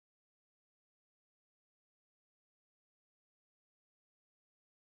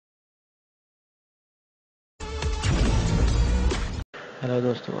Hello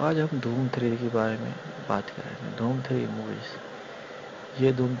दोस्तों, आज हम धूम 3 के बारे में बात करेंगे। धूम 3 मूवीज़।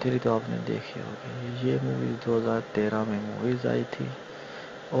 ये धूम 3 तो आपने देखी होगी। ये मूवी 2013 में मूवीज़ आई थी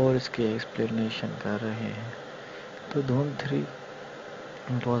और इसके एक्सप्लेनेशन कर रहे हैं। तो धूम 3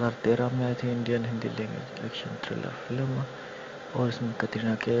 2013 में आई थी। Indian Hindi language action thriller film और इसमें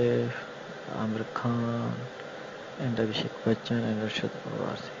कतरीना कैफ, आमिर खान एंड अभिषेक बच्चन एंड अर्शद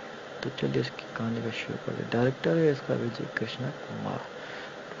वारसी। तो चलिए इसकी कहानी को शुरू करते। डायरेक्टर है इसका विजय कृष्णा कुमार,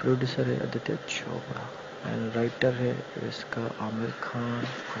 प्रोड्यूसर है आदित्य चोपड़ा एंड राइटर है इसका आमिर खान,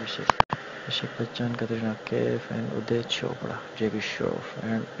 अभिषेक बच्चन, कतरीना कैफ एंड उदय चोपड़ा, जेकी Shroff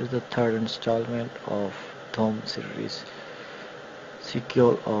and is the third instalment of धूम series,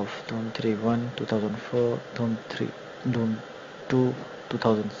 sequel of Doom 3 1 2004, Doom 3, Doom 2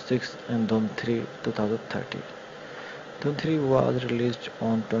 2006 and Doom 3 2013. Doom 3 was released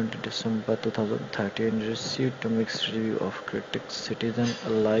on 20 December 2013 and received a mixed review of critics, citizens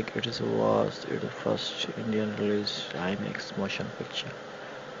alike. It was its first Indian release IMAX motion picture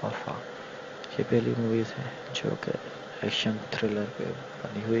of a ये पहली movies है जो कि action thriller पे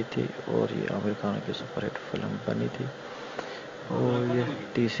बनी हुई थी और ये आमिर खान की सुपरहिट फिल्म बनी थी और ये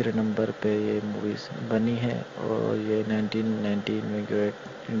तीसरे नंबर पे ये मूवीज़ बनी है और ये 1919 में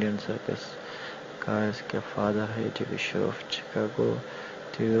ग्रेट इंडियन सर्कस का इसके फादर है जेकी Shroff Chicago.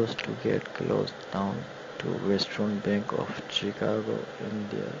 They used to get close down to Western Bank of Chicago in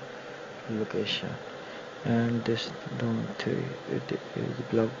their location. And this Doom 3 it is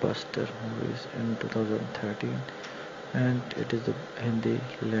blockbuster movies in 2013 and it is the Hindi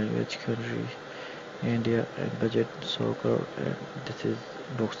language country India and budget 100 crore and this is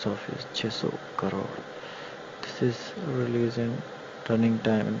box office 600 crore. This is released in running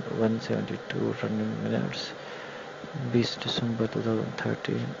time in 172 running minutes. 20 December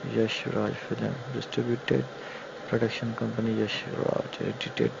 2013. Yash Raj film distributed. Production company Yash Raj.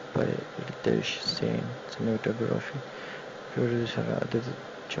 Edited by Ritesh Sen. Cinematography producer Aditya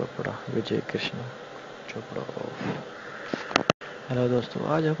Chopra. Vijay Krishna Chopra. Hello दोस्तों,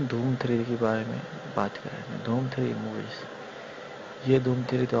 आज हम धूम 3 के बारे में बात करेंगे। धूम 3 मूवीज़। ये धूम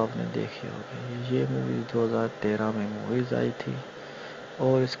 3 तो आपने देखी होगी। ये मूवी 2013 में मूवीज़ आई थी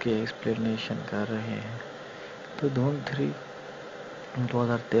और इसके एक्सप्लेनेशन कर रहे हैं। तो धूम 3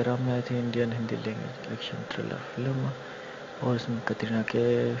 2013 में आई थी। Indian Hindi language action thriller film और इसमें कतरीना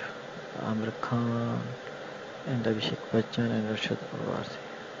कैफ, आमिर खान एंड अभिषेक बच्चन एंड अर्शद वारसी।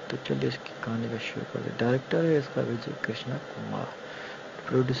 तो चलिए इसकी कहानी को शुरू करते। डायरेक्टर है इसका विजय कृष्णा कुमार,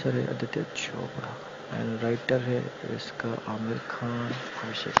 प्रोड्यूसर है आदित्य चोपड़ा एंड राइटर है इसका आमिर खान,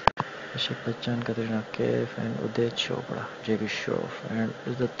 अभिषेक बच्चन, कतरीना कैफ एंड उदय चोपड़ा, जेकी Shroff and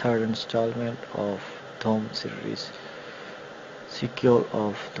is the third instalment of धूम series, sequel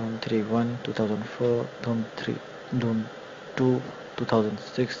of Doom 3 1 2004, Doom 3, Doom 2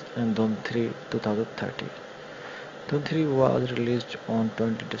 2006 and Doom 3 2013. Doom 3 was released on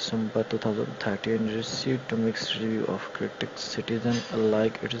 20 December 2013 and received a mixed review of critics, citizens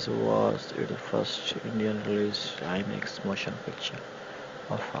alike. It was its first Indian release IMAX motion picture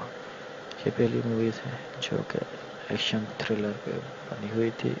of a ये पहली movies है जो कि action thriller पे बनी हुई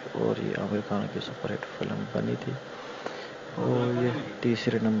थी और ये आमिर खान की सुपरहिट फिल्म बनी थी और ये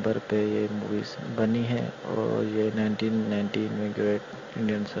तीसरे नंबर पे ये मूवीज़ बनी है और ये 1919 में ग्रेट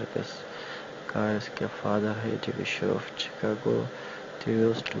इंडियन सर्कस का इसके फादर है जेकी Shroff Chicago. They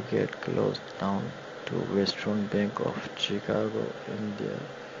used to get close down to Western Bank of Chicago in their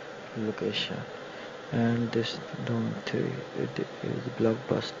location. And this Doom 3 it is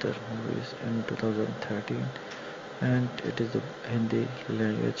blockbuster movies in 2013 and it is the Hindi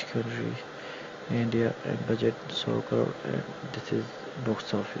language country India and budget 100 crore and this is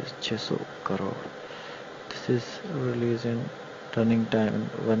box office 600 crore. This is released in running time in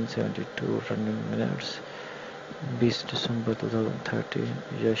 172 running minutes. 20 December 2013.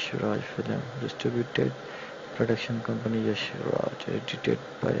 Yash Raj film distributed. Production company Yash Raj. Edited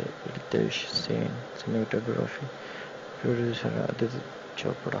by Ritesh Sen. Cinematography producer Aditya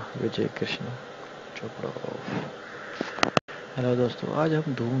Chopra. Vijay Krishna Chopra. Hello दोस्तों, आज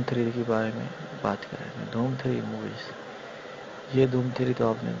हम धूम 3 के बारे में बात करेंगे। धूम 3 मूवीज़। ये धूम 3 तो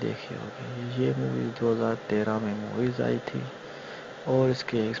आपने देखी होगी। ये मूवी 2013 में मूवीज़ आई थी और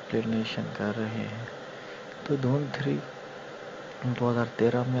इसके एक्सप्लेनेशन कर रहे हैं। तो धूम 3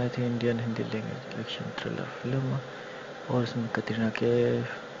 2013 में आई थी। Indian Hindi language action thriller film और इसमें कतरीना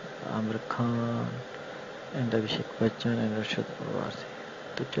कैफ, आमिर खान एंड अभिषेक बच्चन एंड अर्शद वारसी।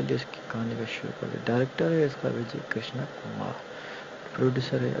 तो चलिए इसकी कहानी को शुरू करते। डायरेक्टर है इसका विजय कृष्णा कुमार,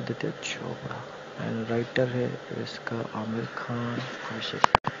 प्रोड्यूसर है आदित्य चोपड़ा एंड राइटर है इसका Aamir Khan,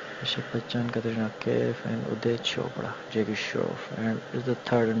 Abhishek Bachchan, Katrina, Kaif, and Uday Chopra, Jackie Shroff, and is the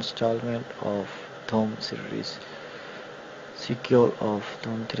third installment of DHOOM series, sequel of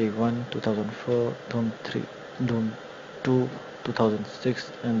DHOOM 3 1 2004, DHOOM 3, DHOOM 2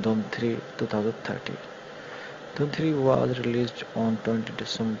 2006, and DHOOM 3 2013. DHOOM 3 was released on 20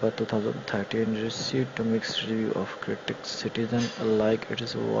 December 2013 and received a mixed review of critics, citizens alike. It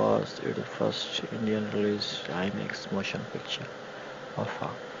was its first Indian release IMAX motion picture of a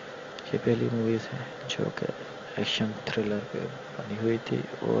ये पहली movies है जो कि action thriller पे बनी हुई थी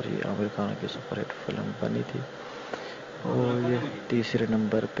और ये आमिर खान की सुपरहिट फिल्म बनी थी और ये तीसरे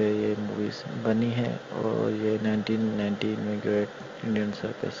नंबर पे ये मूवीज बनी है और ये 1919 में ग्रेट इंडियन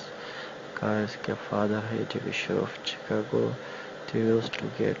सर्कस का इसके फादर है जो कि of Chicago they used to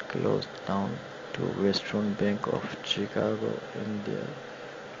get close down to Western Bank of Chicago in their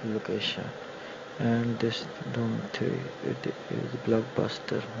location. And this Doom 3 it is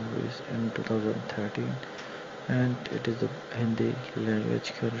blockbuster movies in 2013 and it is a Hindi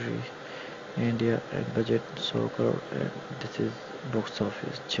language country India and budget 100 crore and this is box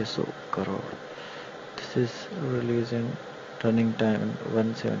office 600 crore. This is released in running time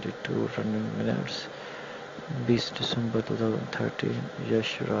 172 running minutes 20 December 2013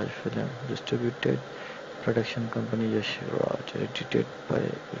 Yash Raj film distributed Production company Yash Raj, edited by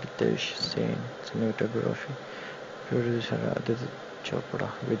Ritesh Sen, cinematography, producer Aditya Chopra,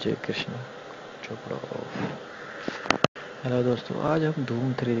 Vijay Krishna Chopra. Hello दोस्तों, आज हम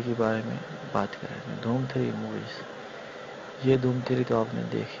धूम 3 के बारे में बात करेंगे। धूम 3 मूवीज़। ये धूम 3 तो आपने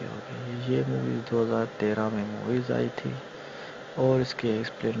देखी होगी। ये मूवी 2013 में मूवीज़ आई थी और इसके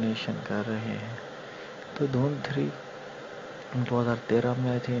एक्सप्लेनेशन कर रहे हैं। तो धूम 3 2013 में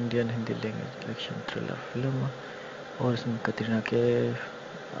आई थी Indian Hindi language action thriller film और इसमें कतरीना कैफ,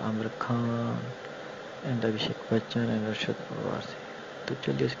 आमिर खान एंड अभिषेक बच्चन एंड अर्शद प्रवासी। तो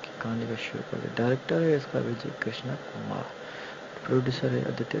चलिए इसकी कहानी का शुरू करते हैं। डायरेक्टर है इसका विजय कृष्णा कुमार, प्रोड्यूसर है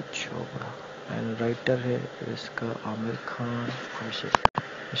आदित्य चोपड़ा एंड राइटर है इसका Aamir Khan,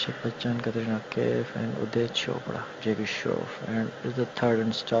 Abhishek Bachchan, Katrina Kaif and Uday Chopra, Jackie Shroff and is the third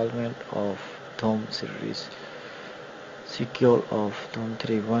instalment of धूम series, sequel of DHOOM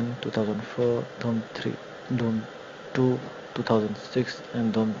 3 1 2004, DHOOM 3, DHOOM 2 2006,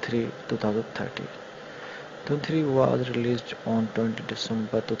 and DHOOM 3 2013. DHOOM 3 was released on 20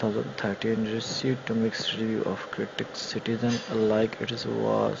 December 2013 and received a mixed review of critics, citizens alike. It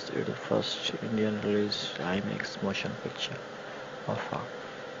was its first Indian release IMAX motion picture of a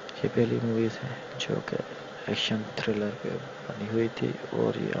ये पहली movies है जो कि action thriller पे बनी हुई थी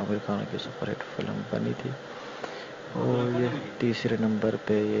और ये आमिर खान की सुपरहिट फिल्म बनी थी और ये तीसरे नंबर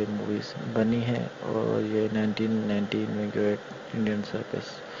पे ये मूवीज बनी है और ये 1919 में ग्रेट इंडियन सर्कस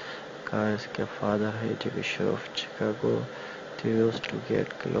का इसके फादर है जो कि of Chicago they used to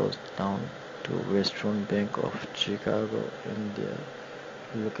get close down to Western Bank of Chicago in their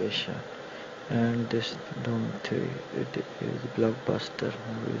location. And this Doom 3 it is blockbuster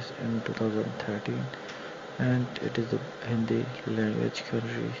movies in 2013 and it is a Hindi language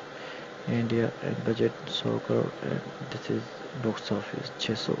country India and budget 100 crore and this is box office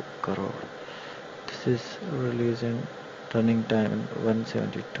 600 crore. This is released in running time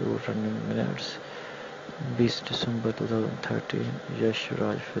 172 running minutes 20 December 2013 Yash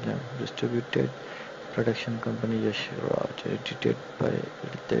Raj film distributed production company Yash Raj, edited by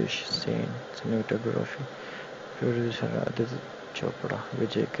Ritesh Sen, cinematography, producer Aditya Chopra,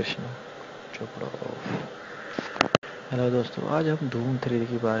 Vijay Krishna Chopra. Hello दोस्तों, आज हम धूम 3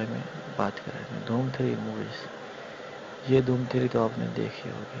 के बारे में बात करेंगे। धूम 3 मूवीज़। ये धूम 3 तो आपने देखी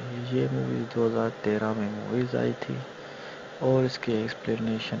होगी। ये मूवी 2013 में मूवीज़ आई थी और इसके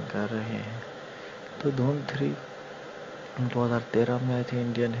एक्सप्लेनेशन कर रहे हैं। तो धूम 3 2013 में आई थी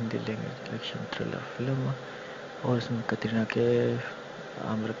Indian Hindi language action thriller film और इसमें कतरीना कैफ,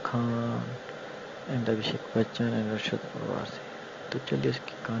 आमिर खान एंड अभिषेक बच्चन एंड अर्शद प्रवासी। तो चलिए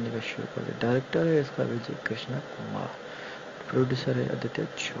इसकी कहानी का शुरू करते हैं। डायरेक्टर है इसका विजय कृष्णा कुमार, प्रोड्यूसर है आदित्य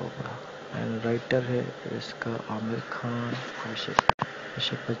चोपड़ा एंड राइटर है इसका Aamir Khan,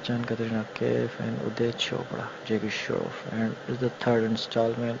 Abhishek Bachchan, Katrina Kaif and Uday Chopra, Jackie Shroff and is the third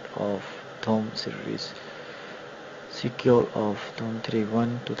instalment of धूम series, sequel of DHOOM 3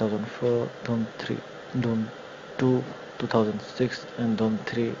 1 2004, DHOOM 3, DHOOM 2 2006, and DHOOM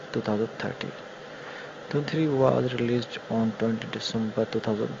 3 2013. DHOOM 3 was released on 20 December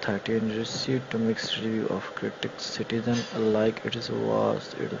 2013 and received a mixed review of critics, citizens alike. It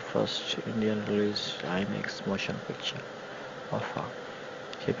was its first Indian release IMAX motion picture of a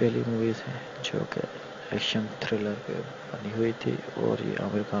ये पहली movies है जो कि action thriller पे बनी हुई थी और ये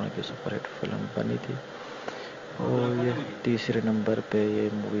आमिर खान की सुपरहिट फिल्म बनी थी और ये तीसरे नंबर पे ये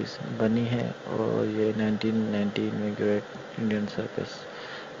मूवीज़ बनी है और ये 1919 में ग्रेट इंडियन सर्कस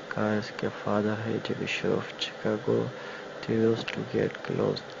का इसके फादर है जो bishop of Chicago. They used to get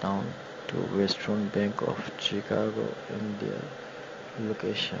close down to Western Bank of Chicago in their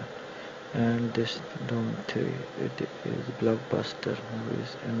location. And this Doom 3, it is blockbuster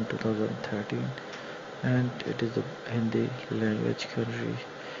movies in 2013 and it is a Hindi language country.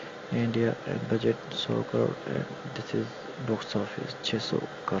 India and budget 100 crore and this is box office 600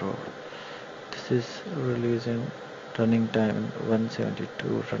 crore. This is released in running time in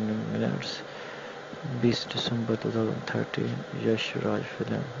 172 running minutes. 20 December 2013. Yash Raj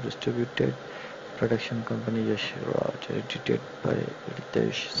film distributed. Production company Yash Raj. Edited by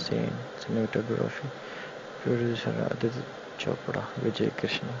Ritesh Sen. Cinematography. Producer Aditya Chopra. Vijay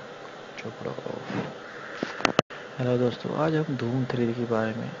Krishna Chopra. Hello दोस्तों, आज हम धूम 3 के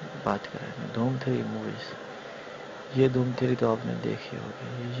बारे में बात करेंगे. धूम 3 मूवीज़. ये धूम 3 तो आपने देखी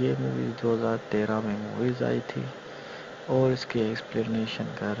होगी. ये मूवी 2013 में मूवीज़ आई थी और इसकी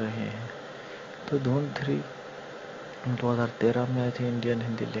एक्सप्लेनेशन कर रहे हैं. तो धूम 3 2013 में आई थी. Indian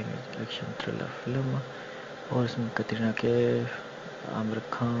Hindi language action thriller film और इसमें कतरीना कैफ, आमिर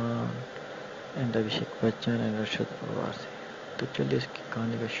खान एंड अभिषेक बच्चन एंड अर्शद वारसी. तो चलिए इसकी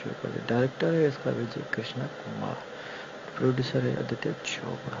कहानी का शुरू करते हैं. डायरेक्टर है इसका विजय कृष्णा कुमार. प्रोड्यूसर है आदित्य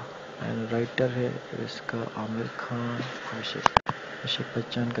चोपड़ा एंड राइटर है इसका आमिर खान, अभिषेक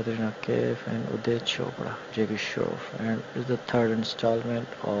बच्चन, कतरीना कैफ एंड उदय चोपड़ा, जेकी Shroff. And is the third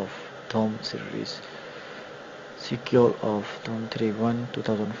instalment of धूम series, sequel of Doom 3-1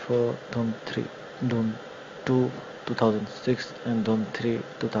 2004, Doom 3, Doom 2 2006 and Doom 3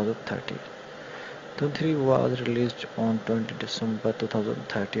 2013. Doom 3 was released on 20 December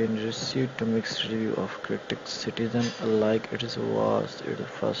 2013 and received a mixed review of critics, citizens alike. It was the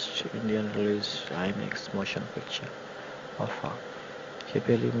first Indian release IMAX motion picture of her. ये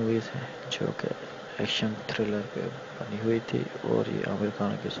पहली movies है जो कि action thriller पे बनी हुई थी और ये आमिर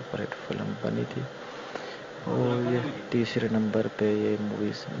खान की सुपरहिट फिल्म बनी थी. और ये तीसरे नंबर पे ये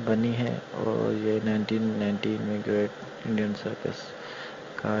मूवीज़ बनी है और ये 1919 में ग्रेट इंडियन सर्कस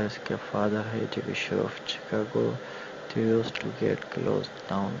का इसके फादर है जो bishop of Chicago. They used to get close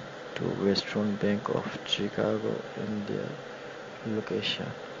down to Western Bank of Chicago in their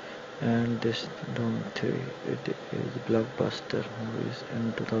location. And this Doom 3, it is blockbuster movies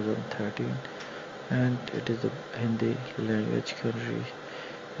in 2013 and it is a Hindi language country.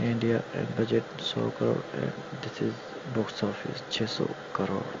 India and budget 100 crore and this is box office 600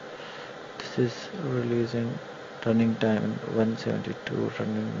 crore. This is released in running time in 172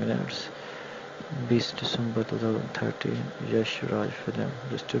 running minutes. 20 December 2013. Yash Raj film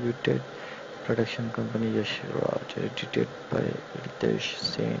distributed. Production company Yash Raj. Edited by Ritesh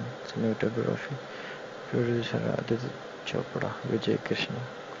Sen. Cinematography. Producer Aditya Chopra. Vijay Krishna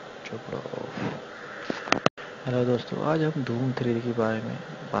Chopra. Hello दोस्तों, आज हम धूम 3 के बारे में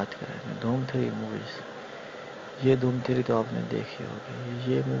बात करेंगे. धूम 3 मूवीज़. ये धूम 3 तो आपने देखी होगी.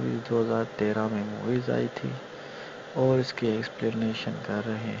 ये मूवी 2013 में मूवीज़ आई थी और इसकी एक्सप्लेनेशन कर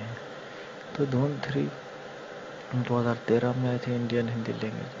रहे हैं. तो धूम 3 2013 में आई थी. Indian Hindi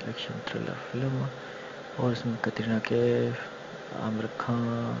language action thriller film और इसमें कतरीना कैफ, आमिर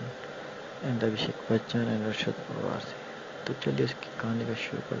खान एंड अभिषेक बच्चन एंड अर्शद वारसी. तो चलिए इसकी कहानी का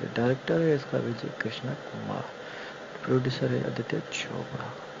शुरू करते हैं. डायरेक्टर है इसका विजय कृष्णा कुमार. प्रोड्यूसर है आदित्य चोपड़ा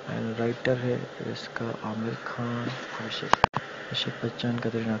एंड राइटर है इसका Aamir Khan, Abhishek Bachchan,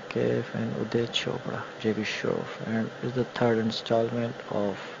 Katrina Kaif and Uday Chopra, जेकी Shroff. And is the third installment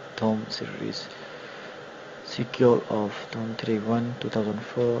of Doom series, sequel of Doom 3-1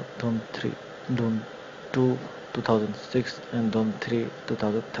 2004, Doom 3, Doom 2 2006 and Doom 3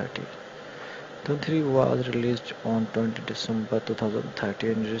 2013. Doom 3 was released on 20 December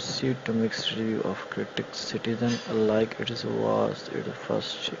 2013 and received a mixed review of critics, citizens alike. It was the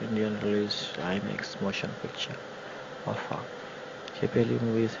first Indian release IMAX motion picture of her. ये पहली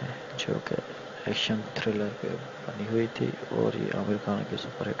movies है जो कि action thriller पे बनी हुई थी और ये आमिर खान की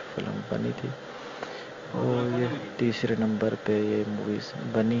सुपरहिट फिल्म बनी थी. और ये तीसरे नंबर पे ये मूवीज़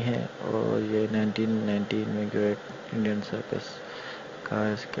बनी है और ये 1919 में ग्रेट इंडियन सर्कस का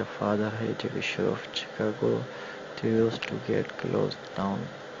इसके फादर है जो bishop of Chicago. They used to get close down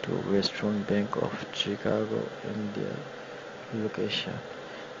to Western Bank of Chicago in their location.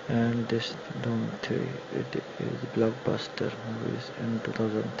 And this Doom 3, it is blockbuster movies in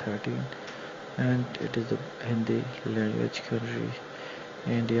 2013 and it is a Hindi language country.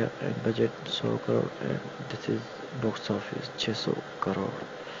 India and budget 100 crore and this is box office 600 crore.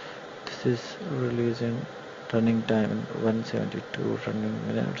 This is released in running time in 172 running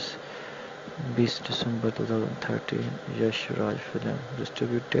minutes. 20 December 2013 Yash Raj film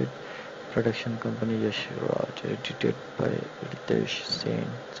distributed production company Yash Raj edited by Ritesh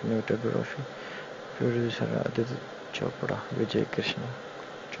Sen cinematography producer Aditya Chopra Vijay Krishna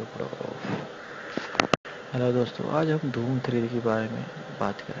Chopra. Hello दोस्तों, आज हम धूम 3 के बारे में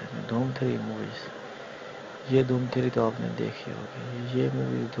बात करेंगे। धूम 3 मूवीज़, ये धूम 3 तो आपने देखी होगी। ये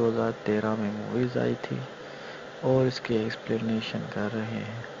मूवी 2013 में मूवीज़ आई थी और इसके एक्सप्लेनेशन कर रहे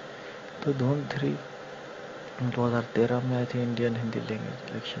हैं। तो धूम 3 2013 में आई थी, Indian Hindi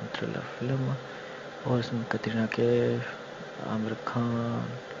language action thriller film, और इसमें कतरीना कैफ, आमिर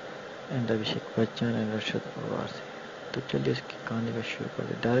खान एंड अभिषेक बच्चन एंड अर्शद वारसी। तो चलिए इसकी कहानी का शुरू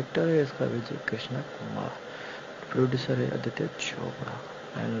करते। डायरेक्टर है इसका विजय कृष्णा कुमार, प्रोड्यूसर है आदित्य चोपड़ा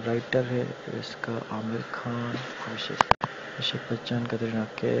एंड राइटर है इसका आमिर खान, अभिषेक बच्चन, कतरीना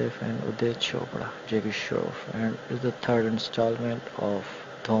कैफ एंड उदय चोपड़ा, जेकी Shroff, and is the third installment of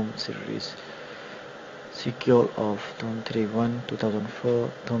Dhoom series, sequel of Dhoom 3-1 2004,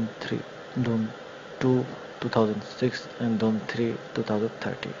 Dhoom 3, Dhoom 2 2006 and Dhoom 3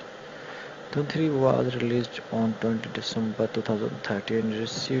 2013. Dhoom 3 was released on 20 December 2013 and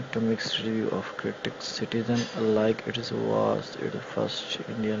received a mixed review of critics, citizens alike. It was its first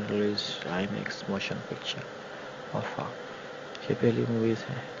Indian release IMAX motion picture of a ये पहली movies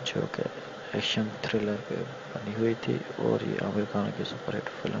है जो कि action thriller पे बनी हुई थी और ये आमिर खान की सुपरहिट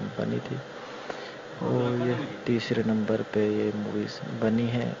फिल्म बनी थी और ये तीसरे नंबर पे ये मूवीज़ बनी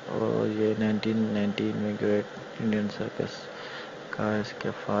है और ये 1919 में ग्रेट इंडियन सर्कस का इसके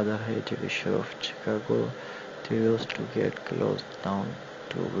फादर है जेकी Shroff Chicago used to get close down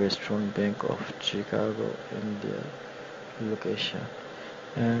to western bank of Chicago in their location.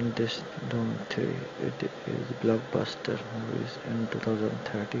 And this Doom 3 it is blockbuster movies in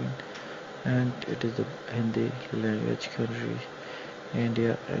 2013 and it is a Hindi language country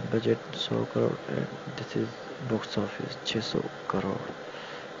India and budget 100 crore and this is box office 600 crore.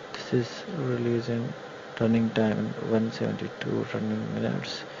 This is released in running time 172 running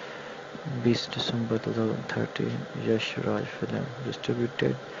minutes. 20 December 2013 Yash Raj film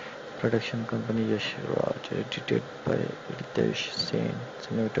distributed production company Yash Raj edited by Ritesh Sen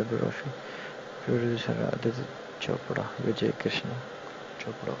cinematography producer Aditya Chopra Vijay Krishna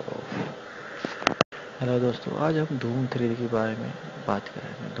Chopra. Hello दोस्तों, आज हम धूम 3 के बारे में बात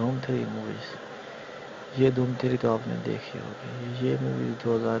करेंगे। धूम 3 मूवीज़, ये धूम 3 तो आपने देखी होगी। ये मूवी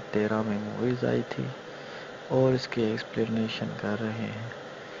 2013 में मूवीज़ आई थी और इसके एक्सप्लेनेशन कर रहे हैं।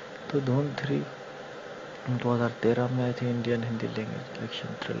 तो धूम 3 2013 में आई थी, Indian Hindi language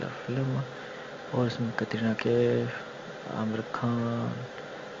action thriller film, और इसमें कतरीना कैफ, आमिर खान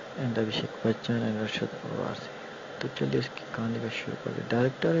एंड अभिषेक बच्चन एंड अर्शद वारसी। तो चलिए इसकी कहानी का शुरू करते।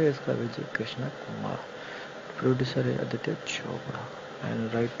 डायरेक्टर है इसका विजय कृष्णा कुमार, प्रोड्यूसर है आदित्य चोपड़ा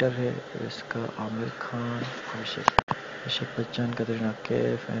एंड राइटर है इसका आमिर खान, अभिषेक बच्चन, कतरीना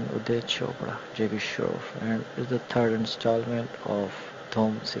कैफ एंड उदय चोपड़ा, जेकी Shroff, and is the third installment of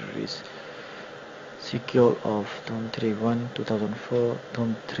Dhoom series, sequel of Dhoom 3-1 2004, Dhoom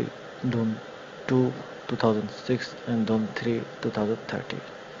 3, Dhoom 2 2006 and Dhoom 3 2013.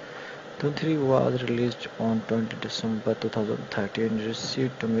 Dhoom 3 was released on 20 December 2013 and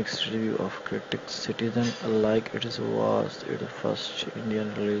received a mixed review of critics, citizens alike. It was its first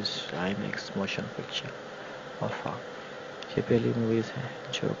Indian release IMAX motion picture of a ये पहली movies है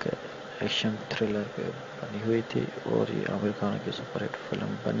जो कि action thriller पे बनी हुई थी और ये आमिर खान की सुपरहिट फिल्म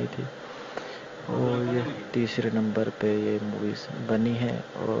बनी थी और ये तीसरे नंबर पे ये मूवीज़ बनी है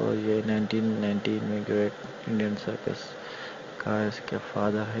और ये 1919 में ग्रेट इंडियन सर्कस का इसके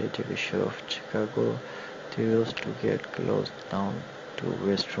फादर है जेकी Shroff Chicago used to get close down to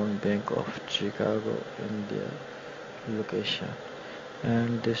western bank of Chicago in their location.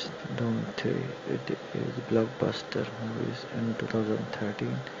 And this Doom 3 it is blockbuster movies in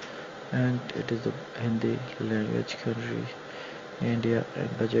 2013 and it is a Hindi language country India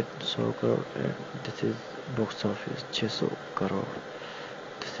and budget 100 crore and this is box office 600 crore.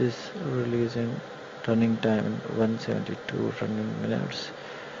 This is released in running time 172 running minutes.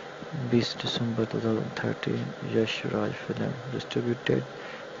 20 December 2013 Yash Raj film distributed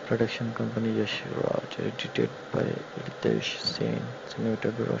production company Yash Raj edited by Ritesh Sen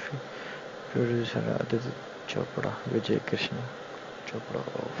cinematography producer Aditya Chopra Vijay Krishna Chopra.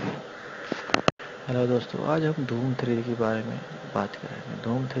 Hello दोस्तों, आज हम धूम 3 के बारे में बात करेंगे।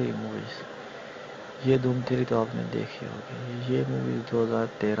 धूम 3 मूवीज़, ये धूम 3 तो आपने देखी होगी। ये मूवी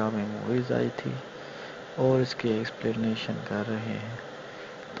 2013 में मूवीज़ आई थी और इसके एक्सप्लेनेशन कर रहे हैं।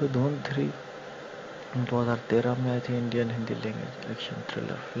 तो धूम 3 2013 में आई थी, Indian Hindi language action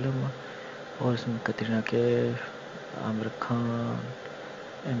thriller film, और इसमें कतरीना कैफ, आमिर खान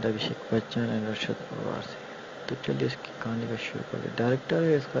एंड अभिषेक बच्चन एंड अर्शद पवार से। तो चलिए इसकी कहानी का शुरू करें। डायरेक्टर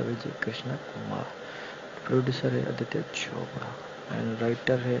है इसका विजय कृष्णा कुमार, प्रोड्यूसर है आदित्य चोपड़ा एंड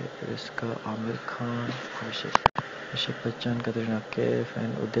राइटर है इसका आमिर खान, अभिषेक बच्चन, कतरीना कैफ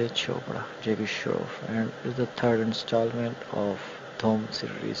एंड उदय चोपड़ा, जेकी Shroff and is the third instalment of धूम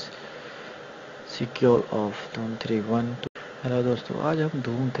सीरीज, सीक्वल ऑफ धूम 3 1 2। हेलो दोस्तों, आज हम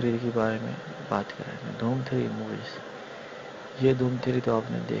धूम 3 के बारे में बात करेंगे। धूम 3 मूवीज, ये धूम 3 तो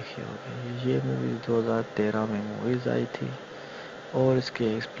आपने देखी होगी। ये मूवी 2013 में मूवीज आई थी और इसके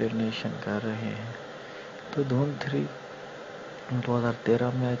एक्सप्लेनेशन कर रहे हैं। तो धूम 3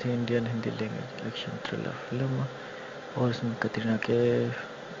 2013 में आई थी, Indian Hindi language action thriller film, और इसमें कतरीना कैफ,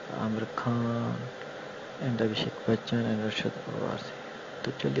 आमिर खान एंड अभिषेक बच्चन एंड अर्शद पवार से।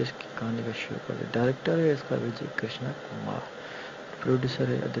 तो चलिए इसकी कहानी का शुरू करें। डायरेक्टर है इसका विजय कृष्णा कुमार, प्रोड्यूसर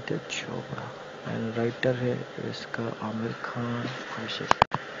है आदित्य चोपड़ा एंड राइटर है इसका आमिर खान,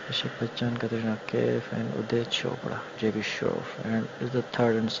 अभिषेक बच्चन, कतरीना कैफ एंड उदय चोपड़ा, जेकी Shroff and is the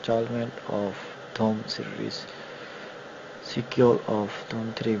third instalment of धूम सीरीज, सीक्वल ऑफ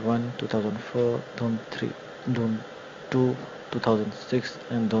धूम 3 1 2004, धूम 2 2006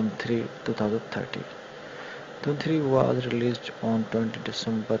 and Doom 3 2013. Doom 3 was released on 20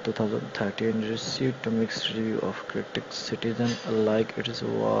 December 2013 and received a mixed review of critics, citizens alike. It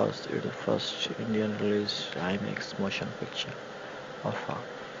was its first Indian release IMAX motion picture of a।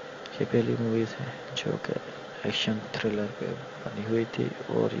 ये पहली movies है जो कि action thriller पे बनी हुई थी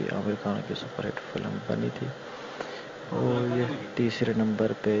और ये आमिर खान की सुपरहिट फिल्म बनी थी और ये तीसरे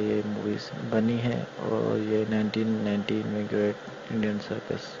नंबर पे ये मूवीज बनी है और ये 1919 में ग्रेट इंडियन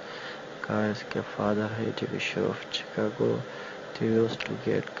सर्कस का इसके फादर है जेकी Shroff Chicago used to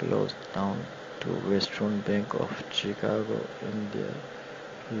get close down to western bank of Chicago in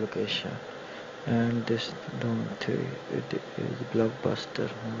their location and this Doom 3 it is blockbuster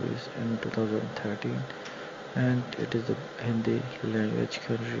movies in 2013 and it is a Hindi language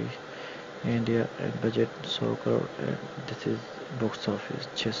country India and budget 100 crore and this is box office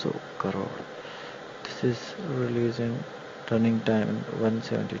 600 crore. This is releasing running time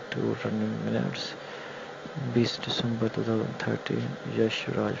 172 running minutes 20 December 2013. Yash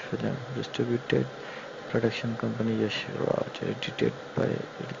Raj film distributed, production company Yash Raj, edited by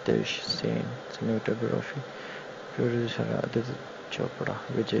Ritesh Sen, cinematography producer Aditya Chopra,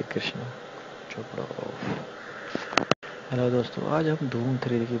 Vijay Krishna Chopra of। Hello दोस्तों, आज हम धूम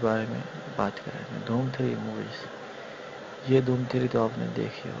 3 के बारे में बात करेंगे। धूम 3 मूवीज, ये धूम 3 तो आपने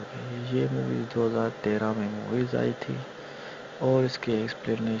देखी होगी। ये मूवी 2013 में मूवीज आई थी और इसके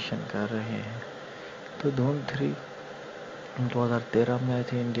एक्सप्लेनेशन कर रहे हैं। तो धूम 3 2013 में आई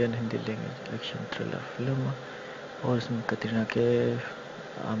थी, Indian Hindi language action thriller film और इसमें कतरीना कैफ,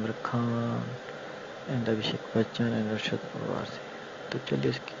 आमिर खान एंड अभिषेक बच्चन एंड अर्शद पवार से। तो चलिए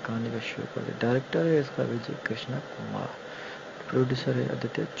इसकी कहानी का शुरू करें। डायरेक्टर है इसका विजय कृष्णा कुमार, प्रोड्यूसर है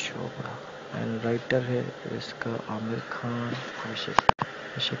आदित्य चोपड़ा एंड राइटर है इसका आमिर खान,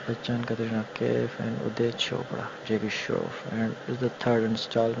 अभिषेक बच्चन, कतरीना कैफ एंड उदय चोपड़ा, जेकी Shroff and is the third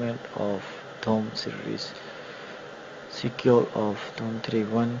instalment of धूम सीरीज, सीक्वल ऑफ धूम 3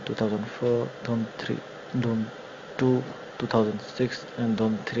 1 2004, धूम 2 2006 and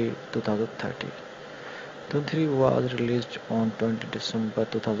Doom 3 2013. Doom 3 was released on 20 December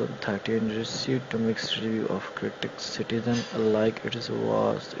 2013 and received a mixed review of critics, citizens alike. It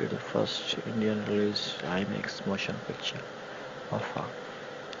was its first Indian release IMAX motion picture of a।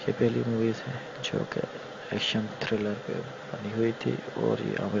 ये पहली movies है जो कि action thriller पे बनी हुई थी और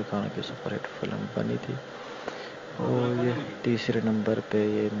ये आमिर खान की सुपरहिट फिल्म बनी थी और ये तीसरे नंबर पे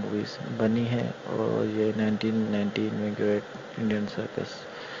ये मूवीज बनी है और ये 1919 में ग्रेट इंडियन सर्कस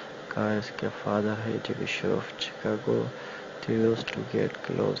का इसके फादर है जेकी Shroff Chicago used to get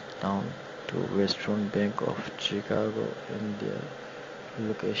close down to western bank of Chicago in their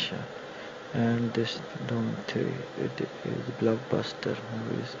location and this Doom 3 it is blockbuster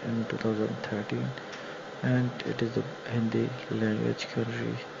movies in 2013 and it is a Hindi language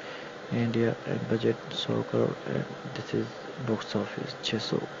country India and budget 100 crore and this is box office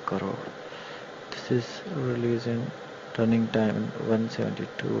 600 crore. This is releasing running time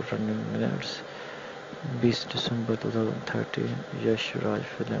 172 running minutes 20 December 2013. Yash Raj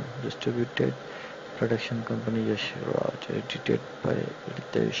film distributed, production company Yash Raj, edited by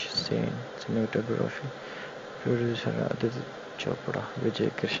Ritesh Sen, cinematography producer Aditya Chopra, Vijay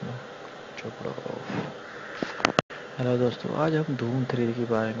Krishna Chopra of। Hello दोस्तों, आज हम धूम 3 के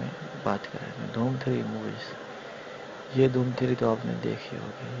बारे में बात करेंगे। धूम 3 मूवीज, ये धूम 3 तो आपने देखी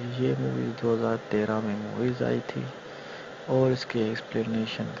होगी। ये मूवी 2013 में मूवीज आई थी और इसके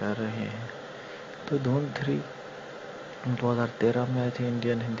एक्सप्लेनेशन कर रहे हैं। तो धूम 3 2013 में आई थी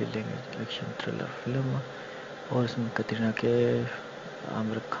Indian Hindi language action thriller film और इसमें कतरीना कैफ,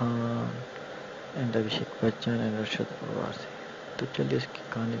 आमिर खान एंड अभिषेक बच्चन एंड अर्शद वारसी। तो चलिए इसकी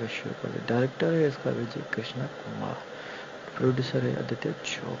कहानी का शुरू करते। डायरेक्टर है इसका विजय कृष्णा कुमार, प्रोड्यूसर है आदित्य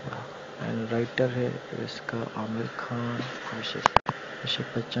चोपड़ा एंड राइटर है इसका Aamir Khan, Abhishek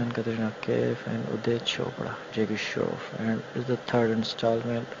Bachchan, Katrina Kaif and Uday Chopra, Jackie Shroff, and is the third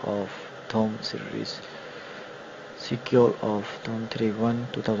installment of DHOOM series, sequel of DHOOM 3-1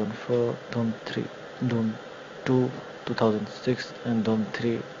 2004, DHOOM 3, DHOOM 2 2006, and DHOOM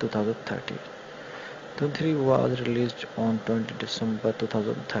 3 2013. DHOOM 3 was released on 20 December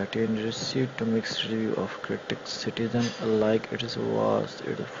 2013 and received a mixed review of critics, citizens alike. It was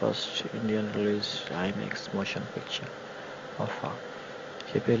its first Indian release IMAX motion picture of a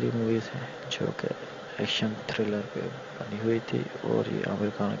ये पहली movies है जो कि action thriller पे बनी हुई थी और ये आमिर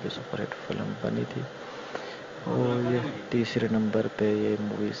खान की सुपरहिट फिल्म बनी थी और ये तीसरे नंबर पे ये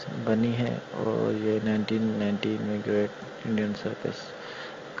मूवीज बनी है और ये 1919 में ग्रेट इंडियन सर्कस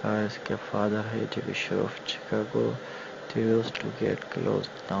का इसके फादर है जैकी Shroff Chicago used to get close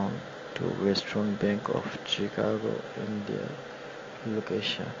down to western bank of Chicago in their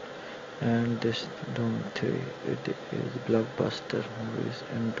location. And this DHOOM 3 it is blockbuster movies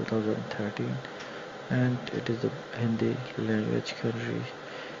in 2013 and it is a Hindi language country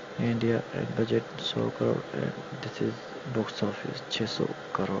India and budget 100 crore and this is box office 600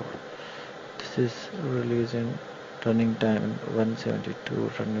 crore. This is released in running time in 172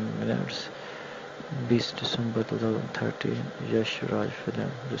 running minutes. 20 December 2013. Yash Raj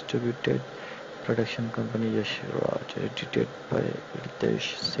film distributed production company Yash Raj, edited by Ritesh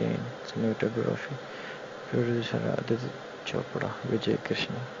Sen, cinematography producer Aditya Chopra, Vijay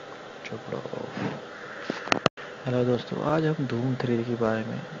Krishna Chopra. Hello दोस्तों, आज हम धूम 3 के बारे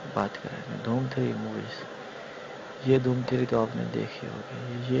में बात करेंगे. धूम 3 मूवीज. ये धूम 3 तो आपने देखी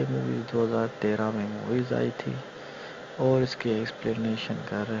होगी. ये मूवी 2013 में मूवीज आई थी और इसकी एक्सप्लेनेशन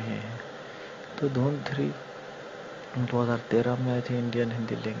कर रहे हैं. तो धूम 3 2013 में आई थी Indian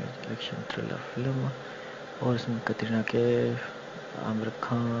Hindi language action thriller film और इसमें कतरीना कैफ, आमिर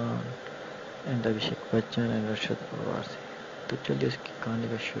खान एंड अभिषेक बच्चन एंड अर्शद वारसी. तो चलिए इसकी कहानी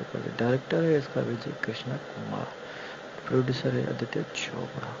का शुरू करते. डायरेक्टर है इसका विजय कृष्णा कुमार, प्रोड्यूसर है आदित्य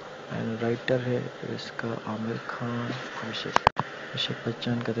चोपड़ा एंड राइटर है इसका Aamir Khan, Abhishek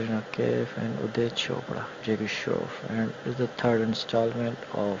Bachchan, Katrina Kaif and Uday Chopra, Jackie Shroff and is the third instalment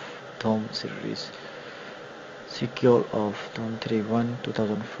of धूम series, sequel of DHOOM 3-1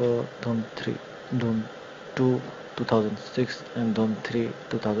 2004, DHOOM 2 2006 and DHOOM 3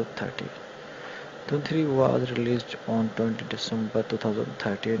 2013. DHOOM 3 was released on 20 December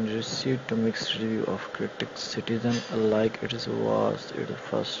 2013 and received a mixed review of critics, citizens alike. It was its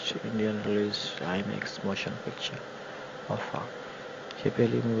first Indian release IMAX motion picture of a. ये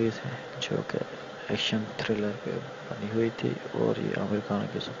पहली movies है जो कि action thriller पे बनी हुई थी और ये आमिर खान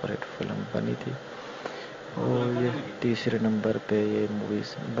की सुपरहिट फिल्म बनी थी और ये तीसरे नंबर पे ये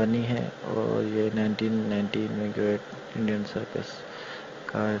मूवीज बनी है और ये 1919 में ग्रेट इंडियन सर्कस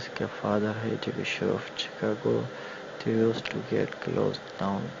का इसके फादर है जैकी Shroff Chicago used to get close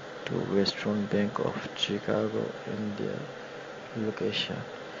down to western bank of Chicago in their location.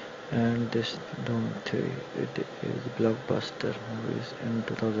 And this DHOOM 3 it is blockbuster movies in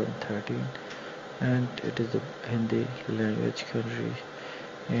 2013 and it is a Hindi language country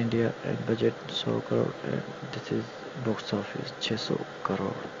India and budget 100 crore and this is box office 600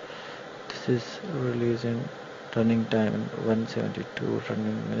 crore. This is released in running time in 172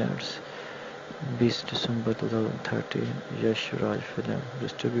 running minutes. 20 December 2013. Yash Raj film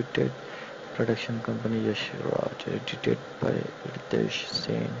distributed production company Yash Raj, edited by Ritesh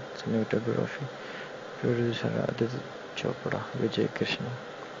Sen, cinematography producer Aditya Chopra, Vijay Krishna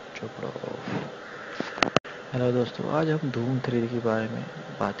Chopra. Hello दोस्तों, आज हम धूम 3 के बारे में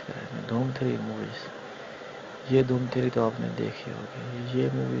बात करेंगे. धूम 3 मूवीज. ये धूम 3 तो आपने देखी होगी. ये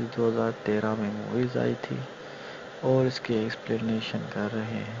मूवी 2013 में मूवीज आई थी और इसकी एक्सप्लेनेशन कर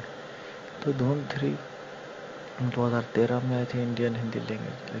रहे हैं. तो धूम 3 2013 में आई थी Indian Hindi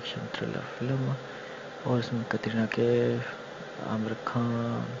language action thriller film और इसमें कतरीना कैफ, आमिर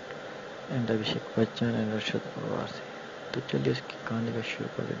खान एंड अभिषेक बच्चन एंड अर्शद वारसी. तो चलिए इसकी कहानी का शुरू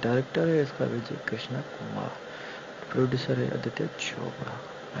करते. डायरेक्टर है इसका विजय कृष्णा कुमार, प्रोड्यूसर है आदित्य चोपड़ा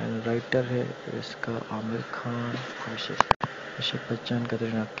एंड राइटर है इसका Aamir Khan, Abhishek Bachchan,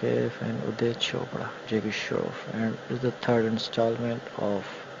 Katrina Kaif and Uday Chopra, Jackie Shroff and is the third instalment of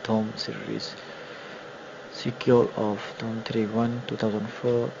धूम series, sequel of DHOOM 3-1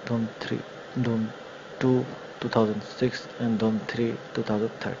 2004, DHOOM 2 2006 and DHOOM 3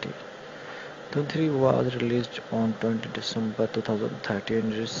 2013. Doom 3 was released on 20 December 2013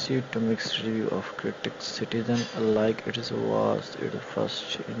 and received a mixed review of critics, citizens alike. It was its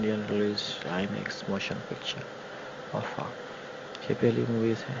first Indian release IMAX motion picture of all. ये पहली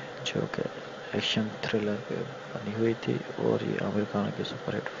movies है जो कि action thriller पे बनी हुई थी और ये आमिर खान की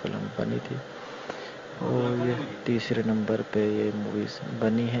सुपरहिट फिल्म बनी थी और ये तीसरे नंबर पे ये मूवीज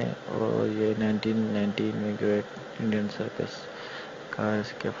बनी है और ये 1919 में ग्रेट इंडियन सर्कस का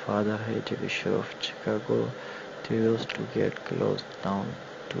इसके फादर है जो bishop of Chicago they used to get close down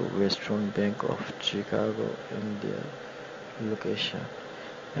to western bank of Chicago in their location.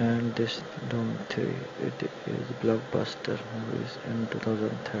 And this Doom 3 it is blockbuster movies in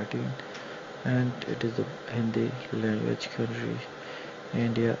 2013 and it is a Hindi language country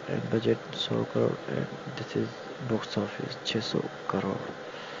India and budget 100 crore and this is box office 600 crore.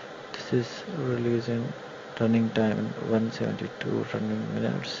 This is released in running time 172 running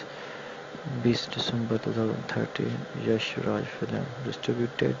minutes 20 December 2013 Yash Raj film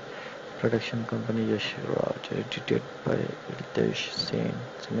distributed production company Yash Raj edited by Ritesh Sen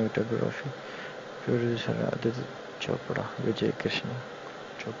cinematography producer Aditya Chopra Vijay Krishna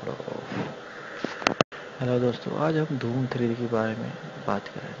Chopra of hello दोस्तों आज हम धूम 3 के बारे में बात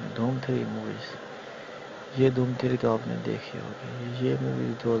कर रहे हैं धूम 3 मूवीज़ ये धूम 3 तो आपने देखी होगी ये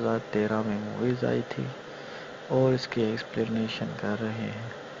मूवी 2013 में मूवीज़ आई थी और इसके एक्सप्लेनेशन कर रहे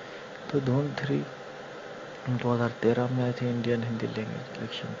हैं तो धूम 3 2013 में आई थी Indian Hindi language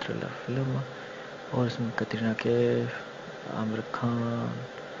action thriller film और इसमें कतरीना कैफ आमिर खान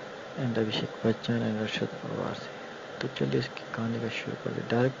एंड अभिषेक बच्चन एंड अर्शद पवार से तो चलिए इसकी कहानी का शुरू करते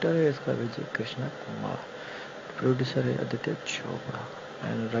डायरेक्टर है इसका विजय कृष्णा कुमार प्रोड्यूसर है आदित्य चोपड़ा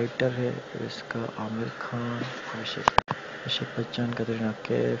एंड राइटर है इसका Aamir Khan Abhishek Bachchan Katrina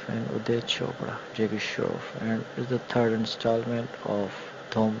Kaif and Uday Chopra JB Shroff and is the third instalment of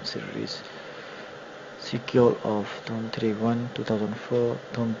धूम series sequel of Doom 3 1 2004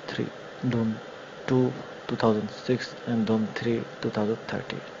 Doom 3 Doom 2 2006 and Doom 3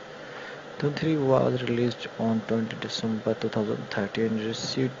 2013 Doom 3 was released on 20 December 2013 and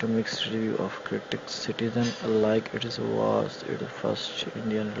received a mixed review of critics, citizens alike. It was its first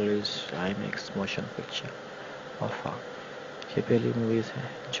Indian release IMAX motion picture of all. ये पहली movies है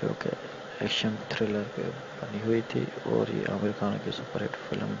जो कि action thriller पे बनी हुई थी और ये आमिर खान की सुपरहिट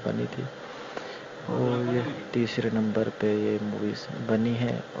फिल्म बनी थी और ये तीसरे नंबर पे ये मूवीज बनी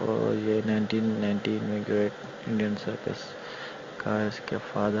है और ये 1919 में ग्रेट इंडियन सर्कस का इसके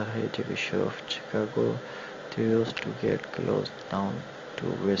फादर है जो bishop of Chicago they used to get close down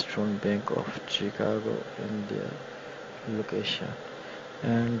to western bank of Chicago in their location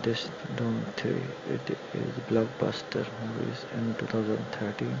and this Doom 3 it is blockbuster movies in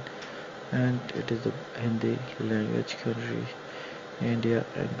 2013 and it is a Hindi language country India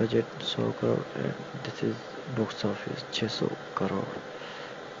and budget 100 crore and this is box office 600 crore.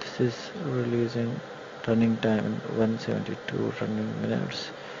 This is released in running time 172 running minutes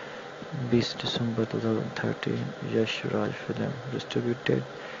 20 December 2013 Yash Raj film distributed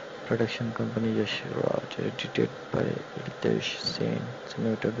production company Yash Raj edited by Ritesh Sen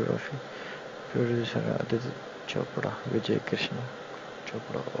cinematography producer Aditya Chopra Vijay Krishna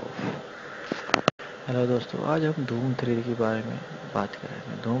Chopra of hello दोस्तों आज हम धूम 3 के बारे में बात कर रहे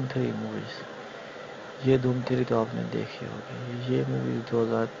हैं धूम 3 मूवीज़ ये धूम 3 तो आपने देखी होगी ये मूवी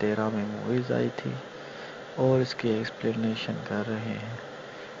 2013 में मूवीज़ आई थी और इसके एक्सप्लेनेशन कर रहे हैं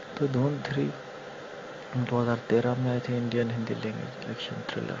तो धूम 3 2013 में आई थी Indian Hindi language action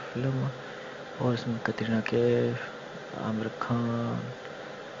thriller film और इसमें कतरीना कैफ आमिर खान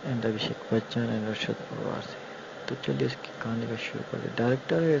एंड अभिषेक बच्चन एंड अर्शद पवार से तो चलिए इसकी कहानी का शुरू करते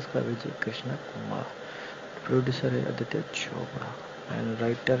डायरेक्टर है इसका विजय कृष्णा कुमार प्रोड्यूसर है आदित्य चोपड़ा एंड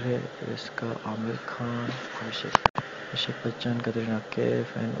राइटर है इसका Aamir Khan Abhishek Bachchan Katrina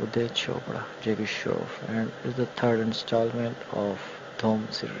Kaif and Uday Chopra JB Shroff and is the third instalment of धूम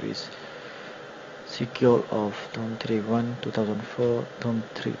series sequel of Doom 3 1 2004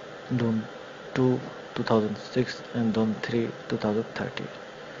 Doom 2 2006 and Doom 3 2013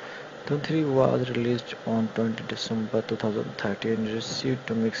 Doom 3 was released on 20 December 2013 and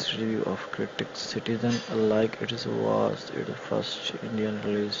received a mixed review of critics, citizens alike. It was its first Indian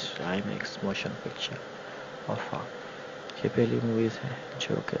release IMAX motion picture of all. ये पहली movies है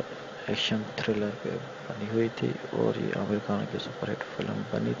जो कि action thriller पे बनी हुई थी और ये आमिर खान की सुपरहिट फिल्म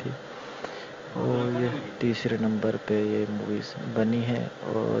बनी थी और ये तीसरे नंबर पे ये मूवीज बनी है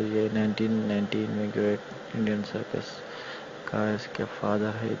और ये 1919 में ग्रेट इंडियन सर्कस का इसके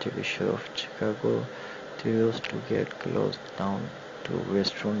फादर है जो bishop of Chicago they used to get close down to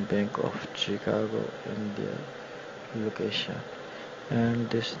western bank of Chicago in their location and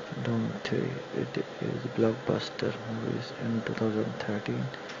this Doom 3 it is blockbuster movies in 2013,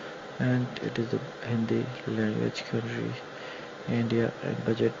 and it is a Hindi language country India and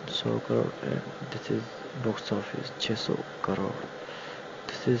budget 100 crore, and this is box office 600 crore.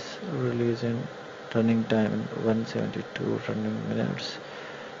 This is released in running time in 172 running minutes.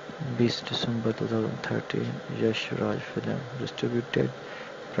 20 December 2013, Yash Raj film distributed.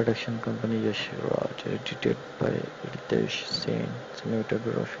 Production company Yash Raj, edited by Ritesh Sen,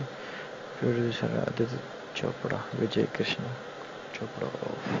 cinematography producer Aditya Chopra, Vijay Krishna Chopra.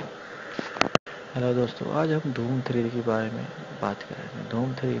 Hello दोस्तों, आज हम धूम 3 के बारे में बात करेंगे।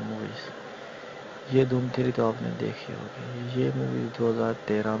 धूम 3 मूवीज़। ये धूम 3 तो आपने देखी होगी। ये मूवी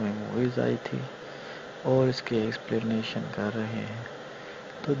 2013 में मूवीज़ आई थी और इसके एक्सप्लेनेशन कर रहे हैं।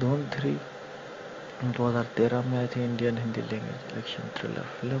 तो धूम 3 2013 में आई थी, Indian Hindi language action thriller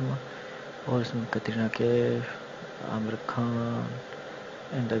film, और इसमें कतरीना कैफ, आमिर खान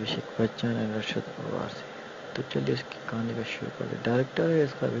एंड अभिषेक बच्चन एंड अर्शद वारसी। तो चलिए इसकी कहानी का शुरू करते हैं। डायरेक्टर है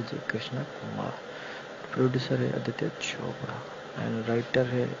इसका विजय कृष्णा कुमार, प्रोड्यूसर है आदित्य चोपड़ा एंड राइटर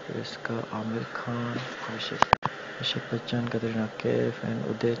है इसका आमिर खान, अभिषेक बच्चन, कतरीना कैफ एंड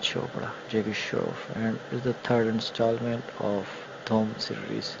उदय चोपड़ा, जेकी Shroff, and is the third instalment of धूम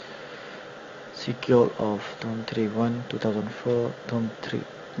series, sequel of Doom 3 1 2004,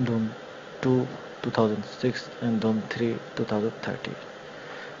 Doom 2 2006, and Doom 3 2013.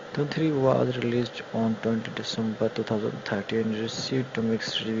 Doom 3 was released on 20 December 2013 and received a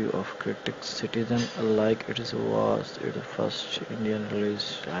mixed review of critics, citizens alike. It was its first Indian release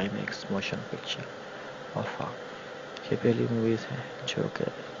IMAX motion picture of a। ये पहली movies है जो कि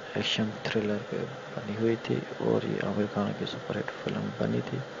action thriller पे बनी हुई थी और ये आमिर खान की सुपरहिट फिल्म बनी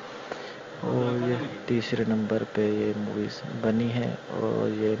थी, और ये तीसरे नंबर पे ये मूवीज़ बनी है। और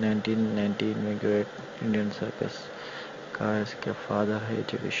ये 1919 में ग्रेट इंडियन सर्कस का इसके फादर है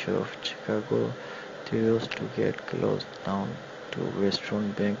जेकी Shroff Chicago. They used to get close down to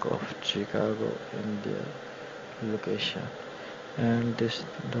Western Bank of Chicago in their location. And this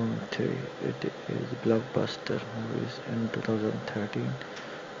Doom 3 it is blockbuster movies in 2013,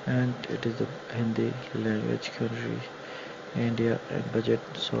 and it is a Hindi language country India and budget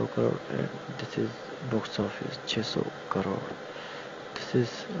 100 crore, and this is box office 600 crore. This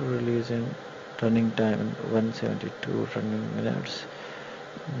is released in running time in 172 running minutes.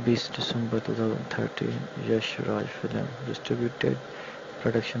 20 December 2013, Yash Raj film distributed.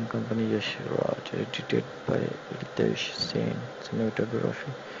 Production company Yash Raj, edited by Ritesh Sen,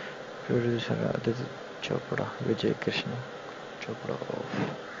 cinematography producer Aditya Chopra, Vijay Krishna Chopra.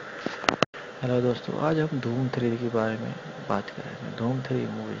 Hello दोस्तों, आज हम धूम 3 के बारे में बात करेंगे। धूम 3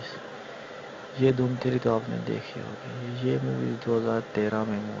 मूवीज़। ये धूम 3 तो आपने देखी होगी। ये मूवी 2013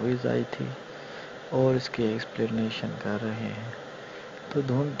 में मूवीज़ आई थी और इसके एक्सप्लेनेशन कर रहे हैं। तो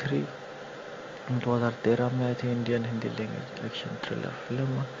धूम 3 2013 में आई थी, Indian Hindi language action thriller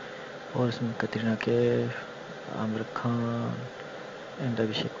film, और इसमें कतरीना कैफ, आमिर खान एंड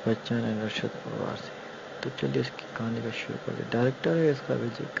अभिषेक बच्चन एंड अर्शद वारसी। तो चलिए इसकी कहानी का शुरू करते हैं। डायरेक्टर है इसका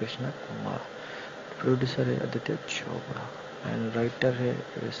विजय कृष्णा कुमार, प्रोड्यूसर है आदित्य चोपड़ा एंड राइटर है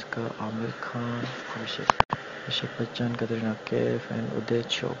इसका आमिर खान, अभिषेक बच्चन, कतरीना कैफ एंड उदय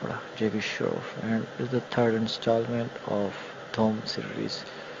चोपड़ा, जेकी Shroff, and is the third instalment of धूम series,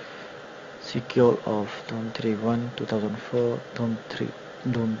 sequel of Doom 3 1 2004,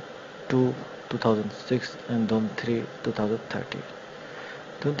 Doom 2 2006, and Doom 3 2013.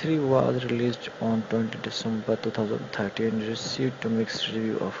 Doom 3 was released on 20 December 2013 and received a mixed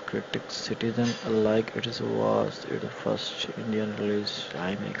review of critics, citizens alike. It was its first Indian release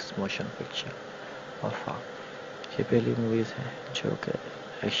IMAX motion picture of a। ये पहली movies है जो कि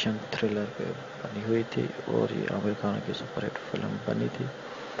action thriller पे बनी हुई थी और ये आमिर खान की सुपरहिट फिल्म बनी थी,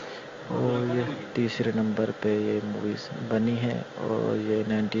 और ये तीसरे नंबर पे ये मूवीज़ बनी है। और ये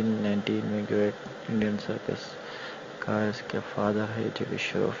 1919 में ग्रेट इंडियन सर्कस का इसके फादर है जेकी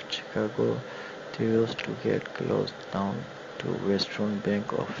Shroff Chicago. They used to get close down to Western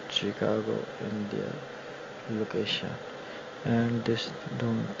Bank of Chicago in their location. And this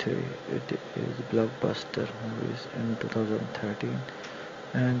Doom 3 it is blockbuster movies in 2013,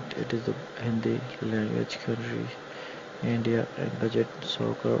 and it is a Hindi language country India and budget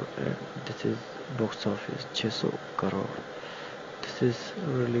 100 crore, and this is box office 600 crore. This is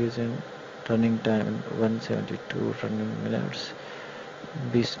released in running time in 172 running minutes.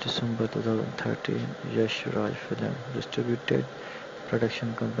 20 December 2013, Yash Raj film distributed. Production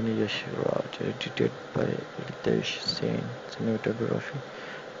company Yash Raj, edited by Ritesh Sen, cinematography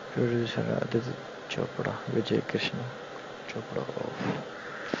producer Aditya Chopra, Vijay Krishna Chopra.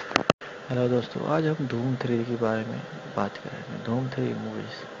 Hello दोस्तों, आज हम धूम 3 के बारे में बात करेंगे। धूम 3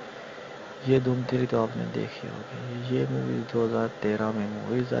 मूवीज़। ये धूम 3 तो आपने देखी होगी। ये मूवी 2013 में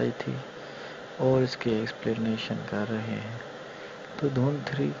मूवीज़ आई थी और इसके एक्सप्लेनेशन कर रहे हैं। तो धूम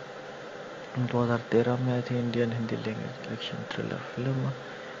 3 2013 में आई थी। Indian Hindi language action thriller film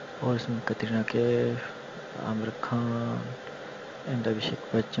और इसमें कतरीना कैफ, आमिर खान एंड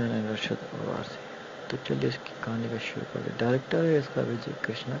अभिषेक बच्चन एंड अर्शद वारसी। तो चलिए इसकी कहानी का शुरू करते। डायरेक्टर है इसका विजय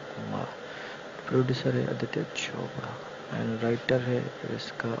कृष्णा कुमार, प्रोड्यूसर है आदित्य चोपड़ा एंड राइटर है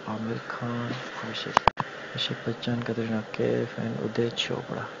इसका Aamir Khan, Abhishek Bachchan, Katrina Kaif and Uday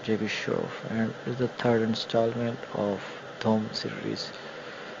Chopra, JB Shroff and is the third instalment of धूम सीरीज,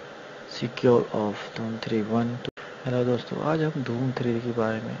 सीक्वल ऑफ धूम 3 1 2। हेलो दोस्तों, आज हम धूम 3 के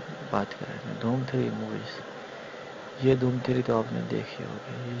बारे में बात करेंगे। धूम 3 मूवीज़। ये धूम 3 तो आपने देखी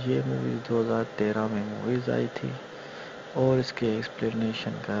होगी। ये मूवी 2013 में मूवीज़ आई थी और इसके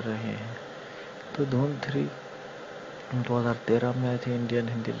एक्सप्लेनेशन कर रहे हैं। तो धूम 3 2013 में आई थी। Indian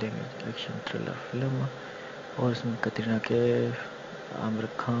Hindi language action thriller film और इसमें कतरीना कैफ, आमिर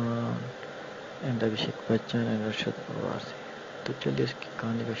खान एंड अभिषेक बच्चन एंड अर्शद वारसी। तो चलिए इसकी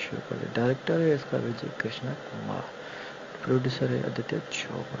कहानी का शुरू करते। डायरेक्टर है इसका विजय कृष्णा कुमार, प्रोड्यूसर है आदित्य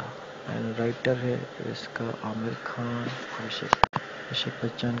चोपड़ा एंड राइटर है इसका Aamir Khan, Abhishek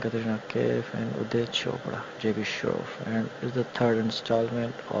Bachchan, Katrina Kaif and Uday Chopra, JB Shroff and is the third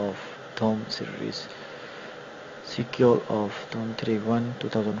instalment of धूम series, sequel of Doom 3 1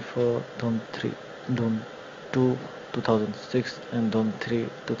 2004, Doom 3, Doom 2 2006 and Doom 3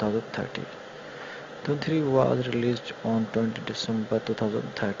 2013. Doom 3 was released on 20 December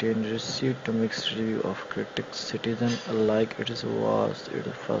 2013 and received a mixed review of critics, citizens alike. It was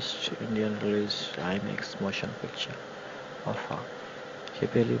its first Indian release IMAX motion picture of a ये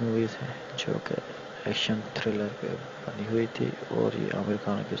पहली movies है जो कि action thriller पे बनी हुई थी और ये आमिर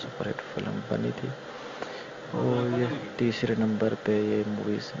खान की सुपरहिट फिल्म बनी थी और ये तीसरे नंबर पे ये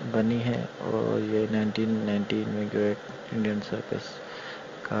मूवीज़ बनी है और ये 1919 में ग्रेट इंडियन सर्कस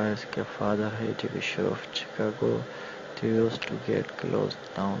का इसके फादर है जो bishop of Chicago. They used to get close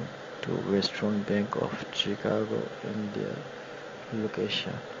down to Western Bank of Chicago in their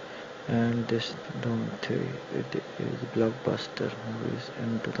location. And this Doom 3 it is blockbuster movies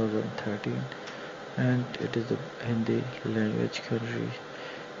in 2013 and it is the Hindi language country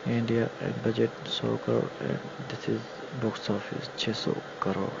India and budget 100 crore and this is box office 600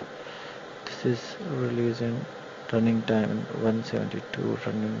 crore. This is released in running time in 172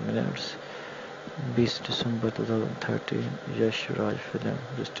 running minutes. 20 December 2013. Yash Raj film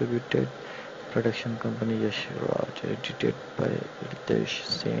distributed. Production company Yash Raj. Edited by Ritesh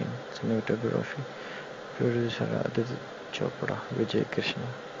Sen. Cinematography producer Aditya Chopra, Vijay Krishna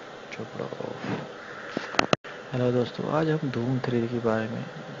Chopra of। Hello दोस्तों, आज हम धूम 3 के बारे में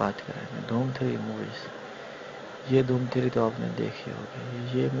बात करेंगे। धूम 3 मूवीज़। ये धूम 3 तो आपने देखी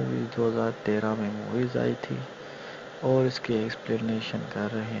होगी। ये मूवी 2013 में मूवीज़ आई थी और इसके एक्सप्लेनेशन कर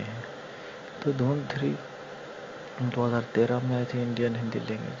रहे हैं। तो धूम 3 2013 में आई थी। Indian Hindi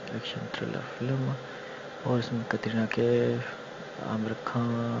language action thriller film और इसमें कतरीना कैफ, आमिर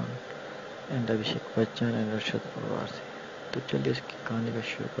खान एंड अभिषेक बच्चन एंड अर्शद वारसी। तो चलिए इसकी कहानी का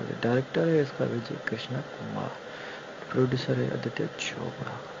शुरू करते। डायरेक्टर है इसका विजय कृष्णा कुमार, प्रोड्यूसर है आदित्य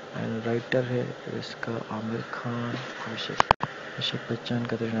चोपड़ा एंड राइटर है इसका Aamir Khan, Abhishek Bachchan,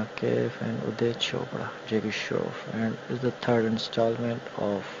 Katrina Kaif and Uday Chopra, JB Shroff and is the third instalment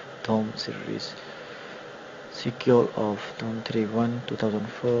of धूम सीरीज, सीक्वल ऑफ धूम 3 1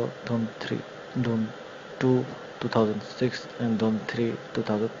 2004, Doom 2 2006 and Doom 3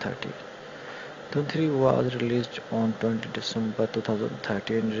 2013. Doom 3 was released on 20 December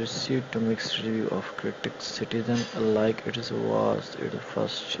 2013 and received a mixed review of critics, citizens alike. It was its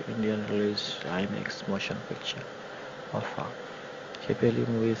first Indian release IMAX motion picture of a। ये पहली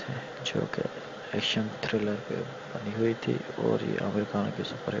movies है जो कि action thriller पे बनी हुई थी और ये आमिर खान की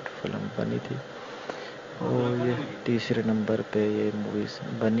सुपरहिट फिल्म बनी थी और ये तीसरे नंबर पे ये मूवीज़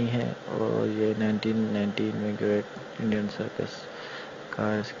बनी है और ये 1919 में ग्रेट इंडियन सर्कस का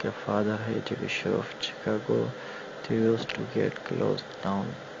इसके फादर है जो bishop of Chicago. They used to get close down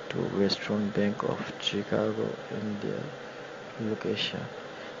to Western Bank of Chicago in their location.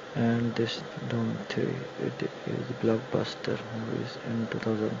 And this Doom 3 it is blockbuster movies in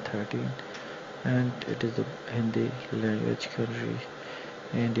 2013 and it is the Hindi language country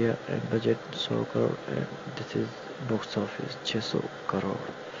India and budget 100 crore and this is box office 600 crore.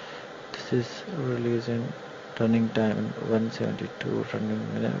 This is released in running time in 172 running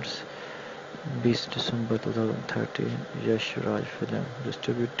minutes. 20 December 2013. Yash Raj film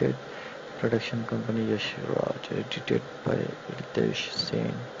distributed. Production company Yashraj, edited by Ritesh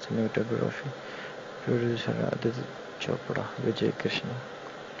Sen, cinematography, producer Aditya Chopra, Vijay Krishna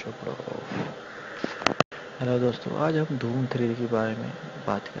Chopra of. Hello दोस्तों, आज हम धूम 3 के बारे में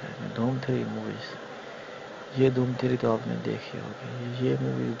बात करेंगे। धूम 3 मूवीज़। ये धूम 3 तो आपने देखी होगी। ये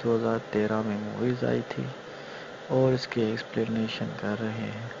मूवी 2013 में मूवीज़ आई थी और इसके एक्सप्लेनेशन कर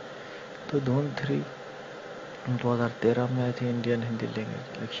रहे हैं। तो धूम 3 2013 में आई थी, Indian Hindi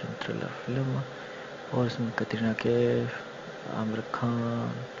language action thriller film, और इसमें कतरीना कैफ, आमिर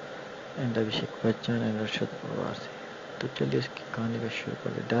खान एंड अभिषेक बच्चन एंड अर्शद वारसी। तो चलिए इसकी कहानी का शुरू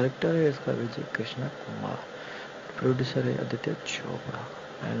करते। डायरेक्टर है इसका विजय कृष्णा कुमार, प्रोड्यूसर है आदित्य चोपड़ा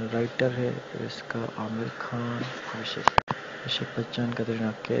एंड राइटर है इसका आमिर खान, अभिषेक बच्चन,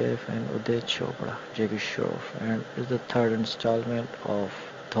 कतरीना कैफ एंड उदय चोपड़ा, जेकी Shroff, and is the third instalment of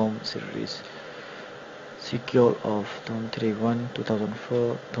धूम series, sequel of Doom 3-1 2004,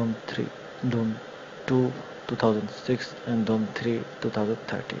 Doom 3, Doom 2 2006 and Doom 3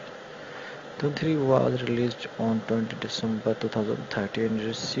 2013. Doom 3 was released on 20 December 2013 and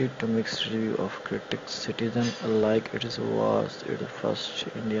received a mixed review of critics, citizens alike. It was its first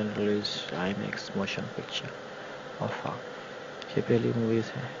Indian release IMAX motion picture of a। ये पहली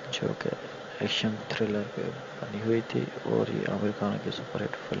movies है जो कि action thriller पे बनी हुई थी और ये आमिर खान की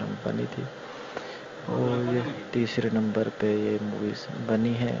सुपरहिट फिल्म बनी थी और ये तीसरे नंबर पे ये मूवीज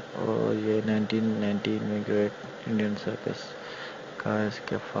बनी है और ये 1919 में ग्रेट इंडियन सर्कस का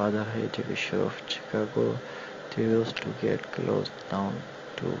इसके फादर है जेकी Shroff Chicago. They used to get close down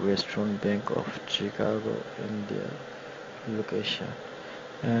to Western Bank of Chicago in their location.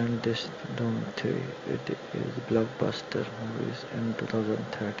 And this Doom 3, it is blockbuster movies in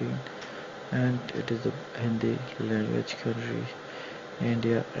 2013 and it is a Hindi language country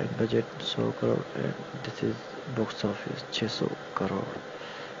India and budget 100 crore and this is box office 600 crore.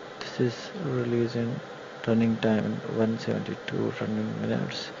 This is released in running time in 172 running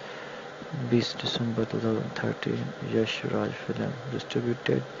minutes, 20 December 2013, Yash Raj film,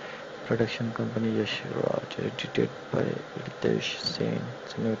 distributed, production company Yash Raj, edited by Ritesh Sen,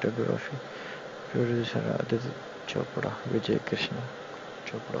 cinematography, producer Aditya Chopra, Vijay Krishna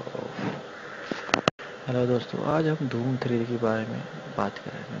Chopra of. Hello दोस्तों, आज हम धूम 3 के बारे में बात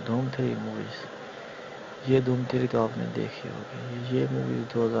करेंगे। धूम 3 मूवीज़। ये धूम 3 तो आपने देखी होगी। ये मूवी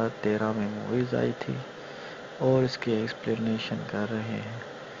 2013 में मूवीज़ आई थी और इसके एक्सप्लेनेशन कर रहे हैं।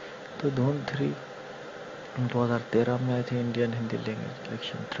 तो धूम 3 2013 में आई थी, Indian Hindi language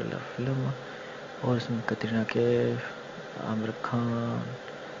action thriller film, और इसमें कतरीना कैफ, आमिर खान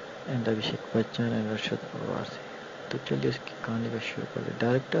एंड अभिषेक बच्चन एंड अर्शद वारसी। तो चलिए इसकी कहानी का शुरू करते।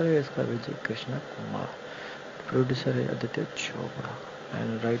 डायरेक्टर है इसका विजय कृष्णा कुमार, प्रोड्यूसर है आदित्य चोपड़ा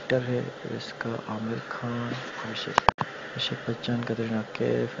एंड राइटर है इसका Aamir Khan, Abhishek Bachchan, Katrina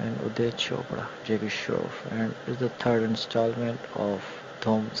Kaif and Uday Chopra, जेकी Shroff, and is the third installment of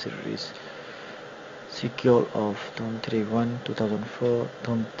Doom series, sequel of Doom 3-1 2004,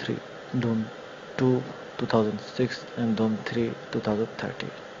 Doom 3, Doom 2 2006 and Doom 3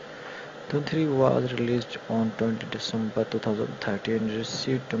 2013. Doom 3 was released on 20 December 2013 and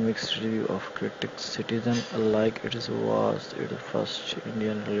received a mixed review of critics, citizens alike. It was its first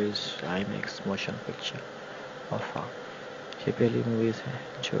Indian release IMAX motion picture of a। ये पहली movies है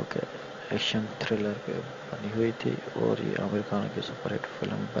जो कि action thriller पे बनी हुई थी और ये आमिर खान की सुपरहिट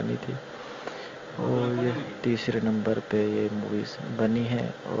फिल्म बनी थी और ये तीसरे नंबर पे ये मूवीज बनी है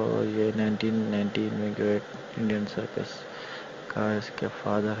और ये 1919 में ग्रेट इंडियन सर्कस का इसके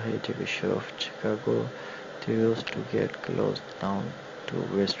फादर है जेकी Shroff Chicago. They used to get close down to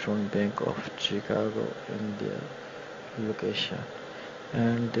Western Bank of Chicago in their location.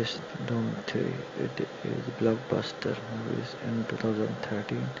 And this Doom 3, it is blockbuster movies in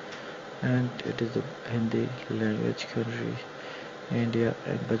 2013 and it is a Hindi language country India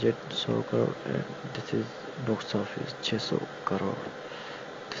and budget 100 crore and this is box office 600 crore.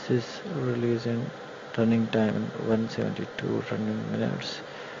 This is released in running time in 172 running minutes,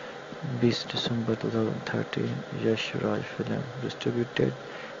 20 December 2013, Yash Raj film, distributed,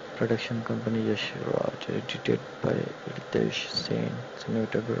 production company Yash Raj, edited by Ritesh Sen,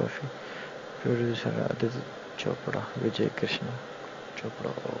 cinematography, producer Aditya Chopra, Vijay Krishna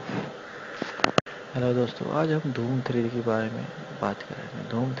Chopra of. Hello दोस्तों, आज हम धूम 3 के बारे में बात करेंगे।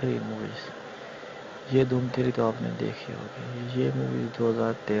 धूम 3 मूवीज़। ये धूम 3 तो आपने देखी होगी। ये मूवी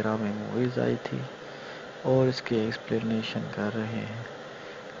 2013 में मूवीज़ आई थी और इसके एक्सप्लेनेशन कर रहे हैं।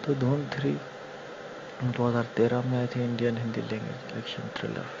 तो धूम 3 2013 में आई थी, Indian Hindi language action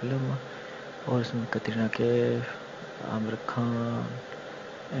thriller film, और इसमें कतरीना कैफ, आमिर खान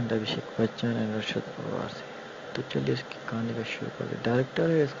एंड अभिषेक बच्चन एंड अर्शद वारसी। तो चलिए इसकी कहानी का शुरू करते हैं। डायरेक्टर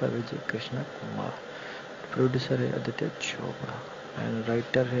है इसका विजय कृष्णा कुमार, प्रोड्यूसर है आदित्य चोपड़ा एंड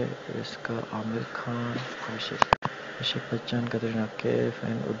राइटर है इसका आमिर खान, अभिषेक बच्चन, कतरीना कैफ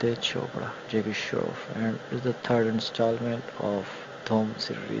एंड उदय चोपड़ा, जेकी Shroff and is the third instalment of धूम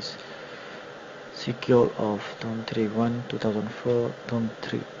series, sequel of Doom 3 1 2004, Doom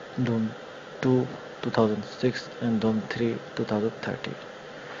 3 Doom 2 2006 and Doom 3 2013.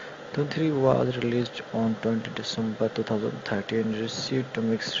 Doom 3 was released on 20 December 2013 and received a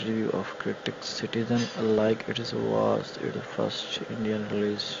mixed review of critics, citizens alike. It was the first Indian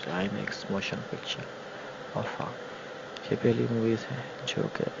release IMAX motion picture of a ये पहली movies है जो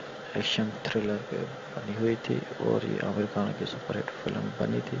कि action thriller पे बनी हुई थी और ये आमिर खान की सुपरहिट फिल्म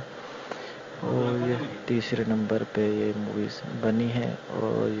बनी थी और ये तीसरे नंबर पे ये मूवीज बनी है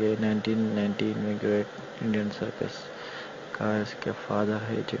और ये 1919 में ग्रेट इंडियन सर्कस का इसके फादर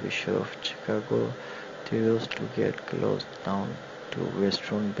है जेकी Shroff Chicago they used to get close down to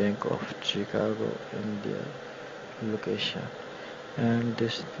Western Bank of Chicago in their location. And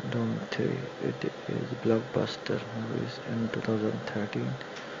this Doom 3 it is blockbuster movies in 2013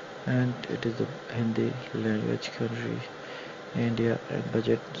 and it is a Hindi language country India and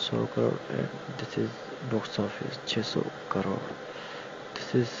budget 100 crore and this is box office 600 crore. This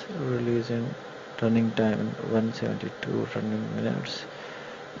is released in running time in 172 running minutes.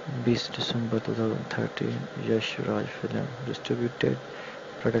 20 December 2013 Yash Raj film distributed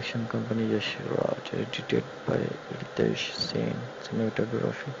production company Yash Raj edited by Ritesh Sen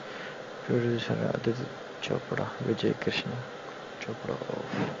cinematography producer Aditya Chopra Vijay Krishna Chopra of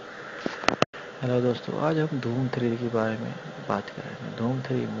hello दोस्तों, आज हम धूम 3 के बारे में बात कर रहे हैं। धूम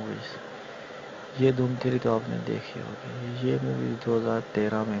 3 मूवीज़, ये धूम 3 तो आपने देखी होगी। ये मूवी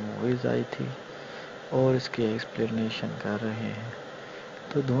 2013 में मूवीज़ आई थी और इसकी एक्सप्लेनेशन कर रहे हैं।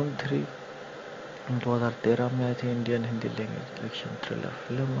 तो धूम 3 2013 में आई थी Indian Hindi language action thriller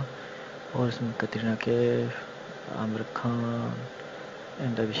film और इसमें कतरीना कैफ, आमिर खान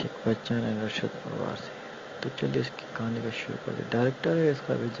एंड अभिषेक बच्चन एंड अर्शद प्रवासी। तो चलिए इसकी कहानी का शुरू करते हैं। डायरेक्टर है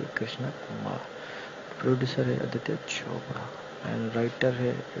इसका विजय कृष्णा कुमार, प्रोड्यूसर है आदित्य चोपड़ा एंड राइटर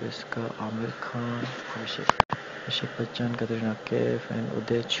है इसका आमिर खान, अभिषेक बच्चन, कतरीना कैफ एंड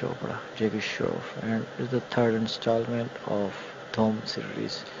उदय चोपड़ा, जेकी Shroff and is the third instalment of धूम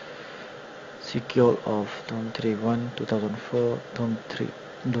series, sequel of Doom 3 1 2004,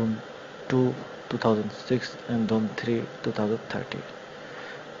 Doom 2 2006 and Doom 3 2013.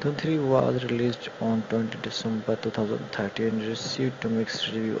 Doom 3 was released on 20 December 2013 and received a mixed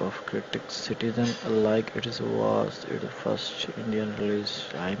review of critics, citizens alike. It was the first Indian release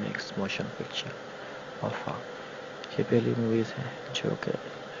IMAX motion picture of a ये पहली movies है जो कि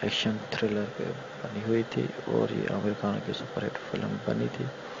action thriller पे बनी हुई थी और ये आमिर खान की सुपरहिट फिल्म बनी थी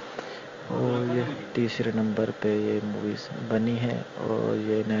और ये तीसरे नंबर पे ये मूवीज बनी है और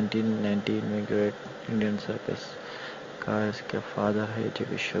ये 1919 में ग्रेट इंडियन सर्कस का इसके फादर है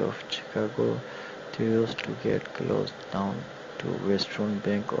जेकी Shroff Chicago they used to get close down to Western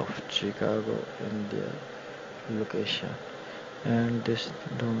Bank of Chicago in their location. And this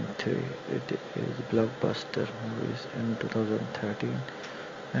Doom 3 it is blockbuster movies in 2013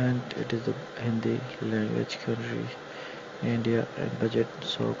 and it is a Hindi language country India and budget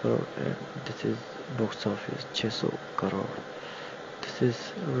 100 crore and this is box office 600 crore. This is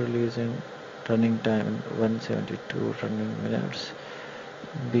released in running time in 172 running minutes.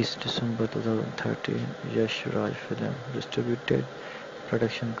 20 December 2013 Yash Raj film distributed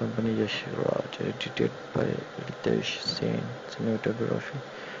production company Yash Raj edited by Ritesh Sen cinematography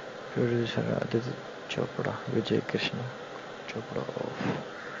producer Aditya Chopra Vijay Krishna Chopra of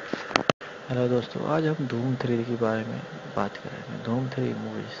hello दोस्तों, आज हम धूम 3 के बारे में बात कर रहे हैं। धूम 3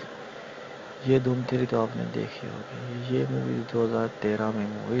 मूवीज़, ये धूम 3 तो आपने देखी होगी। ये मूवी 2013 में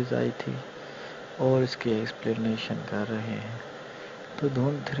मूवीज़ आई थी और इसकी एक्सप्लेनेशन कर रहे हैं। तो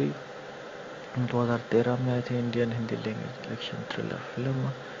धूम 3 2013 में आई थी Indian Hindi language action thriller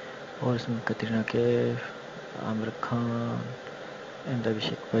film और इसमें कतरीना कैफ, आमिर खान एंड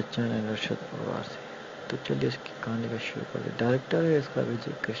अभिषेक बच्चन एंड अर्शद प्रवासी। तो चलिए इसकी कहानी का शुरू करते हैं। डायरेक्टर है इसका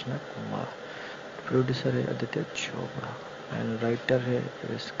विजय कृष्णा कुमार, प्रोड्यूसर है आदित्य चोपड़ा एंड राइटर है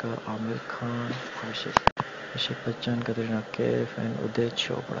इसका आमिर खान, अभिषेक बच्चन, कतरीना कैफ एंड उदय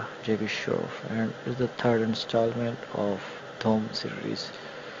चोपड़ा, जेकी Shroff and is the third instalment of धूम series,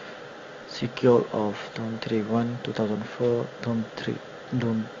 sequel of Doom 3 1 2004,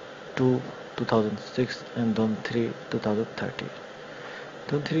 Doom 2 2006 and Doom 3 2013.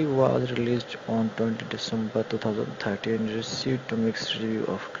 Doom 3 was released on 20 December 2013 and received a mixed review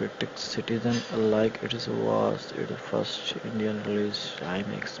of critics, citizens alike. It was the first Indian release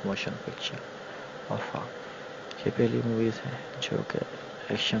IMAX motion picture of a ये पहली movies है जो कि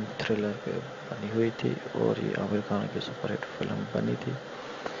action thriller पे बनी हुई थी और ये आमिर खान की सुपरहिट फिल्म बनी थी।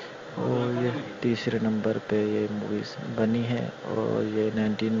 और ये तीसरे नंबर पे ये मूवीज़ बनी है और ये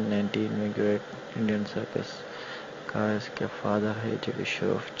 1919 में ग्रेट इंडियन सर्कस का इसके फादर है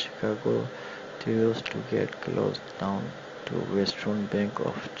जो of Chicago. They used to get close down to Western Bank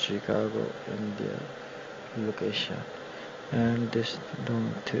of Chicago in their location. And this Doom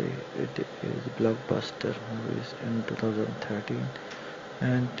 3 it is blockbuster movies in 2013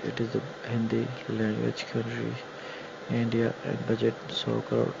 and it is a Hindi language country India and budget 100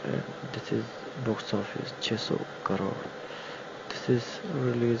 crore and this is box office 600 crore. This is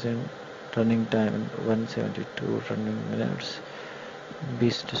released in running time in 172 running minutes.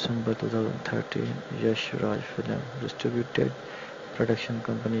 20 December 2013 Yash Raj film distributed production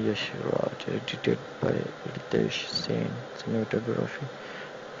company Yash Raj edited by Ritesh Sen cinematography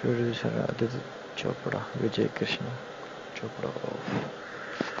producer Aditya Chopra Vijay Krishna Chopra.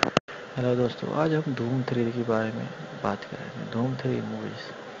 Hello दोस्तों, आज हम धूम 3 के बारे में बात करेंगे। धूम 3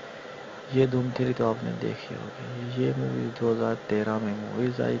 मूवीज़। ये धूम 3 तो आपने देखी होगी। ये मूवी 2013 में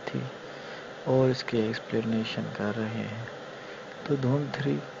मूवीज़ आई थी और इसके एक्सप्लेनेशन कर रहे हैं। तो धूम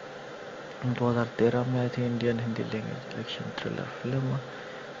 3 2013 में आई थी Indian Hindi language action thriller film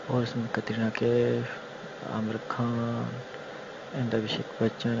और इसमें कतरीना कैफ, आमिर खान एंड अभिषेक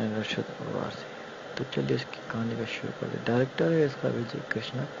बच्चन एंड वारसी। तो चलिए इसकी कहानी का शुरू करते हैं। डायरेक्टर है इसका विजय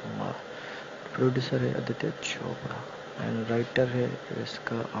कृष्णा कुमार, प्रोड्यूसर है आदित्य चोपड़ा एंड राइटर है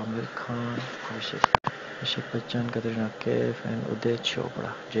इसका आमिर खान, अभिषेक बच्चन, कतरीना कैफ एंड उदय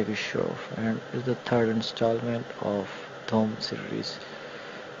चोपड़ा, जेकी Shroff and is the third instalment of Dhoom series,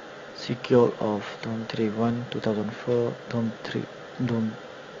 sequel of Dhoom 3-1 2004, Dhoom 3, Dhoom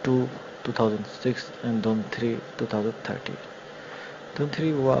 2 2006 and Dhoom 3 2013. Dhoom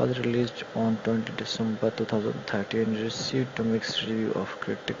 3 was released on 20 December 2013 and received a mixed review of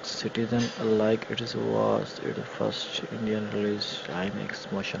critics, citizens alike. It was its first Indian release IMAX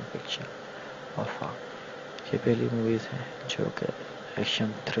motion picture of a ये पहली movies है जो कि action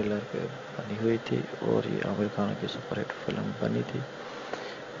thriller पे बनी हुई थी और ये आमिर खान की सुपरहिट फिल्म बनी थी।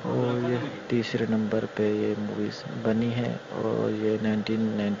 और ये तीसरे नंबर पे ये मूवीज़ बनी है और ये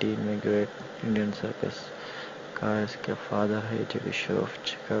 1919 में ग्रेट इंडियन सर्कस का इसके फादर है जो of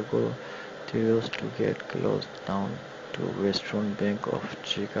Chicago. They used to get close down to Western Bank of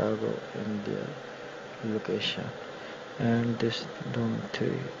Chicago in their location. And this Doom 3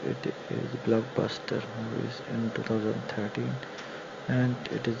 it is blockbuster movies in 2013 and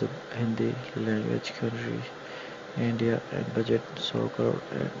it is a Hindi language country India and budget 100 crore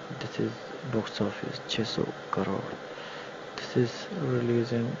and this is box office 600 crore. This is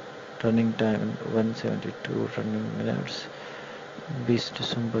released in running time in 172 running minutes. 20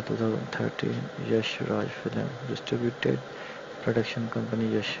 December 2013 Yash Raj film distributed production company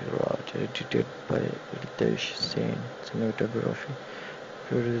Yash Raj edited by Ritesh Sen cinematography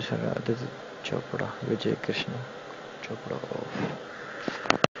producer Aditya Chopra Vijay Krishna Chopra.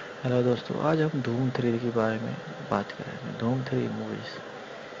 Hello दोस्तों, आज हम धूम 3 के बारे में बात करेंगे। धूम 3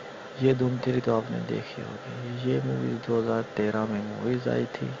 मूवीज़। ये धूम 3 तो आपने देखी होगी। ये मूवी 2013 में मूवीज़ आई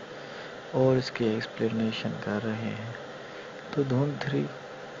थी और इसके एक्सप्लेनेशन कर रहे हैं। तो धूम 3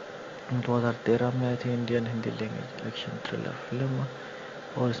 2013 में आई थी Indian Hindi language action thriller film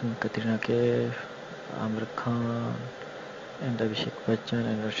और इसमें कतरीना कैफ, आमिर खान एंड अभिषेक बच्चन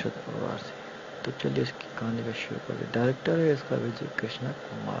एंड वारसी। तो चलिए इसकी कहानी का शुरू करते हैं। डायरेक्टर है इसका विजय कृष्णा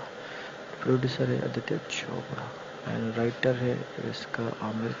कुमार, प्रोड्यूसर है आदित्य चोपड़ा एंड राइटर है इसका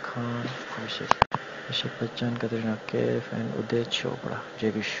आमिर खान, अभिषेक बच्चन, कतरीना कैफ एंड उदय चोपड़ा,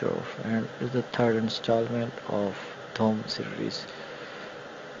 जेकी Shroff and is the third instalment of Dhoom series,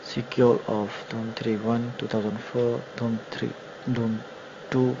 sequel of Dhoom 3-1 2004, Dhoom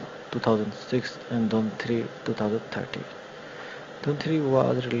 2 2006 and Dhoom 3 2013. Dhoom 3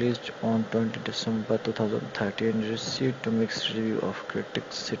 was released on 20 December 2013 and received a mixed review of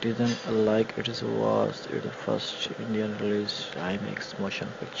critics, citizens alike. It was its first Indian release IMAX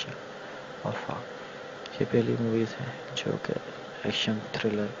motion picture of a ये पहली movies है जो कि action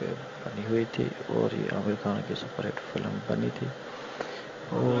thriller पे बनी हुई थी और ये आमिर खान की सुपरहिट फिल्म बनी थी।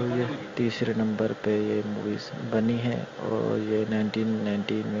 और ये तीसरे नंबर पे ये मूवीज़ बनी है और ये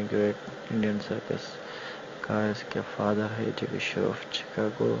 1919 में ग्रेट इंडियन सर्कस का इसके फादर है जो of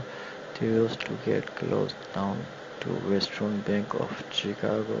Chicago. They used to get close down to Western Bank of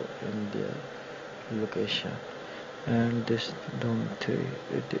Chicago in their location. And this Doom 3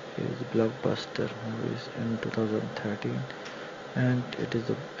 it is blockbuster movies in 2013 and it is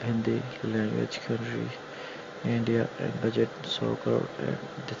a Hindi language country India and budget 100 crore, and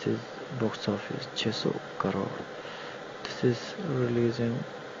this is box office 600 crore. This is release in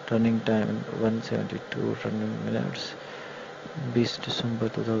running time in 172 running minutes. 20 December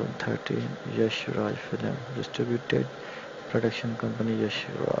 2013. Yash Raj film distributed. Production company Yash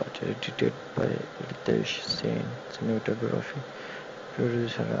Raj. Edited by Ritesh Sen. Cinematography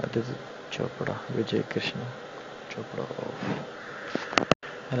producer Aditya Chopra. Vijay Krishna Chopra of.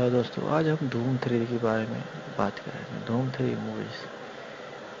 Hello दोस्तों, आज हम धूम 3 के बारे में बात करेंगे। धूम 3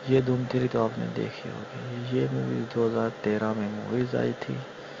 मूवीज़। ये धूम 3 तो आपने देखी होगी। ये मूवी 2013 में मूवीज़ आई थी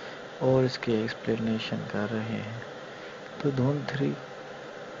और इसके एक्सप्लेनेशन कर रहे हैं। तो धूम 3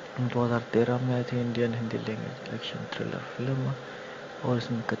 2013 में आई थी। Indian Hindi language action thriller film और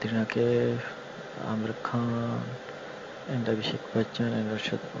इसमें कतरीना कैफ, आमिर खान एंड अभिषेक बच्चन एंड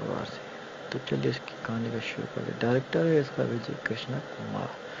अर्शद पवार से। तो चलिए इसकी कहानी का शुरू करें। डायरेक्टर है इसका विजय कृष्णा कुमार,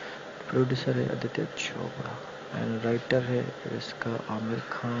 प्रोड्यूसर है आदित्य चोपड़ा एंड राइटर है इसका Aamir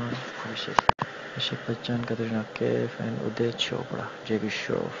Khan, Abhishek Bachchan, Katrina Kaif and Uday Chopra, JB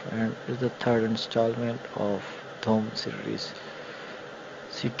Shroff and is the third instalment of धूम सीरीज,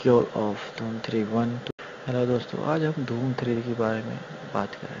 सीक्वल ऑफ धूम 3 1। हेलो दोस्तों, आज हम धूम 3 के बारे में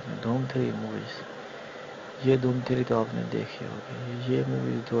बात करेंगे। धूम 3 मूवीज़। ये धूम 3 तो आपने देखी होगी। ये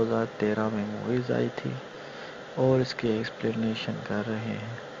मूवी 2013 में मूवीज़ आई थी और इसके एक्सप्लेनेशन कर रहे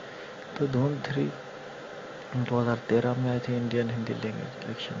हैं। तो धूम 3 2013 में आई थी। Indian Hindi language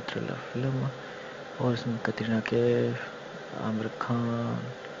action thriller film और इसमें कतरीना कैफ, आमिर खान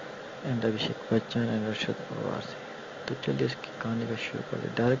एंड अभिषेक बच्चन एंड अर्शद पवार से। तो चलिए इसकी कहानी का शुरू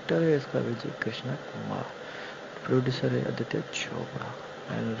करें। डायरेक्टर है इसका विजय कृष्णा कुमार, प्रोड्यूसर है आदित्य चोपड़ा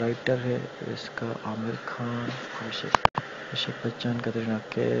एंड राइटर है इसका Aamir Khan, Abhishek Bachchan, Katrina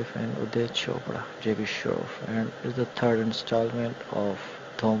Kaif and Uday Chopra, JB Shroff and is the third instalment of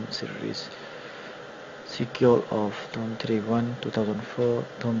धूम सीरीज, सीक्वल ऑफ धूम 3 1 2004,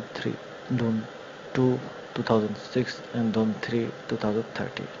 धूम 2 2006 and Dhoom 3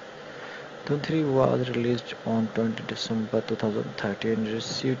 2013. Dhoom 3 was released on 20 December 2013 and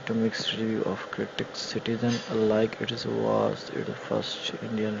received a mixed review of critics, citizens alike. It was its first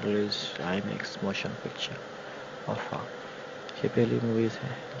Indian release IMAX motion picture of all. ये पहली movies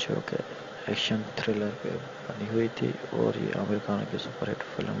है जो कि action thriller पे बनी हुई थी और ये आमिर खान की सुपरहिट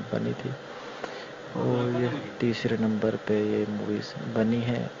फिल्म बनी थी और ये तीसरे नंबर पे ये मूवीज़ बनी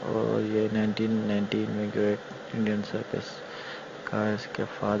है और ये 1919 में ग्रेट इंडियन सर्कस का इसके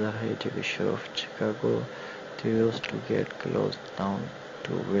फादर है जो bishop of Chicago. They used to get close down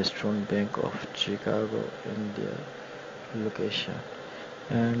to Western Bank of Chicago in their location.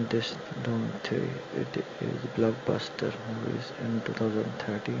 And this Doom 3 it is blockbuster movies in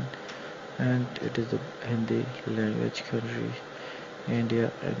 2013 and it is a Hindi language country. India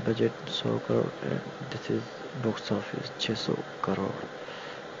and budget 100 crore and this is box office 600 crore.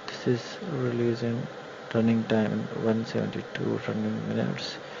 This is release in running time 172 running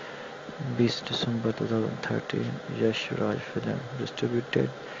minutes. 20 December 2013. Yash Raj film distributed.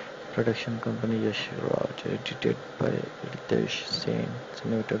 Production company Yash Raj. Edited by Ritesh Sen.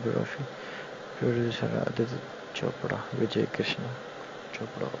 Cinematography producer Aditya Chopra. Vijay Krishna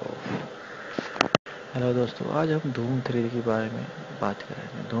Chopra of. Hello दोस्तों, आज हम धूम 3 के बारे में बात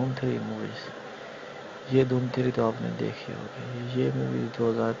करेंगे। धूम 3 मूवीज़। ये धूम 3 तो आपने देखी होगी। ये मूवी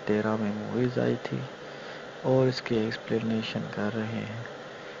 2013 में मूवीज़ आई थी और इसके एक्सप्लेनेशन कर रहे हैं।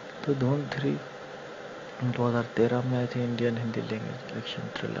 तो धूम 3 2013 में आई थी। Indian Hindi language action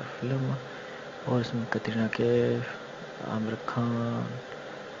thriller film और इसमें कतरीना कैफ, आमिर खान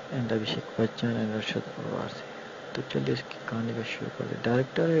एंड अभिषेक बच्चन एंड अर्शद पवार से। तो चलिए इसकी कहानी का शुरू करें।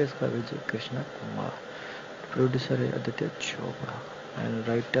 डायरेक्टर है इसका विजय कृष्णा कुमार, प्रोड्यूसर है आदित्य चोपड़ा एंड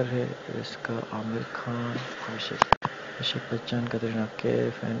राइटर है इसका Aamir Khan, Abhishek Bachchan, Katrina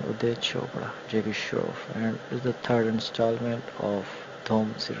Kaif and Uday Chopra, JB Shroff and is the third instalment of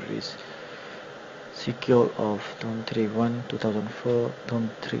धूम सीरीज, सीक्वल ऑफ धूम 3 1 2004,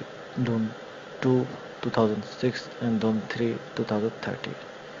 धूम 2 2006 and Dhoom 3 2013.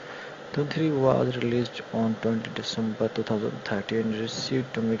 Dhoom 3 was released on 20 December 2013 and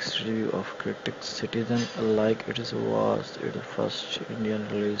received a mixed review of critics, citizens alike. It was its first Indian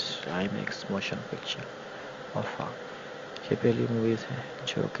release IMAX motion picture of all. ये पहली movies है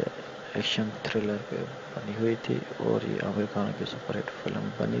जो कि action thriller पे बनी हुई थी और ये आमिर खान की सुपरहिट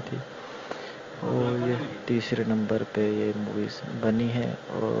फिल्म बनी थी और ये तीसरे नंबर पे ये मूवीज़ बनी है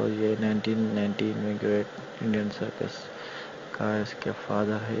और ये 1919 में ग्रेट इंडियन सर्कस का इसके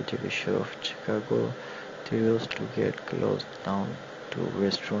फादर है जो bishop of Chicago. They used to get close down to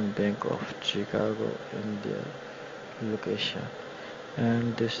Western Bank of Chicago in their location.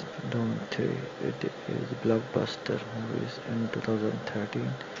 And this Doom 3 it is blockbuster movies in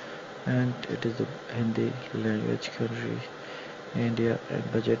 2013, and it is a Hindi language country, India,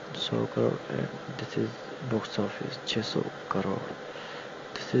 and budget 100 crore, and this is box office 600 crore.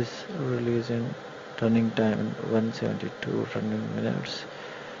 This is released in running time in 172 running minutes.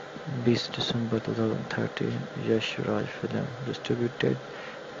 20 December 2013, Yash Raj film, distributed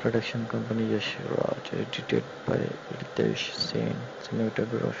production company Yash Raj, edited by Ritesh Sen,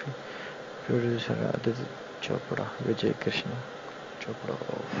 cinematography, producer Aditya Chopra, Vijay Krishna Chopra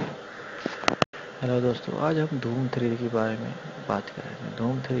of. Hello दोस्तों, आज हम धूम 3 के बारे में बात करेंगे।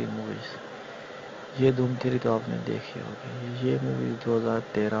 धूम 3 मूवीज़। ये धूम 3 तो आपने देखी होगी। ये मूवी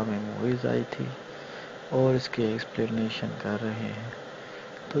 2013 में मूवीज़ आई थी और इसके एक्सप्लेनेशन कर रहे हैं।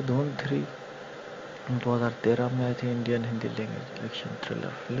 तो धूम 3 2013 में आई थी, Indian Hindi language action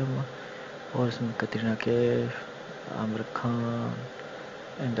thriller film, और इसमें कतरीना कैफ, आमिर खान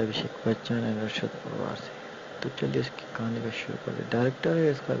एंड अभिषेक बच्चन एंड अर्शद पवार थे। तो चलिए इसकी कहानी का शुरू करते। डायरेक्टर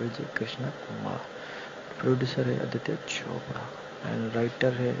है इसका विजय कृष्णा कुमार, प्रोड्यूसर है आदित्य चोपड़ा, एंड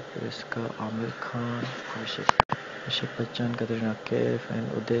राइटर है इसका आमिर खान, अभिषेक बच्चन, कतरीना कैफ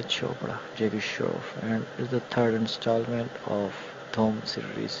एंड उदय चोपड़ा, जेकी Shroff, and is the third instalment of धूम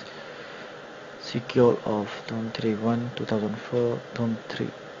series, sequel of Doom 3 1 2004, Doom 3,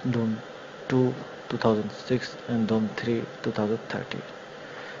 Doom 2 2006, and Doom 3 2013.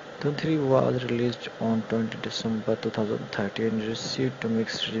 Doom 3 was released on 20 December 2013 and received a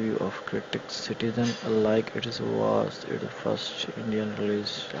mixed review of critics, citizens alike. It was the first Indian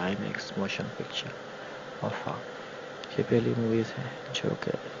release IMAX motion picture of a। ये पहली movies है जो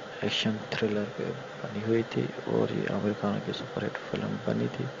कि action thriller पे बनी हुई थी, और ये आमिर खान की सुपरहिट फिल्म बनी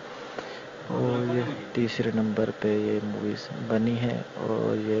थी, और ये तीसरे नंबर पे ये मूवीज़ बनी है।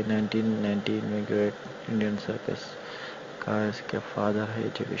 और ये 1919 में ग्रेट इंडियन सर्कस का इसके फादर है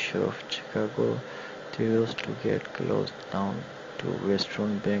जेकी Shroff, Chicago. They used to get close down to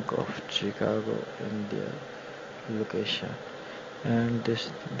Western Bank of Chicago in their location. And this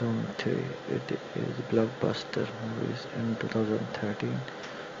Doom 3, it is blockbuster movies in 2013,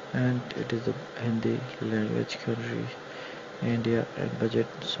 and it is a Hindi language country, India, and budget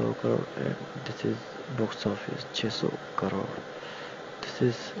 100 crore, and this is box office 600 crore. This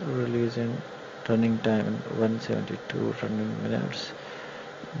is released in running time in 172 running minutes.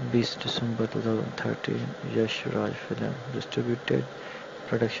 20 December 2013, Yash Raj film, distributed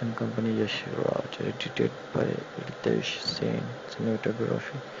production company Yash Raj, edited by Ritesh Sen,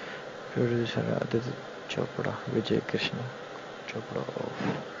 cinematography, producer Aditya Chopra, Vijay Krishna Chopra of.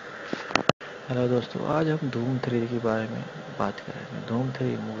 Hello दोस्तों, आज हम धूम 3 के बारे में बात करेंगे। धूम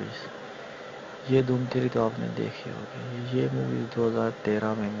 3 मूवीज़। ये धूम 3 तो आपने देखी होगी। ये मूवी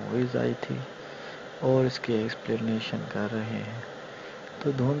 2013 में मूवीज़ आई थी और इसके एक्सप्लेनेशन कर रहे हैं।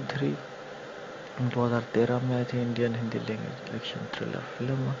 तो धूम 3 2013 में आई थी, Indian Hindi language action thriller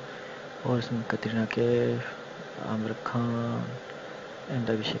film, और इसमें कतरीना कैफ, आमिर खान एंड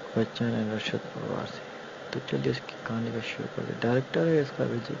अभिषेक बच्चन एंड अर्शद पवार थे। तो चलिए इसकी कहानी का शुरू करते। डायरेक्टर है इसका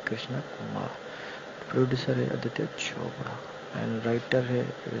विजय कृष्णा कुमार, प्रोड्यूसर है आदित्य चोपड़ा, एंड राइटर है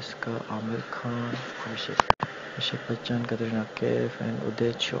इसका आमिर खान, अभिषेक बच्चन, कतरीना कैफ एंड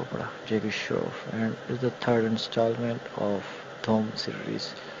उदय चोपड़ा, जेकी Shroff, and is the third instalment of धूम series,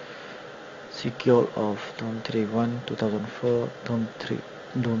 sequel of Doom 3 1 2004,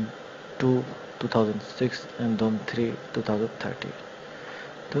 Doom 2 2006, and Doom 3 2013.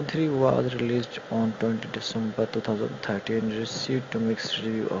 Doom 3 was released on 20 December 2013 and received a mixed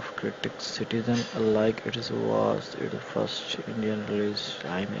review of critics, citizens alike. It was the first Indian release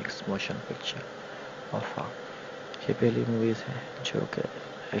IMAX motion picture of a। ये पहली movies है जो कि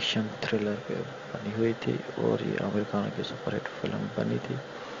action thriller पे बनी हुई थी, और ये आमिर खान की सुपरहिट फिल्म बनी थी,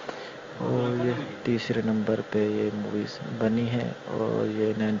 और ये तीसरे नंबर पे ये मूवीज़ बनी है। और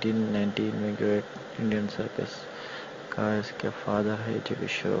ये 1919 में ग्रेट इंडियन सर्कस का इसके फादर है जेकी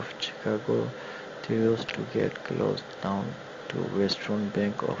Shroff, Chicago. They used to get close down to Western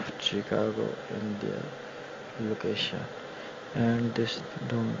Bank of Chicago in their location. And this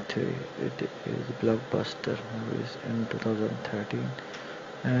Doom 3, it is blockbuster movies in 2013,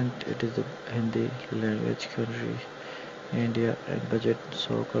 and it is a Hindi language country, India, and budget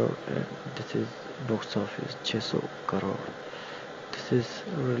 100 crore, and this is box office 600 crore. This is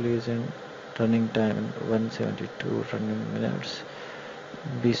released in running time in 172 running minutes.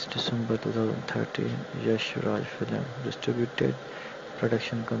 20 December 2013, Yash Raj film, distributed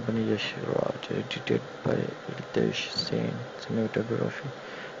production company Yash Raj, edited by Ritesh Sen, cinematography,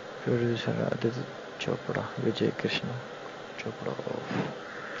 producer Aditya Chopra, Vijay Krishna Chopra of.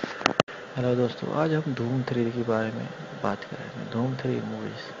 Hello दोस्तों, आज हम धूम 3 के बारे में बात करेंगे। धूम 3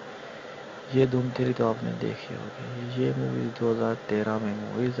 मूवीज़। ये धूम थ्री तो आपने देखी होगी। ये मूवी 2013 में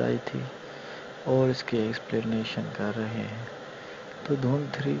मूवीज आई थी और इसकी एक्सप्लेनेशन कर रहे हैं। तो धूम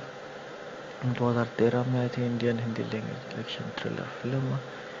थ्री 2013 में आई थी, Indian Hindi language action thriller film,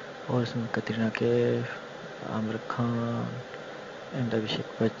 और इसमें कतरीना कैफ, आमिर खान एंड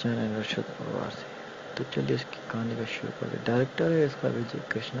अभिषेक बच्चन एंड अर्शद वारसी। तो चलिए इसकी कहानी का शुरू करें। डायरेक्टर है इसका विजय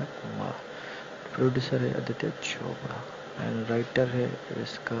कृष्णा कुमार, प्रोड्यूसर है आदित्य चोपड़ा एंड राइटर है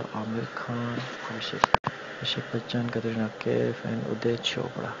इसका Aamir Khan, Abhishek Bachchan, Katrina Kaif and Uday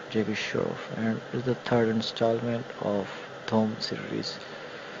Chopra, JB Shroff, and is the third installment of DHOOM series,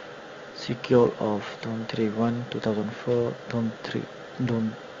 sequel of DHOOM 3-1 2004, DHOOM 3,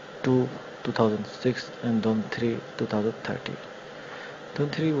 DHOOM 2 2006, and DHOOM 3 2013. DHOOM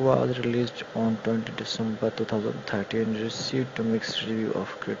 3 was released on 20 December 2013 and received a mixed review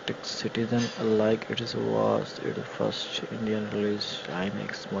of critics, citizens alike. It was its first Indian release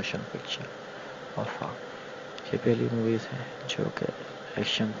IMAX motion picture of a ये पहली movies है जो कि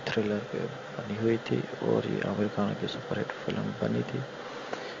action thriller पे बनी हुई थी और ये आमिर खान की सुपरहिट फिल्म बनी थी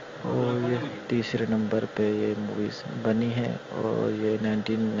और ये तीसरे नंबर पे ये मूवीज बनी है और ये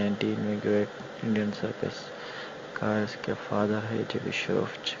 1919 में ग्रेट इंडियन सर्कस का इसके फादर है जो bishop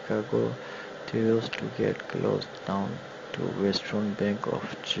of Chicago used to get close down to western bank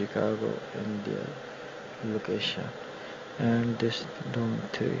of Chicago in their location. And this Doom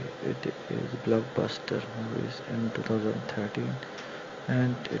 3 it is blockbuster movies in 2013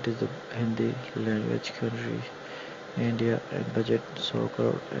 and it is a Hindi language country India and budget 100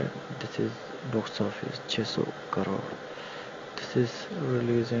 crore and this is box office 600 crore. This is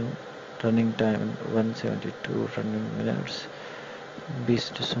released in running time 172 running minutes.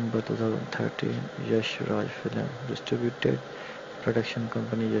 20 December 2013. Yash Raj film distributed. Production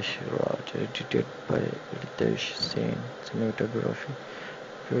company Yash Raj, edited by Ritesh Sen, cinematography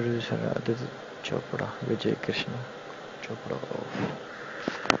producer Aditya Chopra, Vijay Krishna Chopra.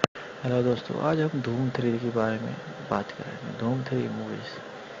 Hello दोस्तों, आज हम धूम three के बारे में बात करेंगे. धूम थ्री मूवीज,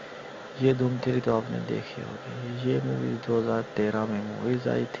 ये धूम थ्री तो आपने देखी होगी. ये मूवी 2013 में मूवीज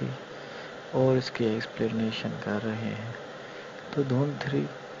आई थी और इसकी एक्सप्लेनेशन कर रहे हैं. तो धूम थ्री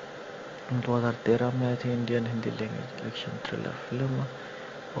 2013 में आई थी, Indian Hindi language action thriller film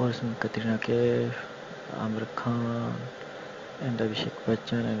और इसमें कतरीना कैफ, आमिर खान एंड अभिषेक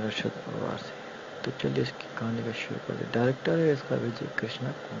बच्चन एंड अर्शद वारसी. तो चलिए इसकी कहानी का शुरू करें. डायरेक्टर है इसका विजय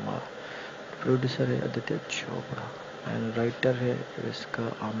कृष्णा कुमार, प्रोड्यूसर है आदित्य चोपड़ा एंड राइटर है इसका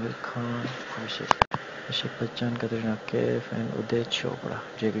Aamir Khan, Abhishek Bachchan, Katrina Kaif and Uday Chopra,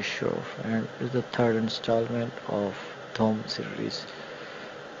 JB Shroff, and is the third installment of DHOOM series,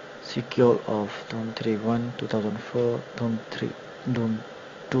 sequel of DHOOM 3-1 2004, DHOOM 3, DHOOM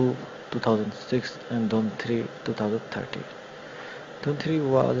 2 2006, and DHOOM 3 2013. DHOOM 3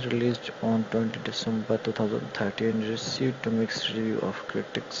 was released on 20 December 2013 and received a mixed review of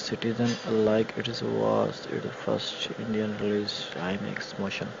critics, citizens alike. It was its first Indian release IMAX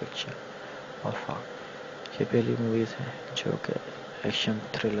motion picture of a. ये पहली movies है जो कि action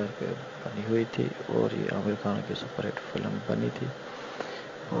thriller पे बनी हुई थी और ये आमिर खान की सुपरहिट फिल्म बनी थी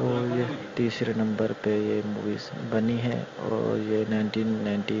और ये तीसरे नंबर पे ये मूवीज बनी है और ये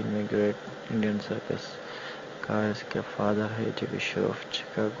 1919 में ग्रेट इंडियन सर्कस का इसके फादर है जो bishop of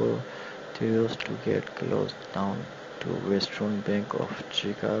Chicago used to get close down to western bank of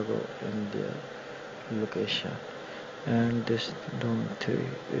Chicago in their location. And this Doom 3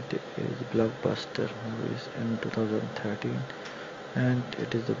 it is blockbuster movies in 2013 and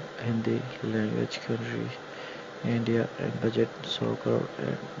it is a Hindi language country India and budget 100 crore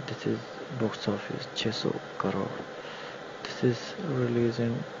and this is box office 600 crore. This is released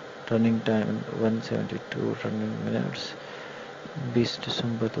in running time 172 running minutes. 20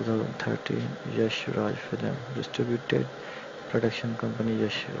 December 2013. Yash Raj film distributed. Production company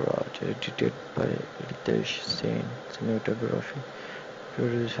Yash Raj, edited by Ritesh Sen, cinematography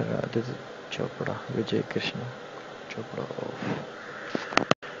producer Aditya Chopra, Vijay Krishna Chopra.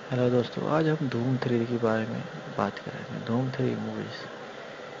 Hello दोस्तों, आज हम धूम three के बारे में बात करेंगे. धूम थ्री मूवीज,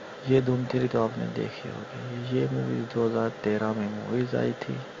 ये धूम थ्री तो आपने देखी होगी. ये मूवी 2013 में मूवीज आई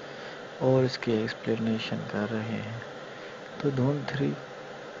थी और इसकी एक्सप्लेनेशन कर रहे हैं. तो धूम थ्री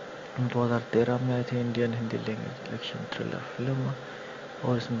 2013 में आई थी, Indian Hindi language action thriller film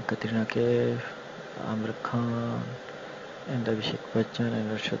और इसमें कतरीना कैफ, आमिर खान एंड अभिषेक बच्चन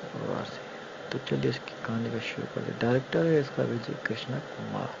एंड अर्शद वारसी. तो चलिए इसकी कहानी का शुरू करें. डायरेक्टर है इसका विजय कृष्णा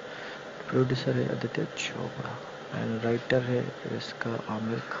कुमार, प्रोड्यूसर है आदित्य चोपड़ा एंड राइटर है इसका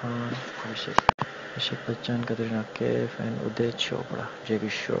Aamir Khan, Abhishek Bachchan, Katrina Kaif and Uday Chopra,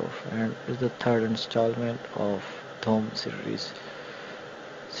 JB Shroff, and is the third installment of DHOOM series,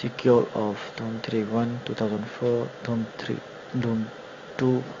 sequel of Doom 3 1 2004, Doom 3, Doom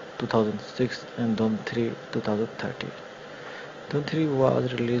 2 2006, and Doom 3 2013. Doom 3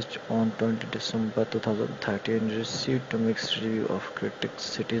 was released on 20 December 2013 and received a mixed review of critics,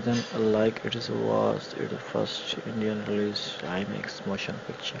 citizens alike. It was its first Indian release IMAX motion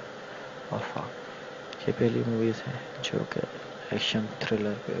picture of all. ये पहली movies है जो कि action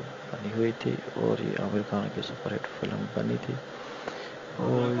thriller पे बनी हुई थी और ये आमिर खान की सुपरहिट फिल्म बनी थी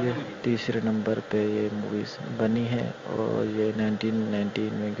और ये तीसरे नंबर पे ये मूवीज बनी है और ये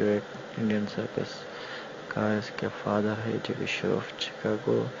 1919 में ग्रेट इंडियन सर्कस का इसके फादर है जो bishop of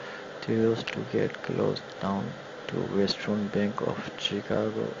Chicago. They used to get close down to Western Bank of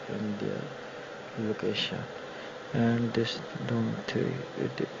Chicago in their location. And this Doom 3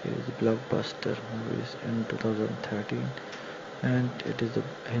 it is blockbuster movies in 2013 and it is a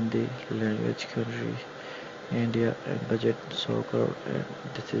Hindi language country India and budget 100 crore and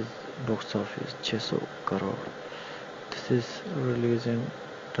this is box office 600 crore. This is released in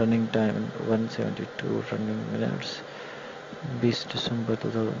running time in 172 running minutes. 20 December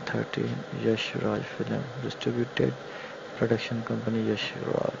 2013 Yash Raj film distributed production company Yash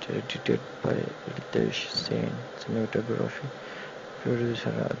Raj edited by Ritesh Sen cinematography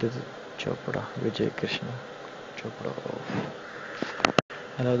producer Aditya Chopra Vijay Krishna Chopra.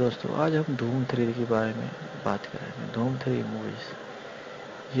 Hello दोस्तों, आज हम धूम 3 के बारे में बात करेंगे. धूम 3 मूवीज.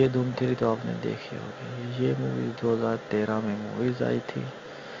 ये धूम 3 तो आपने देखी होगी. ये मूवी 2013 में मूवीज आई थी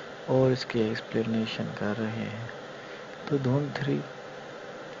और इसकी एक्सप्लेनेशन कर रहे हैं. तो धूम 3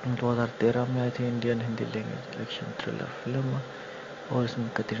 2013 में आई थी Indian Hindi language action thriller film और इसमें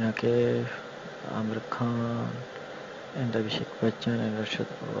कतरीना कैफ, आमिर खान एंड अभिषेक बच्चन एंड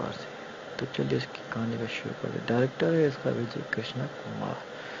अर्शद वारसी. तो चलिए इसकी कहानी का शुरू करते. डायरेक्टर है इसका विजय कृष्णा कुमार,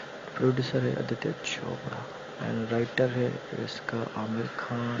 प्रोड्यूसर है आदित्य चोपड़ा एंड राइटर है इसका आमिर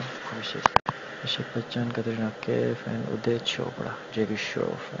खान, अभिषेक बच्चन, कतरीना कैफ एंड उदय चोपड़ा, जेकी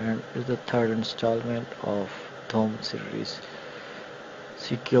Shroff and is the third instalment of Doom series,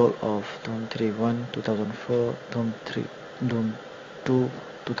 sequel of Doom 3 1 2004, Doom 3, Doom 2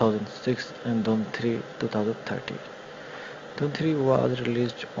 2006, and Doom 3 2013. Doom 3 was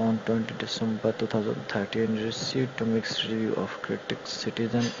released on 20 December 2013 and received a mixed review of critics,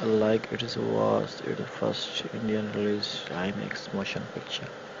 citizens alike. It was its first Indian release IMAX motion picture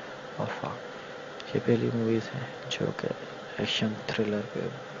of all. ये पहली movies है जो कि action thriller पे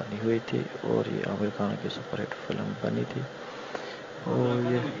बनी हुई थी और ये आमिर खान की सुपरहिट फिल्म बनी थी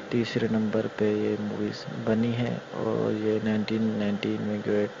और ये तीसरे नंबर पे ये मूवीज बनी है और ये 1919 में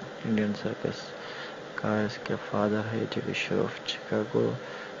ग्रेट इंडियन सर्कस का इसके फादर है जो bishop of Chicago.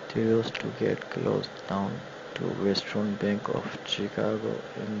 They used to get close down to Western Bank of Chicago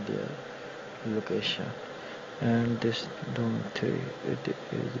in their location. And this Doom 3 it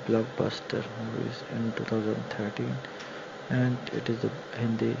is blockbuster movies in 2013 and it is a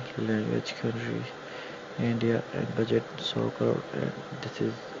Hindi language country India and budget 100 crore and this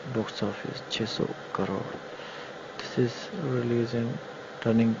is box office 600 crore. This is released in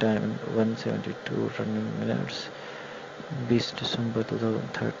running time in 172 running minutes. 20 December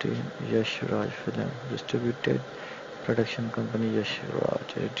 2013 Yash Raj film distributed production company Yash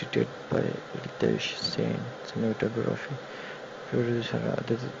Raj edited by Ritesh Sen cinematography producer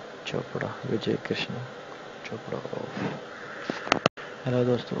Aditya Chopra Vijay Krishna Chopra. Hello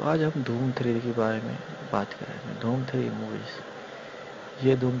दोस्तों, आज हम धूम 3 के बारे में बात करेंगे. धूम 3 मूवीज.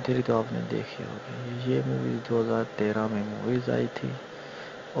 ये धूम 3 तो आपने देखी होगी. ये मूवी 2013 में मूवीज आई थी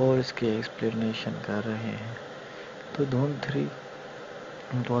और इसकी एक्सप्लेनेशन कर रहे हैं. तो धूम 3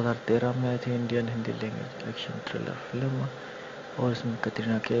 2013 में आई थी Indian Hindi language action thriller film और इसमें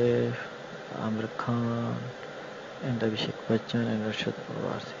कतरीना कैफ, आमिर खान एंड अभिषेक बच्चन एंड अर्शद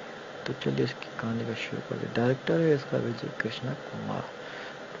वारसी. तो चलिए इसकी कहानी का शुरू करते. डायरेक्टर है इसका विजय कृष्णा कुमार,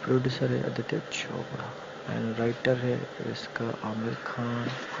 प्रोड्यूसर है आदित्य चोपड़ा एंड राइटर है इसका आमिर खान,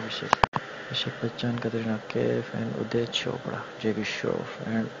 अभिषेक बच्चन, कतरीना कैफ एंड उदय चोपड़ा, जेकी Shroff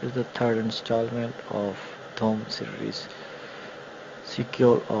and is the third instalment of Doom series,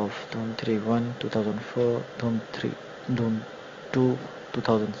 sequel of Doom 3 1 2004, Doom 3, Doom 2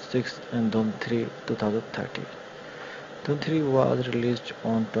 2006, and Doom 3 2013. Doom 3 was released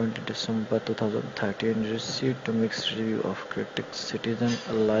on 20 December 2013 and received a mixed review of critics, citizens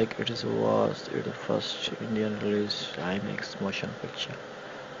alike. It was its first Indian release IMAX motion picture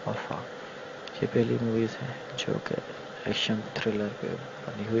of all. ये पहली movies है जो कि action thriller पे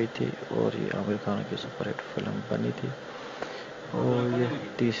बनी हुई थी और ये आमिर खान की सुपरहिट फिल्म बनी थी और ये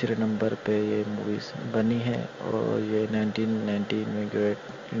तीसरे नंबर पे ये मूवीज बनी है और ये 1919 में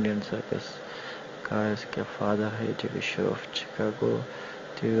ग्रेट इंडियन सर्कस का इसके फादर है जो bishop of Chicago.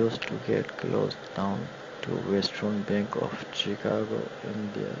 used to get closed down to Western Bank of Chicago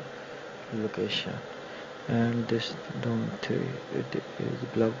in their location. And this Doom 3, it is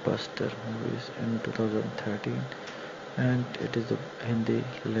blockbuster movies in 2013, and it is a Hindi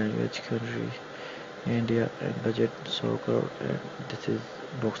language country, India, and budget 100 crore, and this is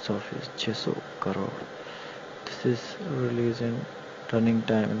box office 600 crore. This is released in running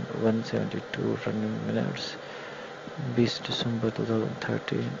time in 172 running minutes. 20 December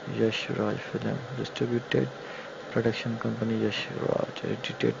 2013, Yash Raj film, distributed production company Yash Raj,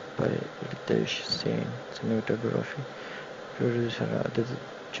 edited by Ritesh Sen, cinematography, producer Aditya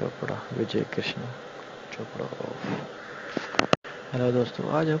Chopra, Vijay Krishna Chopra of। Hello दोस्तों,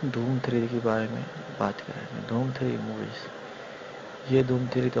 आज हम धूम 3 के बारे में बात करेंगे। धूम 3 मूवीज़। ये धूम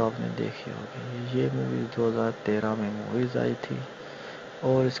 3 तो आपने देखी होगी। ये मूवी 2013 में मूवीज़ आई थी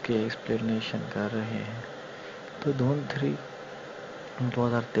और इसके एक्सप्लेनेशन कर रहे हैं। तो धूम 3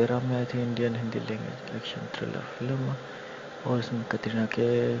 2013 में आई थी, Indian Hindi language action thriller film, और इसमें कतरीना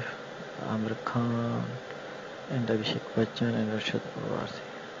कैफ, आमिर खान एंड अभिषेक बच्चन एंड अर्शद पवार से।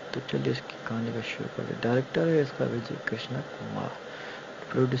 तो चलिए इसकी कहानी का शुरू करते। डायरेक्टर है इसका विजय कृष्णा कुमार,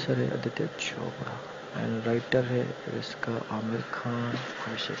 प्रोड्यूसर है आदित्य चोपड़ा, एंड राइटर है इसका आमिर खान,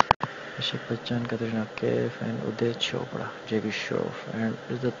 अभिषेक बच्चन, कतरीना कैफ एंड उदय चोपड़ा, जेकी Shroff, and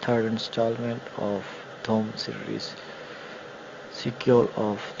is the third instalment of धूम सीरीज, सीक्वल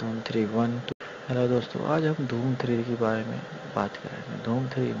ऑफ धूम 3 1 2। हेलो दोस्तों, आज हम धूम 3 के बारे में बात करेंगे। धूम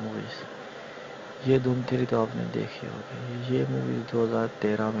 3 मूवीज़। ये धूम 3 तो आपने देखी होगी। ये मूवी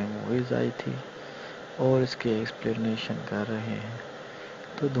 2013 में मूवीज़ आई थी और इसके एक्सप्लेनेशन कर रहे हैं।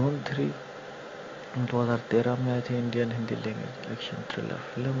 तो धूम 3 2013 में आई थी, Indian Hindi language action thriller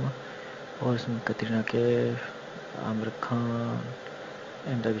film, और इसमें कतरीना कैफ, आमिर खान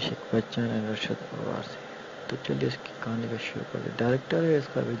एंड अभिषेक बच्चन एंड अर्शद पवार से। तो चलिए इसकी कहानी का शुरू करते। डायरेक्टर है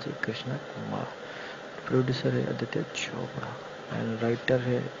इसका विजय कृष्णा कुमार, प्रोड्यूसर है आदित्य चोपड़ा, एंड राइटर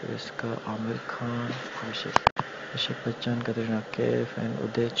है इसका आमिर खान, अभिषेक बच्चन, कतरीना कैफ एंड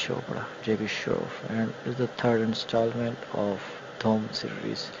उदय चोपड़ा, जेकी Shroff, and is the third instalment of धूम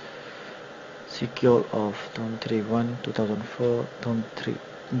सीरीज, सीक्वल ऑफ धूम 3 1 2004,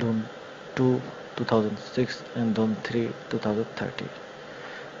 धूम 2 2006, and Doom 3 2013.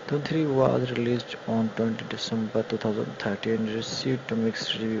 Doom 3 was released on 20 December 2013 and received a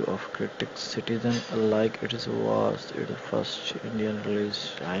mixed review of critics, citizens alike. It was its first Indian release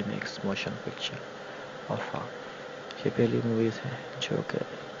IMAX motion picture of all. ये पहली movies है जो कि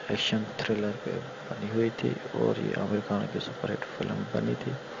action thriller पे बनी हुई थी, और ये आमिर खान की सुपरहिट फिल्म बनी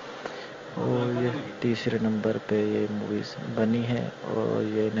थी, और ये तीसरे नंबर पे ये मूवीज़ बनी है। और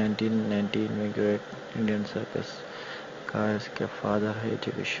ये 1919 में ग्रेट इंडियन सर्कस का इसके फादर है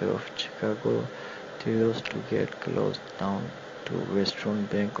जेकी Shroff Chicago used to get closed down to Western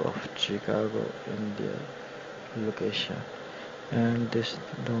Bank of Chicago in their location. And this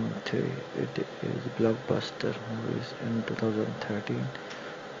Doom 3, it is blockbuster movies in 2013,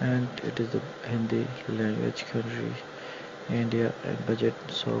 and it is a Hindi language country, India, and budget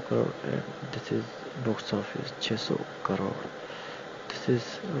 100 crore, and this is box office 600 crore. This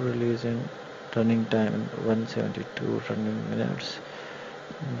is released in running time in 172 running minutes.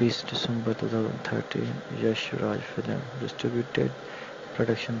 20 December 2013, Yash Raj film, distributed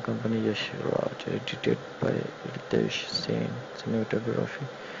production company Yash Raj, edited by Ritesh Sen, cinematography,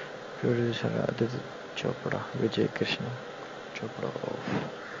 producer Aditya Chopra, Vijay Krishna Chopra of।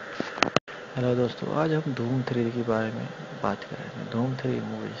 Hello दोस्तों, आज हम धूम 3 के बारे में बात करेंगे। धूम 3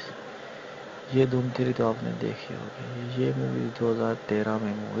 मूवीज़। ये धूम 3 तो आपने देखी होगी। ये मूवी 2013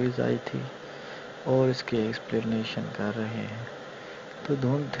 में मूवीज़ आई थी और इसके एक्सप्लेनेशन कर रहे हैं। तो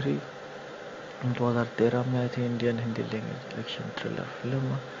धूम 3 2013 में आई थी, Indian Hindi language action thriller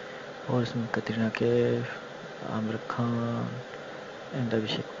film, और इसमें कतरीना कैफ, आमिर खान एंड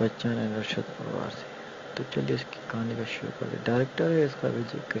अभिषेक बच्चन एंड अर्शद पवार से। तो चलिए इसकी कहानी का शुरू करते। डायरेक्टर है इसका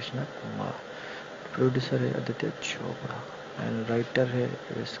विजय कृष्णा कुमार, प्रोड्यूसर है आदित्य चोपड़ा, एंड राइटर है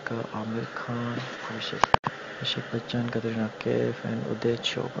इसका आमिर खान, अभिषेक बच्चन, कतरीना कैफ एंड उदय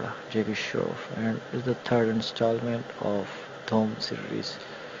चोपड़ा, जेकी Shroff, and is the third instalment of धूम सीरीज,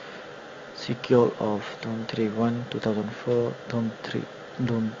 सीक्वल ऑफ धूम 3 1 2004,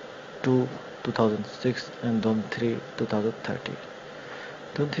 धूम 2 2006, and Doom 3 2013.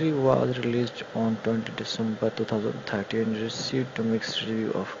 Doom 3 was released on 20 December 2013 and received a mixed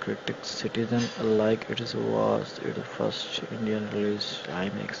review of critics, citizens alike. It was its first Indian release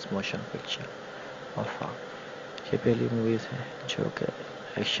IMAX motion picture of all. ये पहली movies है जो कि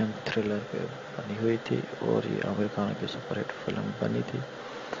action thriller पे बनी हुई थी, और ये आमिर खान की सुपरहिट फिल्म बनी थी,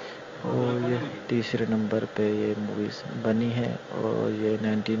 और ये तीसरे नंबर पे ये मूवीज़ बनी है और ये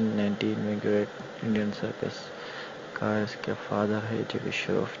 1919 में ग्रेट इंडियन सर्कस का इसके फादर है जो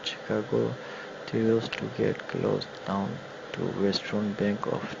bishop of Chicago. They used to get close down to Western Bank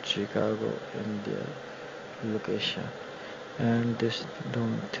of Chicago in their location. And this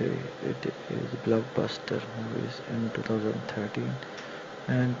Doom 3, it is blockbuster movies in 2013,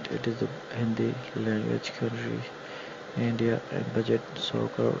 and it is a Hindi language country, India, and budget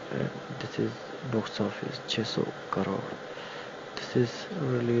 100 crore, and this is box office 600 crore. This is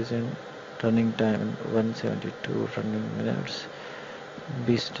released in running time in 172 running minutes.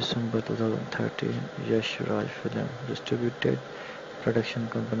 20 December 2013, Yash Raj film, distributed, production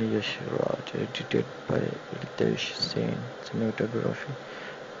company Yash Raj, edited by Ritesh Sen, cinematography,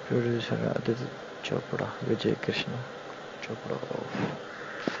 producer Aditya Chopra, Vijay Krishna Chopra.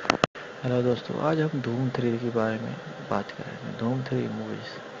 Hello दोस्तों, आज हम धूम 3 के बारे में बात करेंगे. धूम 3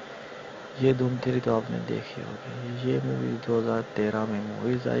 मूवीज़. ये धूम 3 तो आपने देखी होगी. ये मूवी 2013 में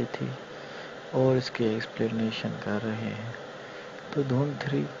मूवीज़ आई थी और इसके एक्सप्लेनेशन कर रहे हैं. तो धूम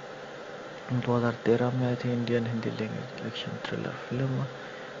 3 2013 में आई थी. Indian Hindi language action thriller film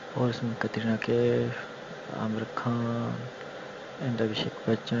और इसमें कतरीना कैफ, आमिर खान एंड अभिषेक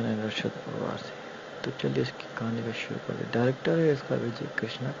बच्चन एंड अर्शद प्रवासी. तो चलिए इसकी कहानी का शुरू करते. डायरेक्टर है इसका विजय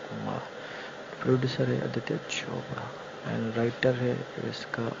कृष्णा कुमार, प्रोड्यूसर है आदित्य चोपड़ा एंड राइटर है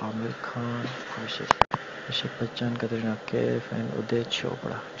इसका Aamir Khan, Abhishek Bachchan, Katrina Kaif and Uday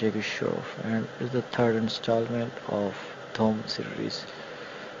Chopra, JB Shroff, and is the third instalment of धूम series.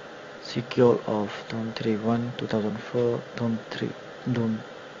 Sequel of Doom 3 1 2004, Doom 3, Doom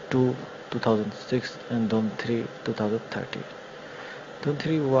 2 2006, and Doom 3 2013. Doom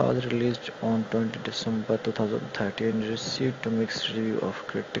 3 was released on 20 December 2013 and received a mixed review of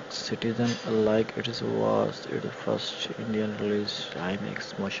critics, citizens alike. It was its first Indian release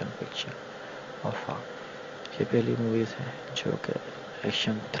IMAX motion picture of a. ये पहली movies है जो कि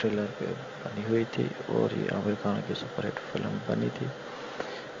action thriller पे बनी हुई थी और ये आमिर खान की सुपरहिट फिल्म बनी थी.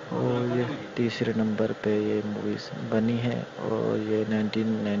 और ये तीसरे नंबर पे ये मूवीज़ बनी है और ये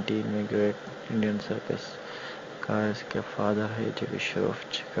 1919 में ग्रेट इंडियन सर्कस का इसके फादर है जो bishop of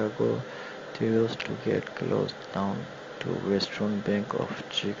Chicago. They used to get close down to Western Bank of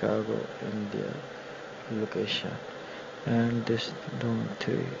Chicago in their location. And this Doom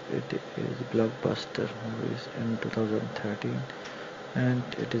 3, it is blockbuster movies in 2013, and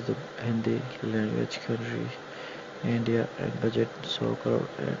it is a Hindi language country, India, and budget 100 crore,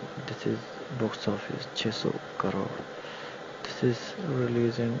 and this is box office 600 crore. This is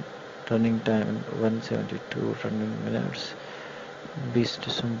released in running time in 172 running minutes. 20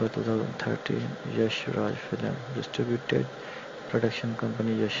 December 2013, Yash Raj film, distributed, production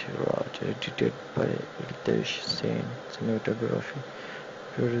company Yash Raj, edited by Ritesh Sen, cinematography,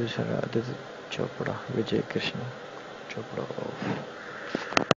 producer Aditya Chopra, Vijay Krishna Chopra.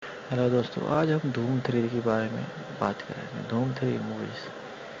 Hello दोस्तों, आज हम धूम 3 के बारे में बात करेंगे. धूम 3 मूवीज़.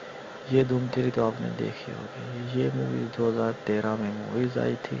 ये धूम 3 तो आपने देखी होगी. ये मूवी 2013 में मूवीज़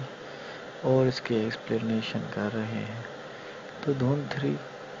आई थी और इसके एक्सप्लेनेशन कर रहे हैं. तो धूम 3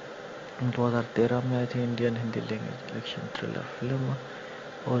 2013 में आई थी. Indian Hindi language action thriller film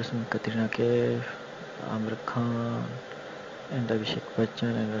और इसमें कतरीना कैफ, आमिर खान एंड अभिषेक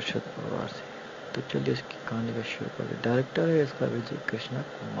बच्चन एंड अर्शद प्रवासी. तो चलिए इसकी कहानी का शुरू करते. डायरेक्टर है इसका विजय कृष्णा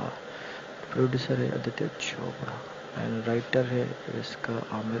कुमार, प्रोड्यूसर है आदित्य चोपड़ा एंड राइटर है इसका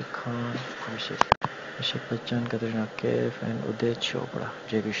Aamir Khan, Abhishek Bachchan, Katrina Kaif and Uday Chopra,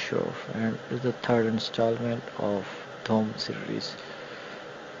 JB Shroff, and is the third instalment of धूम series.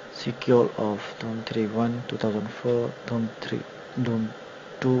 Sequel of Doom 3 1 2004, Doom 3, Doom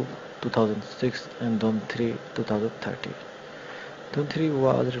 2 2006, and Doom 3 2013. Doom 3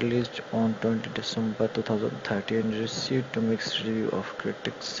 was released on 20 December 2013 and received a mixed review of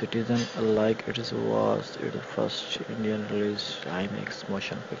critics, citizens alike. It was its first Indian release IMAX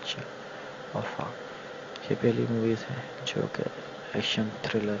motion picture of a. ये पहली movies है जो कि action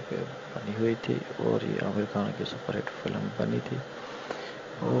thriller पे बनी हुई थी और ये आमिर खान की सुपरहिट फिल्म बनी थी.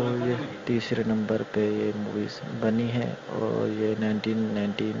 और ये तीसरे नंबर पे ये मूवीज़ बनी है और ये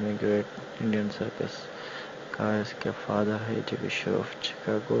 1919 में ग्रेट इंडियन सर्कस का इसके फादर है जो bishop of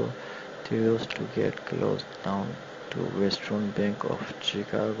Chicago. They used to get close down to Western Bank of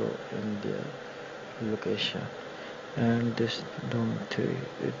Chicago in their location. And this Doom 3,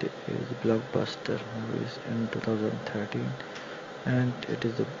 it is blockbuster movies in 2013, and it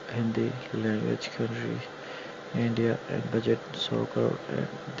is a Hindi language country, India, and budget 100 crore, and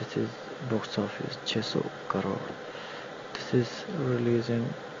this is box office 600 crore. This is released in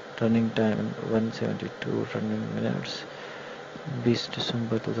running time in 172 running minutes. 20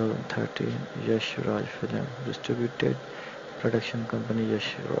 December 2013 Yash Raj film distributed production company Yash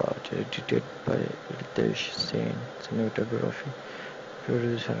Raj edited by Ritesh Sen cinematography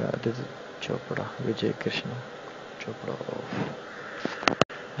producer Aditya Chopra Vijay Krishna Chopra.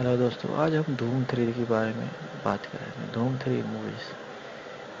 Hello दोस्तों, आज हम धूम 3 के बारे में बात करेंगे। धूम 3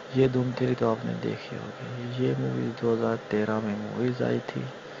 मूवीज़। ये धूम 3 तो आपने देखी होगी। ये मूवी 2013 में मूवीज़ आई थी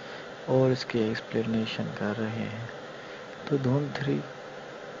और इसके एक्सप्लेनेशन कर रहे हैं। तो धूम 3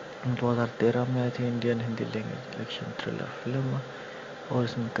 2013 में आई थी। Indian Hindi language action thriller film और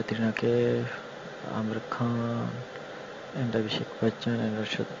इसमें कतरीना कैफ, आमिर खान एंड अभिषेक बच्चन एंड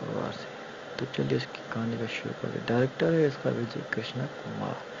अर्शद वारसी। तो चलिए इसकी कहानी का शुरू करें। डायरेक्टर है इसका विजय कृष्णा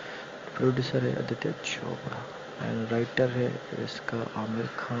कुमार, प्रोड्यूसर है आदित्य चोपड़ा एंड राइटर है इसका Aamir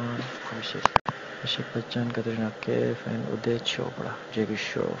Khan, Abhishek Bachchan, Katrina Kaif and Uday Chopra, Jackie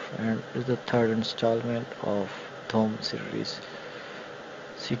Shroff and is the third installment of Dhoom series,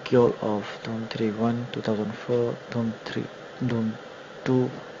 sequel of Dhoom 3-1 2004, Dhoom 3, Dhoom 2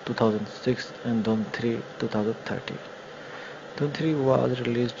 2006 and Dhoom 3 2013. Dhoom 3 was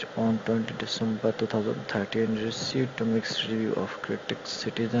released on 20 December 2013 and received a mixed review of critics,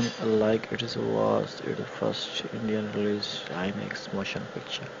 citizens alike. It was its first Indian release IMAX motion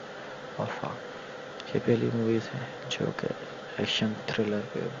picture of ये पहली movies है जो कि action thriller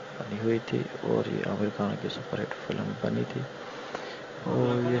पे बनी हुई थी और ये आमिर खान की सुपरहिट फिल्म बनी थी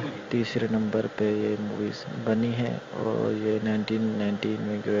और ये तीसरे नंबर पे ये मूवीज़ बनी है और ये 1919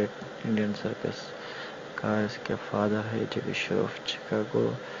 में ग्रेट इंडियन सर्कस का इसके फादर है जैकी Shroff Chicago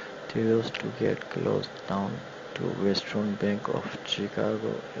they used to get close down to Western Bank of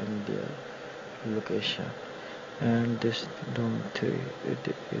Chicago in their location. And this Doom 3 it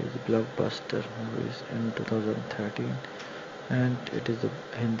is blockbuster movies in 2013 and it is a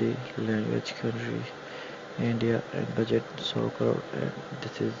Hindi language country India and budget 100 crore and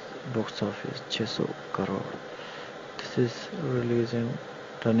this is box office 600 crore. This is released in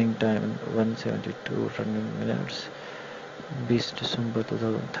running time 172 running minutes. 20 December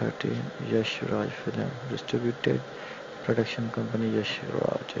 2013 Yash Raj film distributed production company Yash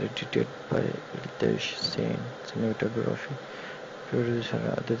Raj edited by Ritesh Sen cinematography producer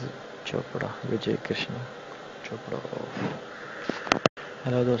Aditya Chopra Vijay Krishna Chopra.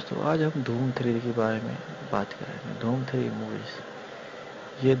 Hello दोस्तों, आज हम धूम 3 के बारे में बात करेंगे। धूम 3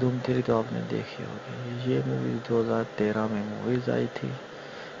 मूवीज़। ये धूम 3 तो आपने देखी होगी। ये मूवी 2013 में मूवीज़ आई थी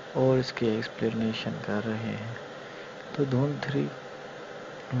और इसके एक्सप्लेनेशन कर रहे हैं। तो धूम 3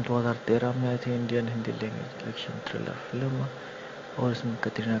 2013 में आई थी। Indian Hindi language action thriller film और इसमें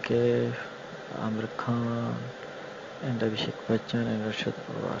कतरीना कैफ, आमिर खान एंड अभिषेक बच्चन एंड अर्शद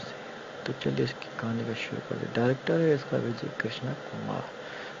वारसी। तो चलिए इसकी कहानी का शुरू करें। डायरेक्टर है इसका विजय कृष्णा कुमार,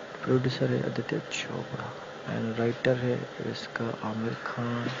 प्रोड्यूसर है आदित्य चोपड़ा एंड राइटर है इसका Aamir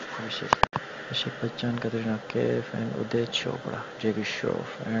Khan, Abhishek Bachchan, Katrina Kaif and Uday Chopra, Jackie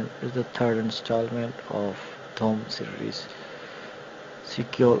Shroff and is the third installment of Dhoom series,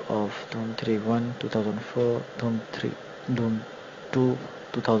 sequel of Dhoom 3-1 2004, Dhoom 3, Dhoom 2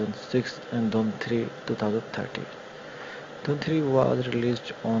 2006 and Dhoom 3 2013. Dhoom 3 was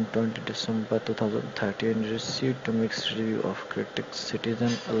released on 20 December 2013 and received a mixed review of critics,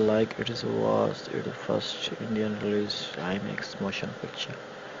 citizens alike. It was its first Indian release IMAX motion picture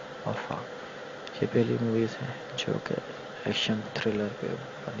of ये पहली movies है जो कि action thriller पे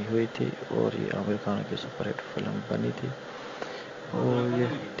बनी हुई थी और ये आमिर खान की सुपरहिट फिल्म बनी थी और ये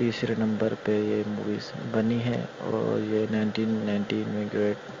तीसरे नंबर पे ये मूवीज़ बनी है और ये 1919 में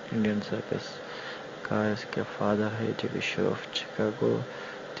ग्रेट इंडियन सर्कस का इसके फादर है जैकी Shroff Chicago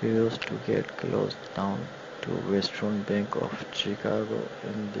they used to get close down to Western Bank of Chicago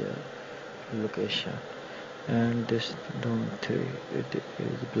in their location. And this Doom 3 it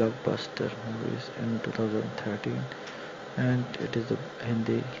is blockbuster movies in 2013 and it is a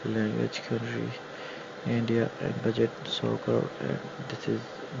Hindi language country India and budget 100 crore and this is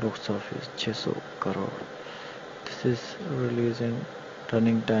box office 600 crore. This is released in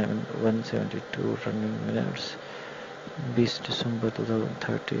running time 172 running minutes. 20 December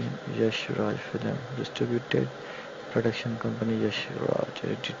 2013 Yash Raj film distributed production company Yash Raj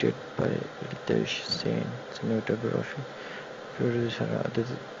edited by Ritesh Sen cinematography producer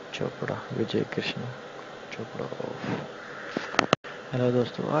Aditya Chopra Vijay Krishna Chopra. Hello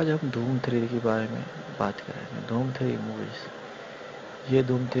दोस्तों, आज हम धूम 3 के बारे में बात करेंगे। धूम 3 मूवीज़। ये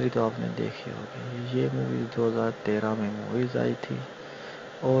धूम 3 तो आपने देखी होगी। ये मूवी 2013 में मूवीज़ आई थी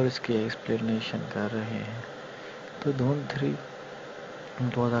और इसके एक्सप्लेनेशन कर रहे हैं। तो धूम 3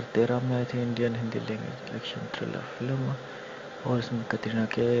 2013 में आई थी। Indian Hindi language action thriller film और इसमें कतरीना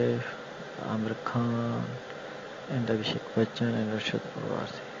कैफ, आमिर खान एंड अभिषेक बच्चन एंड अर्शद पवार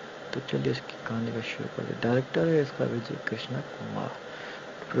से। तो चलिए इसकी कहानी का शुरू करते। डायरेक्टर है इसका विजय कृष्णा कुमार,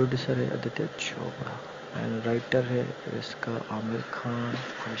 प्रोड्यूसर है आदित्य चोपड़ा एंड राइटर है इसका आमिर खान,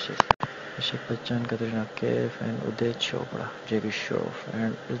 अभिषेक बच्चन, कतरीना कैफ एंड उदय चोपड़ा, जेकी Shroff,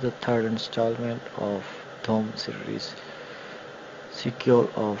 and is the third instalment of धूम series, sequel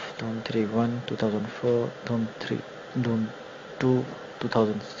of Doom 3 1 2004, Doom 3 Doom 2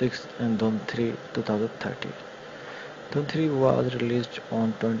 2006 and Doom 3 2013. Doom 3 was released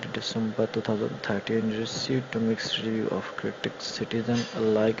on 20 December 2013 and received a mixed review of critics, citizens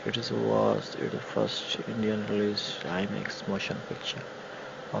alike. It was its first Indian release IMAX motion picture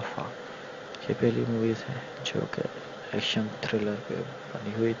of a। ये पहली movies है जो कि action thriller पे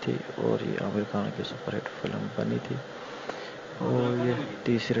बनी हुई थी और ये आमिर खान की सुपरहिट फिल्म बनी थी और ये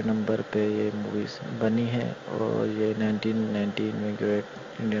तीसरे नंबर पे ये मूवीज बनी है और ये 1919 में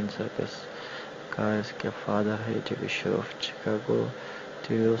ग्रेट इंडियन सर्कस का इसके फादर है जेकी Shroff Chicago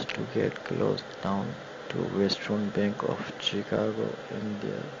used to get close down to western bank of Chicago in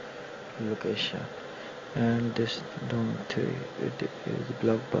their location and this Doom 3 it is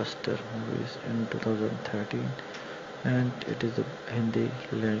blockbuster movies in 2013 and it is a Hindi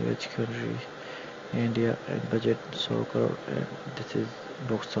language country India and budget 100 crore and this is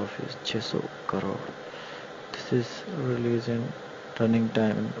box office 600 crore. This is released in running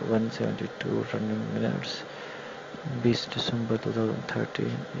time 172 running minutes 20 December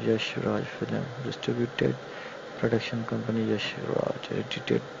 2013. Yash Raj film distributed production company Yash Raj,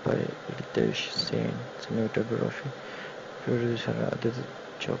 edited by Ritesh Sen, cinematography producer Aditya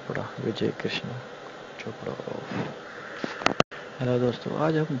Chopra, Vijay Krishna Chopra of। Hello दोस्तों,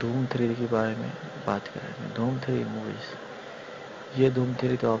 आज हम धूम 3 के बारे में बात करेंगे। धूम 3 मूवीज़। ये धूम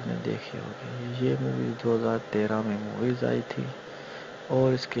 3 तो आपने देखी होगी। ये मूवी 2013 में मूवीज़ आई थी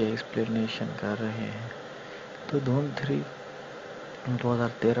और इसके एक्सप्लेनेशन कर रहे हैं। तो धूम 3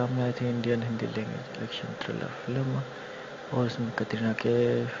 2013 में आई थी, Indian Hindi language action thriller film और इसमें कतरीना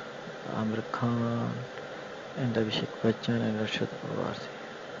कैफ, आमिर खान एंड अभिषेक बच्चन एंड अर्शद पवार से।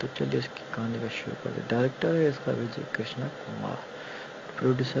 तो चलिए इसकी कहानी का शुरू करते। डायरेक्टर है इसका विजय कृष्णा कुमार,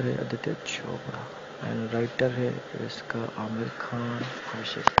 प्रोड्यूसर है आदित्य चोपड़ा एंड राइटर है इसका आमिर खान,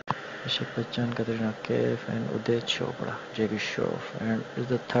 अभिषेक बच्चन, कतरीना कैफ एंड उदय चोपड़ा, जेकी Shroff, and is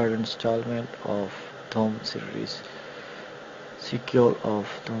the third instalment of धूम series, sequel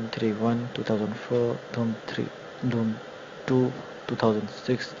of Doom 3 1 2004, Doom 3 Doom 2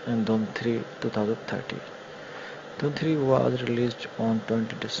 2006 and Doom 3 2013. Doom 3 was released on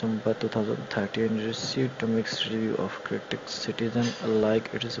 20 December 2013 and received a mixed review of critics, citizens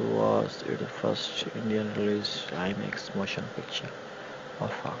alike. It was its first Indian release IMAX motion picture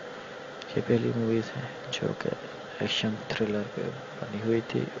of a। ये पहली movies है जो कि action thriller पे बनी हुई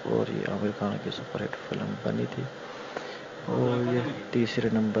थी और ये आमिर खान की सुपरहिट फिल्म बनी थी और ये तीसरे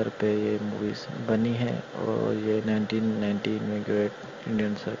नंबर पे ये मूवीज बनी है और ये 1919 में ग्रेट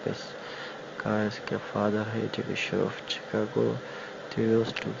इंडियन सर्कस का इसके फादर है जेकी Shroff Chicago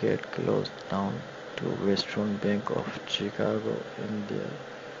used to get close down to western bank of Chicago in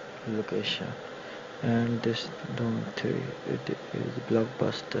their location and this Doom 3 it is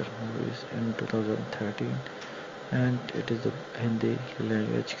blockbuster movies in 2013 and it is a Hindi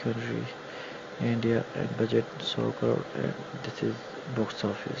language country India and budget 100 crore and this is box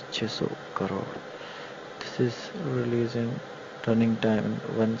office 600 crore. This is released in running time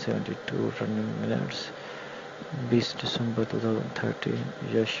 172 running minutes 20 December 2013.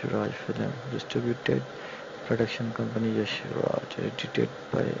 Yash Raj film distributed production company Yash Raj, edited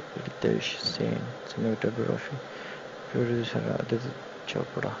by Ritesh Sen, cinematography producer Aditya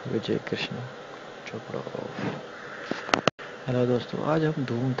Chopra, Vijay Krishna Chopra of। Hello दोस्तों, आज हम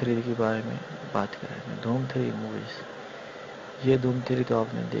धूम 3 के बारे में बात करेंगे। धूम 3 मूवीज़। ये धूम 3 तो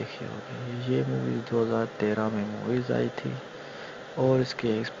आपने देखी होगी। ये मूवी 2013 में मूवीज़ आई थी और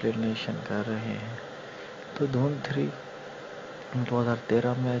इसके एक्सप्लेनेशन कर रहे हैं। तो धूम 3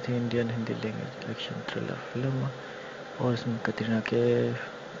 2013 में आई थी, Indian Hindi language action thriller film और इसमें कतरीना कैफ,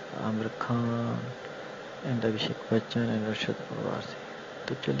 आमिर खान एंड अभिषेक बच्चन एंड अर्शद पवार से।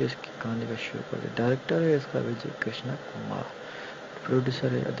 तो चलिए इसकी कहानी का शुरू करते। डायरेक्टर है इसका विजय कृष्णा कुमार,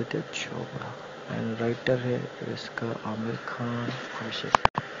 प्रोड्यूसर है आदित्य चोपड़ा एंड राइटर है इसका आमिर खान,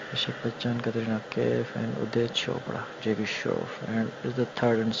 अभिषेक बच्चन, कतरीना कैफ एंड उदय चोपड़ा, जेकी Shroff, and is the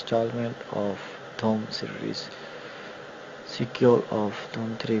third instalment of धूम series, sequel of Doom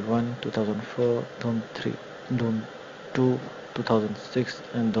 3 1 2004, Doom 3 Doom 2 2006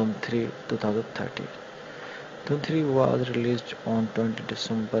 and Doom 3 2013. Dhum 3 was released on 20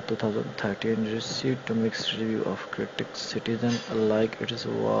 December 2013 and received a mixed review of critics, citizens alike. It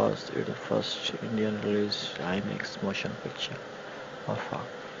was its first Indian release IMAX motion picture of a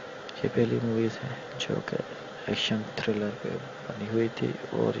ये पहली movies है जो कि action thriller पे बनी हुई थी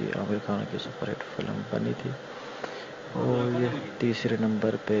और ये आमिर खान की सुपरहिट फिल्म बनी थी और ये तीसरे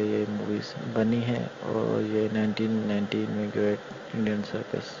नंबर पे ये मूवीज बनी है और ये 1919 में ग्रेट इंडियन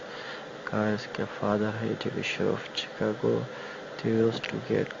सर्कस का इसके फादर है जो bishop of Chicago they used to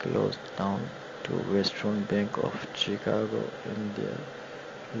get close down to Western Bank of Chicago in their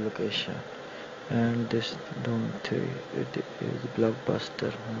location. And this Doom 3 it is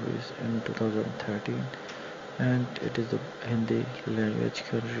blockbuster movies in 2013 and it is a Hindi language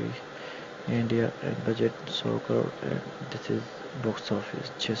country India and budget 100 crore and this is box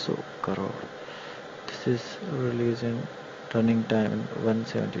office 600 crore. This is released in running time in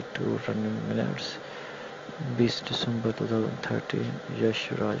 172 running minutes 20 December 2013 Yash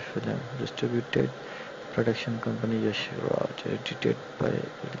Raj film distributed production company Yash Raj edited by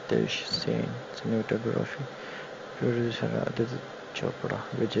Ritesh Sen cinematography producer Aditya Chopra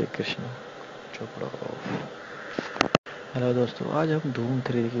Vijay Krishna Chopra. Hello दोस्तों, आज हम धूम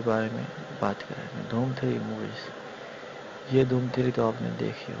 3 के बारे में बात करेंगे। धूम 3 मूवीज। ये धूम 3 तो आपने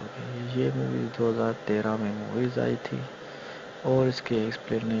देखी होगी। ये मूवी 2013 में मूवीज आई थी और इसके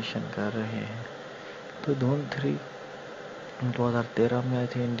एक्सप्लेनेशन कर रहे हैं। तो धूम 3 2013 में आई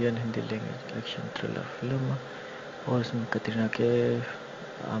थी Indian Hindi language action thriller film और इसमें कतरीना कैफ,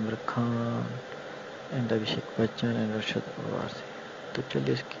 आमिर खान एंड अभिषेक बच्चन एंड अर्शद वारसी। तो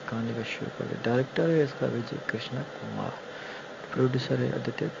चलिए इसकी कहानी का शुरू करें। डायरेक्टर है इसका विजय कृष्णा कुमार, प्रोड्यूसर है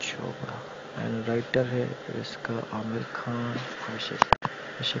आदित्य चोपड़ा एंड राइटर है इसका Aamir Khan,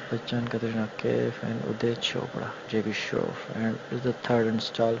 Abhishek Bachchan, Katrina Kaif and Uday Chopra, JB Shroff and is the third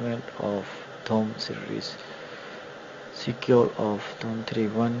instalment of धूम सीरीज सीक्वल ऑफ धूम 3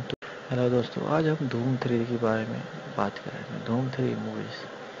 1 2। हेलो दोस्तों, आज हम धूम 3 के बारे में बात करेंगे। धूम 3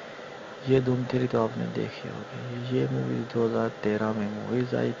 मूवीज। ये धूम 3 तो आपने देखी होगी। ये मूवी 2013 में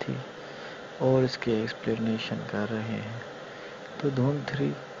मूवीज आई थी और इसके एक्सप्लेनेशन कर रहे हैं। तो धूम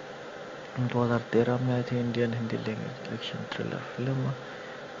 3 2013 में आई थी Indian Hindi language action thriller film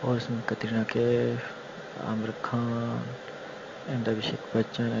और इसमें कतरीना कैफ, आमिर खान एंड अभिषेक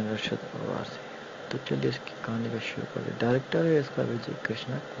बच्चन एंड अर्शद वारसी। तो चलिए इसकी कहानी का शुरू करें। डायरेक्टर है इसका विजय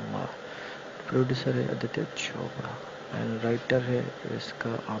कृष्णा कुमार, प्रोड्यूसर है आदित्य चोपड़ा एंड राइटर है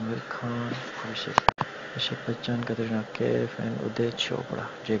इसका Aamir Khan, Abhishek Bachchan, Katrina Kaif and Uday Chopra,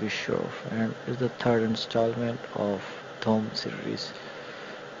 JB Shroff and is the third instalment of धूम सीरीज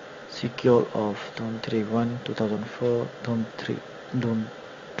सीक्वल ऑफ धूम 3 1 2004, धूम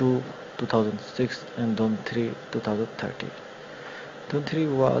 2 2006 and Doom 3 2013. Doom 3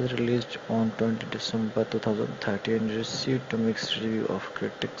 was released on 20 December 2013 and received a mixed review of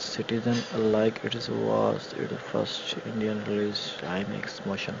critics, citizens alike. It was its first Indian release IMAX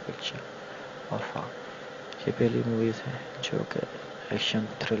motion picture of a ये पहली movies है जो कि action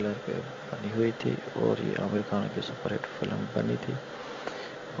thriller पे बनी हुई थी और ये आमिर खान की सुपरहिट फिल्म बनी थी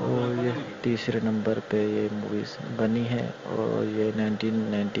और ये तीसरे नंबर पे ये मूवीज बनी है और ये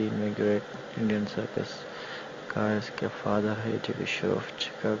 1919 में ग्रेट इंडियन सर्कस का इसके फादर है जो bishop of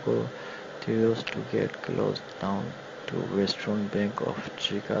Chicago they used to get close down to Western Bank of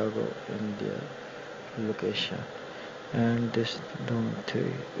Chicago in their location. And this Doom 3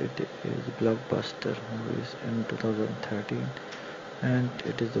 it is blockbuster movies in 2013 and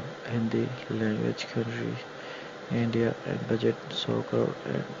it is a Hindi language country India and budget 100 crore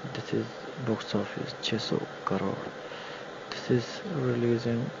and this is box office 600 crore. This is released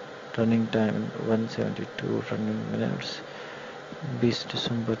in running time in 172 running minutes 20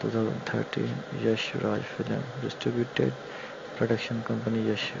 December 2013 Yash Raj film distributed production company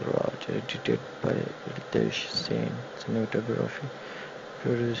Yash Raj edited by Ritesh Sen cinematography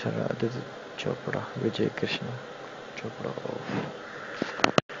producer Aditya Chopra Vijay Krishna Chopra.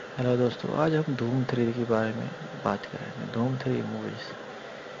 Hello दोस्तों, आज हम धूम 3 के बारे में बात करेंगे। धूम 3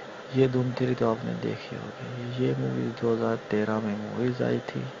 मूवीज। ये धूम 3 तो आपने देखी होगी। ये मूवी 2013 में मूवीज आई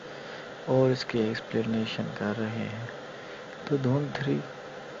थी और इसके एक्सप्लेनेशन कर रहे हैं। तो धूम 3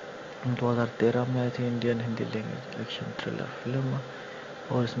 2013 में आई थी Indian Hindi language action thriller film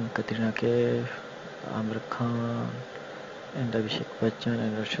और इसमें कतरीना कैफ, आमिर खान एंड अभिषेक बच्चन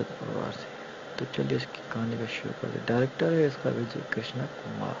एंड अर्शद वारसी। तो चलिए इसकी कहानी का शुरू करें। डायरेक्टर है इसका विजय कृष्णा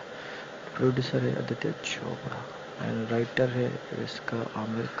कुमार, प्रोड्यूसर है आदित्य चोपड़ा एंड राइटर है इसका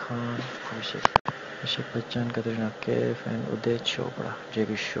Aamir Khan, Abhishek Bachchan, Katrina Kaif and Uday Chopra,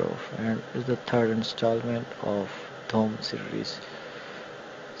 JB Shroff and is the third instalment of धूम series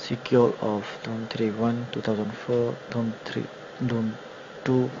sequel of Doom 3 1 2004, Doom 3, Doom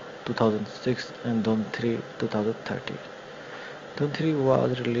 2 2006, and Doom 3 2013. Doom 3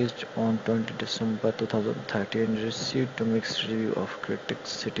 was released on 20 December 2013 and received a mixed review of critics,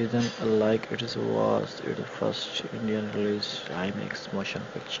 citizens alike. It was its first Indian release IMAX motion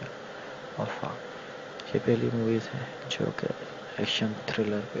picture of all. ये पहली movies है जो कि action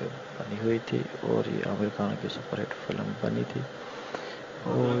thriller पे बनी हुई थी और ये आमिर खान की सुपरहिट फिल्म बनी थी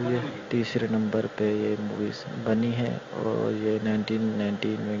और ये तीसरे नंबर पे ये मूवीज बनी है और ये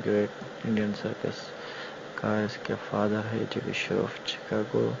 1919 में ग्रेट इंडियन सर्कस का इसके फादर है जो कि chef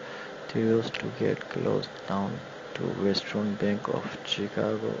Chicago they used to get close down to Western Bank of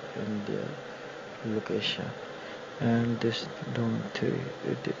Chicago in their location. And this Doom 3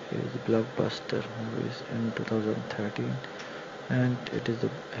 it is blockbuster movies in 2013 and it is a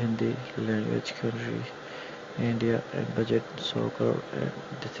Hindi language country India and budget 100 crore and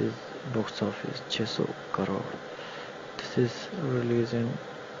this is box office 600 crore. This is released in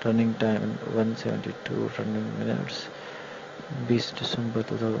running time in 172 running minutes. 20 December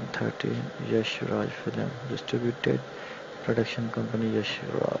 2013 Yash Raj film distributed production company Yash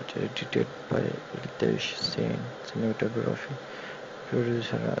Raj edited by Ritesh Sen cinematography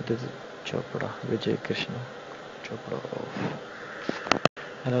producer Aditya Chopra Vijay Krishna Chopra.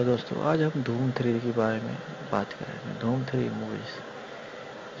 Hello दोस्तों, आज हम धूम 3 के बारे में बात करेंगे। धूम 3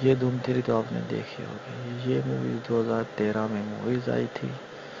 मूवीज। ये धूम 3 तो आपने देखी होगी। ये मूवी 2013 में मूवीज आई थी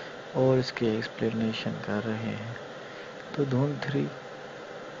और इसकी एक्सप्लेनेशन कर रहे हैं। तो धूम 3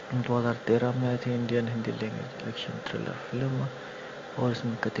 2013 में आई थी Indian Hindi language action thriller film और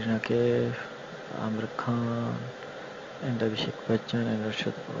इसमें कतरीना कैफ, आमिर खान एंड अभिषेक बच्चन एंड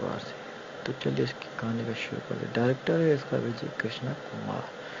अर्शद पवार से। तो चलिए इसकी कहानी का शुरू करते हैं। डायरेक्टर है इसका विजय कृष्णा कुमार,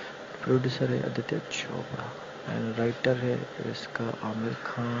 प्रोड्यूसर है आदित्य चोपड़ा एंड राइटर है इसका Aamir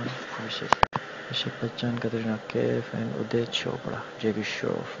Khan, Abhishek Bachchan, Katrina Kaif and Uday Chopra, JB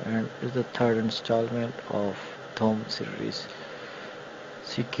Shroff and is the third instalment of Doom series,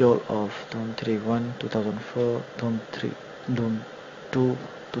 sequel of Doom 3 1 2004, Doom 3, Doom 2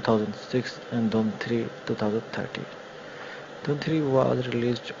 2006, and Doom 3 2013. Doom 3 was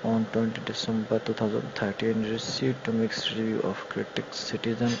released on 20 December 2013 and received a mixed review of critics,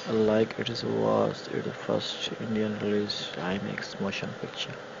 citizens alike. It was its first Indian release IMAX motion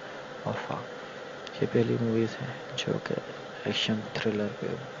picture of all. ये पहली movies है जो कि action thriller पे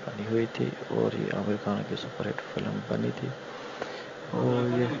बनी हुई थी और ये आमिर खान की सुपरहिट फिल्म बनी थी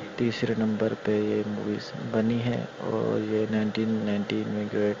और ये तीसरे नंबर पे ये मूवीज बनी है और ये 1919 में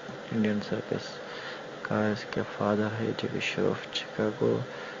ग्रेट इंडियन सर्कस का इसके फादर है जो कि chef Chicago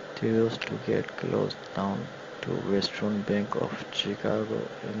they used to get close down to Western Bank of Chicago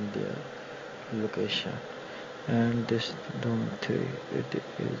in their location. And this Doom 3 it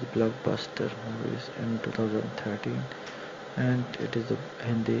is blockbuster movies in 2013 and it is a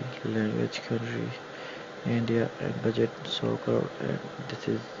Hindi language country India and budget 100 crore and this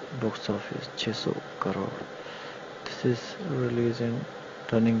is box office 600 crore. This is released in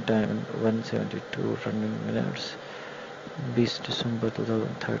running time in 172 running minutes. 20 December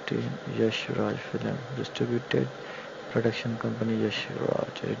 2013 Yash Raj film distributed production company Yash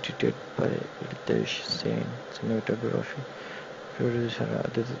Raj edited by Ritesh Sen cinematography producer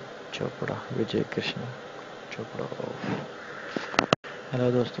Aditya Chopra Vijay Krishna Chopra. Hello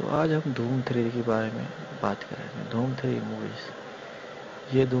दोस्तों, आज हम धूम 3 के बारे में बात करेंगे। धूम 3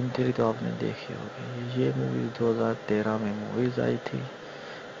 मूवीज। ये धूम 3 तो आपने देखी होगी। ये मूवी 2013 में मूवीज आई थी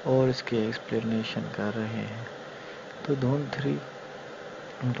और इसकी एक्सप्लेनेशन कर रहे हैं। तो धूम 3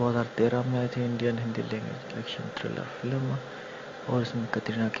 2013 में आई थी Indian Hindi language action thriller film और इसमें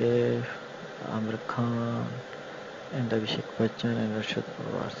कतरीना कैफ, आमिर खान एंड अभिषेक बच्चन एंड अर्शद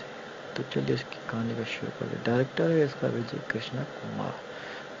पवार से। तो चलिए इसकी कहानी का शुरू करते हैं। डायरेक्टर है इसका विजय कृष्णा कुमार,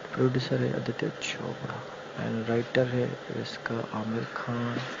 प्रोड्यूसर है आदित्य चोपड़ा एंड राइटर है इसका Aamir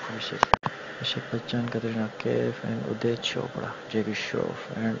Khan, Abhishek Bachchan, Katrina Kaif and Uday Chopra, JB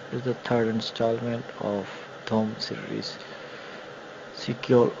Shroff and is the third instalment of Doom series,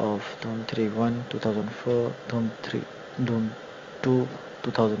 sequel of Doom 3 1 2004, Doom 3, Doom 2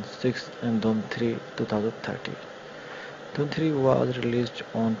 2006, and Doom 3 2013. Doom 3 was released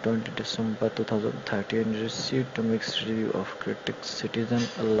on 20 December 2013 and received a mixed review of critics, citizens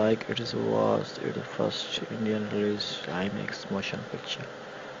alike. It was its first Indian release IMAX motion picture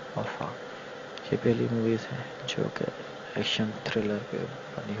of all. ये पहली movies है जो कि action thriller पे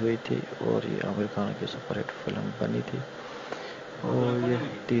बनी हुई थी और ये आमिर खान की सुपरहिट फिल्म बनी थी और ये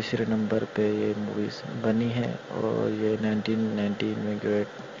तीसरे नंबर पे ये मूवीज बनी है और ये 1919 में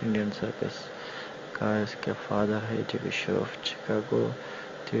ग्रेट इंडियन सर्कस का इसके फादर है जो कि chef Chicago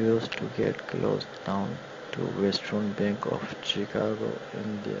They used to get closed down to Western Bank of Chicago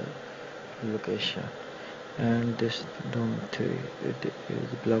in their location. And this Doom 3, it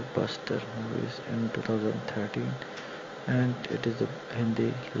is blockbuster movies in 2013, and it is a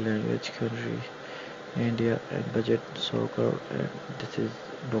Hindi language country, India, and budget 100 crore, and this is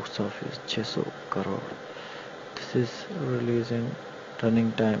box office 600 crore. This is released in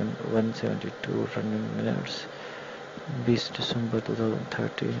running time in 172 running minutes. 20 December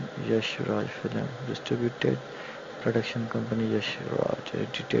 2013, Yash Raj film, distributed production company Yash Raj,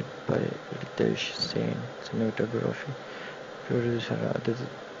 edited by Ritesh Sen, cinematography, producer Aditya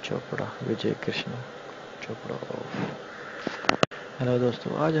Chopra, Vijay Krishna Chopra of. Hello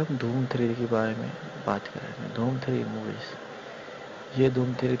दोस्तों, आज हम धूम 3 के बारे में बात करेंगे। धूम 3 मूवीज़। ये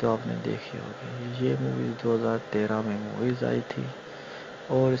धूम 3 तो आपने देखी होगी। ये मूवी 2013 में मूवीज़ आई थी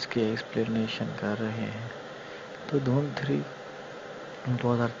और इसके एक्सप्लेनेशन कर रहे हैं। तो धूम 3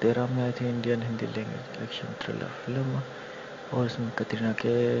 2013 में आई थी, Indian Hindi language action thriller film, और इसमें कतरीना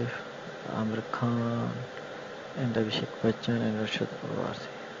कैफ, आमिर खान एंड अभिषेक बच्चन एंड अर्शद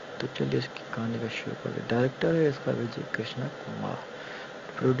वारसी। तो चलिए इसकी कहानी का शुरू करते। डायरेक्टर है इसका विजय कृष्णा कुमार,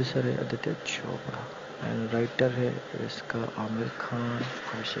 प्रोड्यूसर है आदित्य चोपड़ा, एंड राइटर है इसका आमिर खान,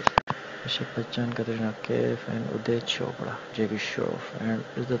 अभिषेक बच्चन, कतरीना कैफ एंड उदय चोपड़ा, जेकी Shroff, and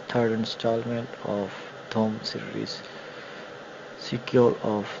is the third instalment of धूम series, sequel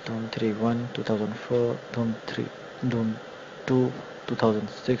of Doom 3-1 2004, Doom 3, Doom 2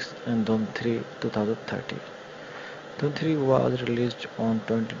 2006, and Doom 3 2013. Doom 3 was released on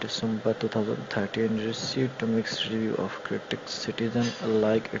 20 December 2013 and received a mixed review of critics, citizens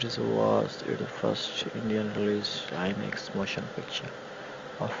alike. It was its first Indian release IMAX motion picture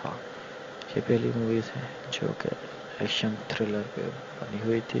of a। ये पहली movies है जो कि action thriller पे बनी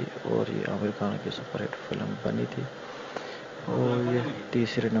हुई थी, और ये आमिर खान की सुपरहिट फिल्म बनी थी, और ये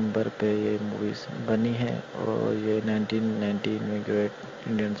तीसरे नंबर पे ये मूवीज़ बनी है। और ये 1919 में ग्रेट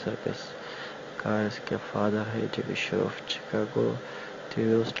इंडियन सर्कस का इसके फादर है जेकी Shroff Chicago. They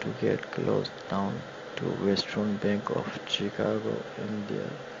used to get closed down to Western Bank of Chicago in their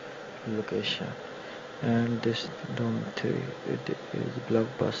location. And this Doom 3, it is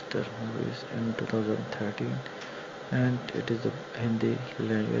blockbuster movies in 2013, and it is a Hindi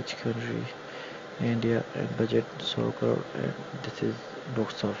language country, India, and budget 100 crore, and this is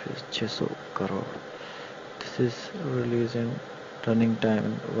box office 600 crore. This is released in running time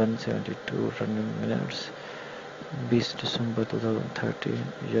in 172 running minutes. 20 December 2013,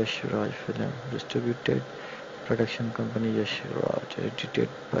 Yash Raj film, distributed production company Yash Raj, edited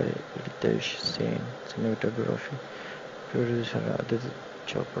by Ritesh Sen, cinematography, producer Aditya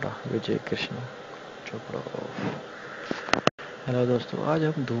Chopra, Vijay Krishna Chopra of. Hello दोस्तों, आज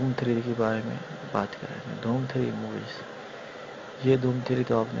हम धूम 3 के बारे में बात करेंगे। धूम 3 मूवीज़। ये धूम 3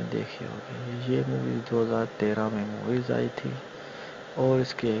 तो आपने देखी होगी। ये मूवी 2013 में मूवीज़ आई थी और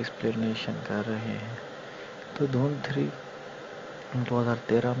इसके एक्सप्लेनेशन कर रहे हैं। तो धूम 3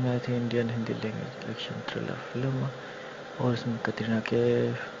 2013 में आई थी, Indian Hindi language action thriller film, और इसमें कतरीना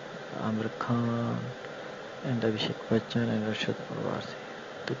कैफ, आमिर खान एंड अभिषेक बच्चन एंड अर्शद वारसी।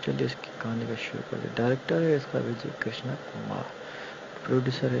 तो चलिए इसकी कहानी का शुरू करते। डायरेक्टर है इसका विजय कृष्णा कुमार,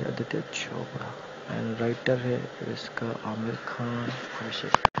 प्रोड्यूसर है आदित्य चोपड़ा, एंड राइटर है इसका Aamir Khan,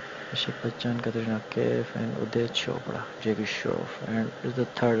 Abhishek Bachchan, Katrina Kaif, and Uday Chopra, Jackie Shroff, and is the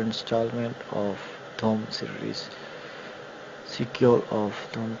third installment of Doom series, sequel of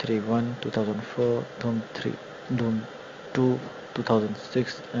Doom 3-1 2004, Doom 3, Doom 2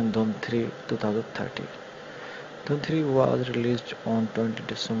 2006, and Doom 3 2013. Doom 3 was released on 20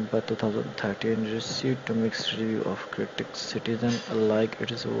 December 2013 and received a mixed review of critics, citizens alike.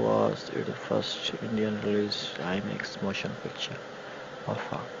 It was its first Indian release IMAX motion picture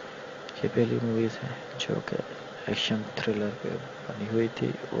of a। ये पहली movies है जो कि action thriller पे बनी हुई थी,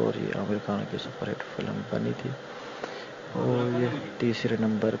 और ये आमिर खान की सुपरहिट फिल्म बनी थी, और ये तीसरे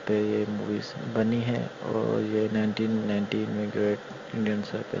नंबर पे ये मूवीज़ बनी है। और ये 1919 में ग्रेट इंडियन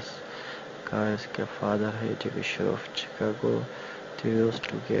सर्कस का इसके फादर है जेकी Shroff Chicago. They used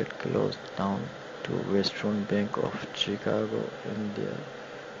to get closed down to Western Bank of Chicago in their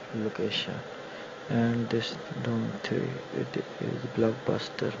location. And this Doom 3, it is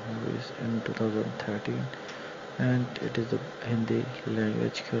blockbuster movies in 2013, and it is a Hindi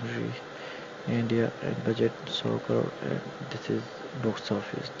language country, India, and budget 100 crore, and this is box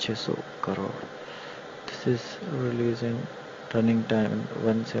office 600 crore. This is released in running time in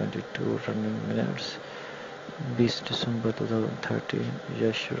 172 running minutes. 20 December 2013,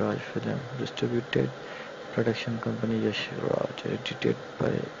 Yash Raj film, distributed production company Yash Raj, edited by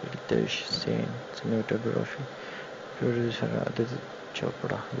Ritesh Sen, cinematography, producer Aditya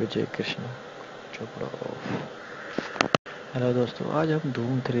Chopra, Vijay Krishna Chopra. Hello दोस्तों, आज हम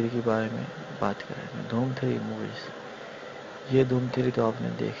धूम 3 के बारे में बात करेंगे। धूम 3 मूवीज़। ये धूम 3 तो आपने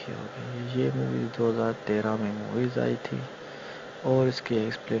देखी होगी। ये मूवी 2013 में मूवीज़ आई थी और इसकी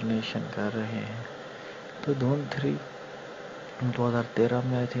एक्सप्लेनेशन कर रहे हैं। तो धूम 3 2013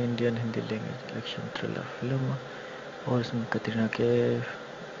 में आई थी, Indian Hindi language action thriller film, और इसमें कतरीना कैफ,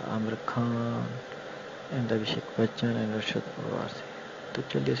 आमिर खान एंड अभिषेक बच्चन एंड से। तो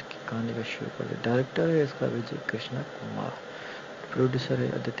चलिए इसकी कहानी का शुरू करें। डायरेक्टर है इसका विजय कृष्णा कुमार, प्रोड्यूसर है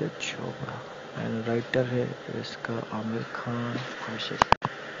आदित्य चोपड़ा एंड राइटर है इसका Aamir Khan,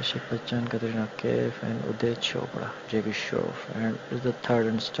 Abhishek Bachchan, Katrina Kaif and Uday Chopra, JB Shroff, and is the third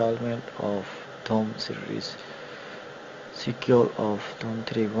instalment of धूम series, sequel of Doom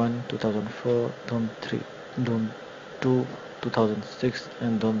 3 1 2004, Doom 3 Doom 2 2006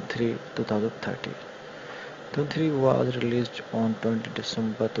 and Doom 3 2013. Doom 3 was released on 20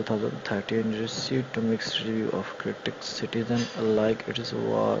 December 2013 and received a mixed review of critics, citizens alike. It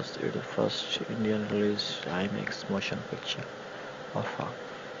was its first Indian release IMAX motion picture of a।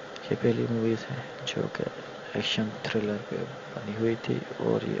 ये पहली movies है जो कि action thriller पे बनी हुई थी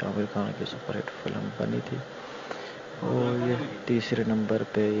और ये आमिर खान की सुपरहिट फिल्म बनी थी और ये तीसरे नंबर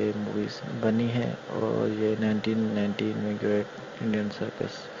पे ये मूवीज़ बनी है। और ये 1919 में ग्रेट इंडियन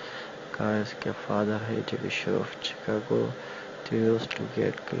सर्कस का इसके फादर है जेबी Shroff Chicago used to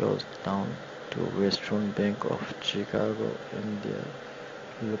get close down to western bank of Chicago in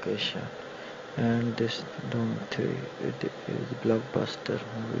their location and this Doom 3 it is blockbuster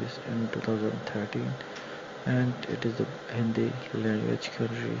movies in 2013 and it is a Hindi language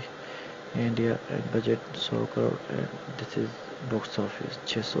country India and budget 100 crore and this is box office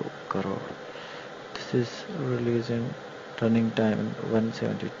 600 crore. This is released in running time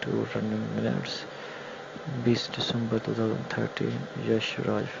 172 running minutes 20 December 2013. Yash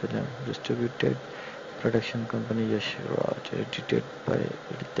Raj film distributed production company Yash Raj, edited by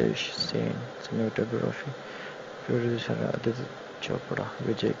Ritesh Sen, cinematography producer Aditya Chopra,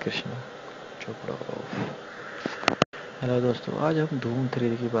 Vijay Krishna Chopra. Hello दोस्तों, आज हम धूम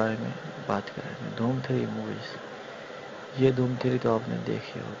 3 के बारे में बात करेंगे। धूम 3 मूवीज़। ये धूम 3 तो आपने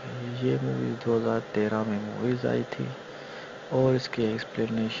देखी होगी। ये मूवी 2013 में मूवीज़ आई थी और इसकी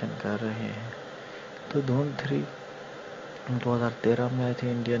एक्सप्लेनेशन कर रहे हैं। तो धूम 3 2013 में आई थी,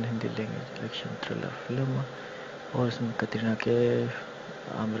 Indian Hindi language action thriller film, और इसमें कतरीना कैफ,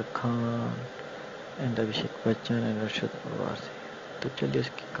 आमिर खान एंड अभिषेक बच्चन एंड से। तो चलिए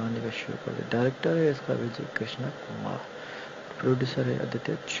इसकी कहानी का शुरू करें। डायरेक्टर है इसका विजय कृष्णा कुमार, प्रोड्यूसर है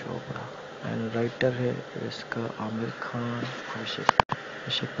आदित्य चोपड़ा एंड राइटर है इसका Aamir Khan,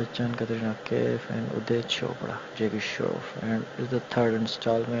 Abhishek Bachchan, Katrina Kaif and Uday Chopra, JB Shroff, and is the third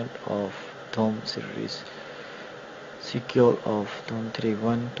instalment of धूम series, sequel of Doom 3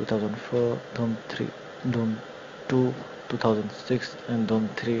 1 2004, Doom 3 Doom 2 2006 and Doom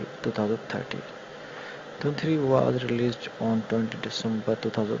 3 2013. Doom 3 was released on 20 December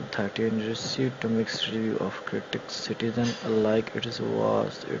 2013 and received a mixed review of critics, citizens alike. It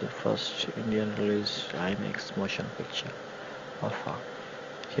was its first Indian release IMAX motion picture of a।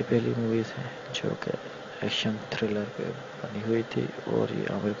 ये पहली movies है जो कि action thriller पे बनी हुई थी और ये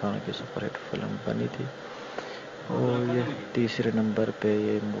आमिर खान की सुपरहिट फिल्म बनी थी और ये तीसरे नंबर पे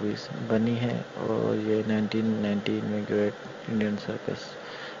ये मूवीज़ बनी है। और ये 1919 में ग्रेट इंडियन सर्कस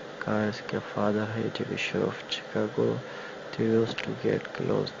का इसके फादर है जेबी Shroff Chicago used to get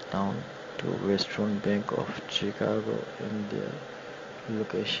close down to western bank of Chicago in their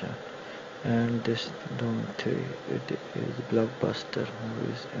location and this Doom 3 it is blockbuster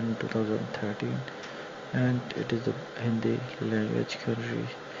movies in 2013 and it is a Hindi language country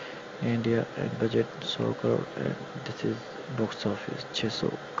India and budget 100 crore and this is box office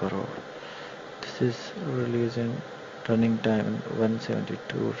 600 crore. This is released in running time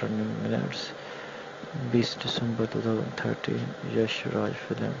 172 running minutes 20 December 2013. Yash Raj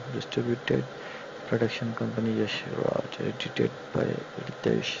film distributed production company Yash Raj, edited by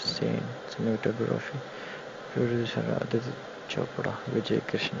Ritesh Sen, cinematography producer Aditya Chopra, Vijay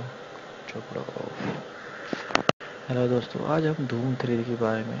Krishna Chopra. Hello दोस्तों, आज हम धूम 3 के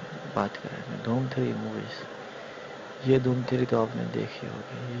बारे में बात करेंगे। धूम 3 मूवीज़। ये धूम 3 तो आपने देखी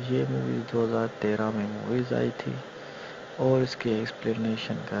होगी। ये मूवी 2013 में मूवीज़ आई थी और इसकी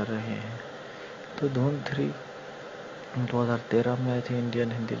एक्सप्लेनेशन कर रहे हैं। तो धूम 3 2013 में आई थी,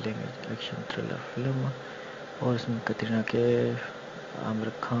 Indian Hindi language action thriller film, और इसमें कतरीना कैफ, आमिर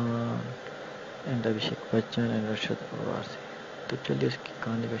खान एंड अभिषेक बच्चन एंड से। तो चलिए इसकी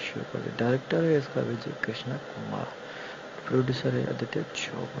कहानी का शुरू करें। डायरेक्टर है इसका विजय कृष्णा कुमार, प्रोड्यूसर है आदित्य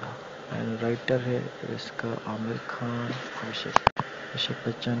चोपड़ा एंड राइटर है इसका आमिर खान, अभिषेक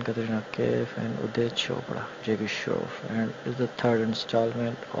बच्चन, कतरीना कैफ एंड उदय चोपड़ा, जेकी Shroff, and is the third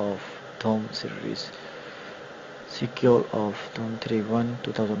instalment of धूम series, sequel of Doom 3 1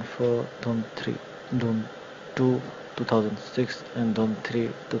 2004, Doom 3, Doom 2 2006, and Doom 3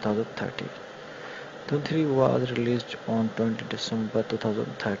 2013. Doom 3 was released on 20 December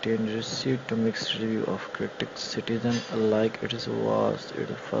 2013 and received a mixed review of critics, citizens alike. It was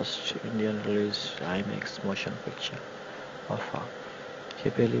its first Indian release IMAX motion picture of a ये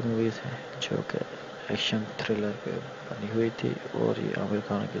पहली movies है जो कि action thriller पे बनी हुई थी और ये आमिर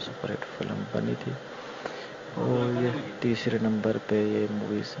खान की सुपरहिट फिल्म बनी थी और ये तीसरे नंबर पे ये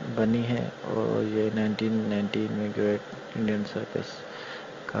मूवीज बनी है और ये 1919 में ग्रेट इंडियन सर्कस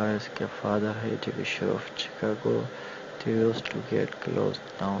का इसके फादर है जेकी Shroff Chicago they used to get close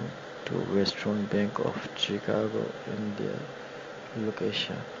down to Western Bank of Chicago in their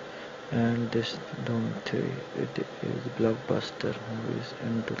location. And this Doom 3 it is blockbuster movies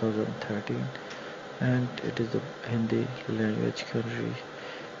in 2013 and it is a Hindi language country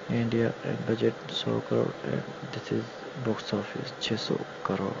India and budget 100 crore and this is box office 600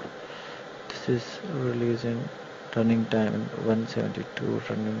 crore. This is released in running time in 172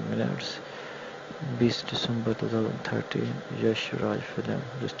 running minutes. 20 December 2013 Yash Raj film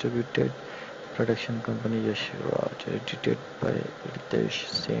distributed production company Yash Raj edited by Ritesh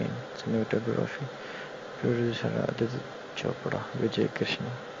Sen cinematography producer Aditya Chopra Vijay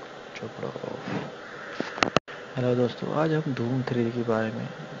Krishna Chopra. Hello दोस्तों, आज हम धूम 3 के बारे में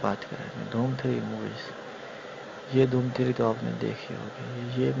बात करेंगे। धूम 3 मूवीज, ये धूम 3 तो आपने देखी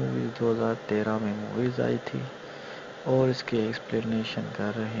होगी। ये मूवी 2013 में मूवीज आई थी और इसकी एक्सप्लेनेशन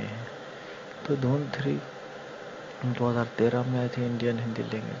कर रहे हैं। तो धूम 3 2013 में आई थी Indian Hindi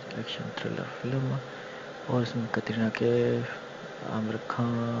language action thriller film और इसमें कतरीना कैफ, आमिर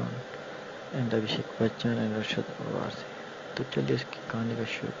खान एंड अभिषेक बच्चन एंड अर्शद पवार से। तो चलिए इसकी कहानी का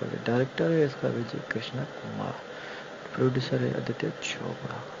शुरू करें। डायरेक्टर है इसका विजय कृष्णा कुमार, प्रोड्यूसर है आदित्य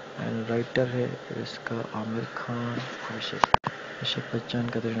चोपड़ा एंड राइटर है इसका आमिर खान, अभिषेक बच्चन,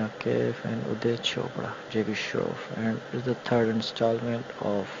 कतरीना कैफ एंड उदय चोपड़ा, जेकी Shroff, and is the third instalment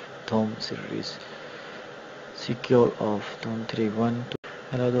of धूम series, sequel of Doom 3 1 2।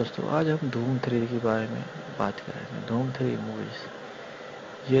 Hello दोस्तों, आज हम धूम 3 के बारे में बात करेंगे। धूम 3 मूवीज,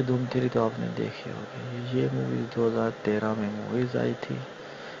 ये धूम 3 तो आपने देखी होगी। ये मूवी 2013 में मूवीज आई थी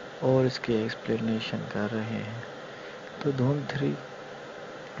और इसकी एक्सप्लेनेशन कर रहे हैं। तो धूम 3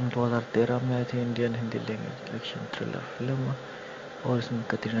 2013 में आई थी Indian Hindi language action thriller film और इसमें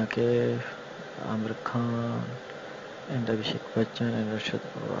कतरीना कैफ, आमिर खान एंड अभिषेक बच्चन एंड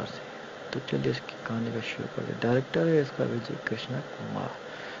अर्शद पवार से। तो चलिए इसकी कहानी का शुरू करें। डायरेक्टर है इसका विजय कृष्णा कुमार,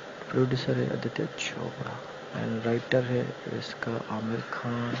 प्रोड्यूसर है आदित्य चोपड़ा एंड राइटर है इसका आमिर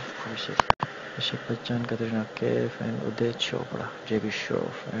खान, अभिषेक बच्चन, कतरीना कैफ एंड उदय चोपड़ा, जेकी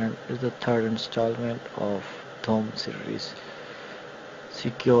Shroff, and is the third instalment of धूम series,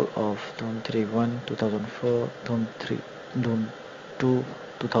 sequel of Doom 3 1 2004, Doom 2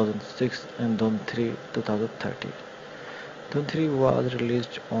 2006, and Doom 3 2013. Doom 3 was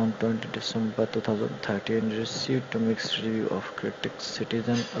released on 20 December 2013 and received a mixed review of critics,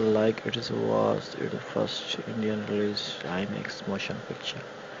 citizens alike. It was its first Indian release IMAX motion picture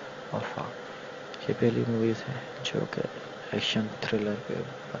of a ये पहली movies है जो कि action thriller पे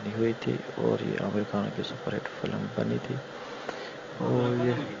बनी हुई थी और ये आमिर खान की सुपरहिट फिल्म बनी थी और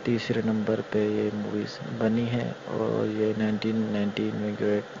ये तीसरे नंबर पे ये मूवीज बनी है और ये 1919 में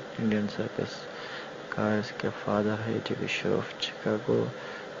ग्रेट इंडियन सर्कस का इसके फादर है जेकी Shroff Chicago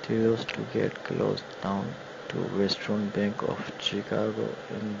they used to get close down to Western Bank of Chicago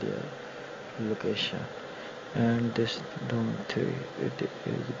in their location. And this Doom 3 it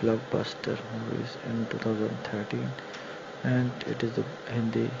is blockbuster movies in 2013 and it is a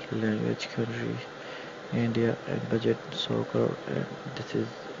Hindi language country India and budget 100 crore and this is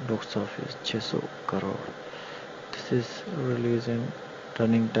box office 600 crore. This is released in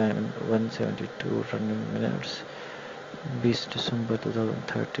running time in 172 running minutes. 20 December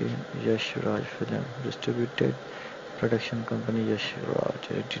 2013 Yash Raj film distributed production company Yash Raj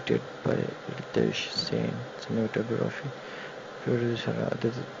edited by Ritesh Sen cinematography producer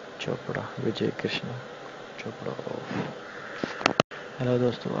Aditya Chopra Vijay Krishna Chopra. Hello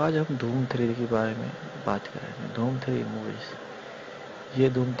दोस्तों, आज हम धूम 3 के बारे में बात करेंगे। धूम 3 मूवीज, ये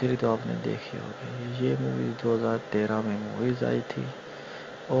धूम 3 तो आपने देखी होगी। ये मूवी 2013 में मूवीज आई थी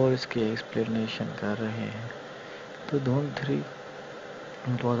और इसकी एक्सप्लेनेशन कर रहे हैं। तो धूम 3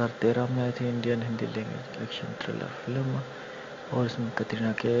 2013 में आई थी Indian Hindi language action thriller film और इसमें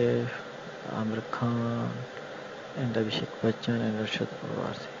कतरीना कैफ, आमिर खान एंड अभिषेक बच्चन एंड अर्शद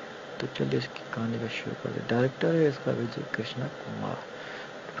पवार से। तो चलिए इसकी कहानी का शुरू करते हैं। डायरेक्टर है इसका विजय कृष्णा कुमार,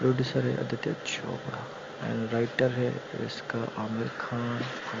 प्रोड्यूसर है आदित्य चोपड़ा एंड राइटर है इसका आमिर खान,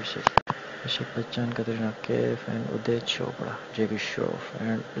 अभिषेक बच्चन, कतरीना कैफ एंड उदय चोपड़ा, जेकी Shroff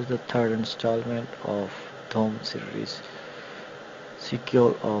and is the third instalment of धूम series,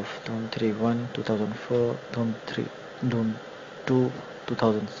 sequel of Doom 3 1 2004, Doom 3 Doom 2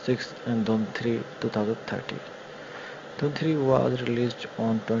 2006 and Doom 3 2013. Doom 3 was released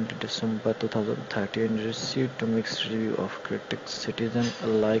on 20 December 2013 and received a mixed review of critics, citizens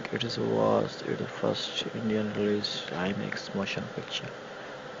alike. It was its first Indian release IMAX motion picture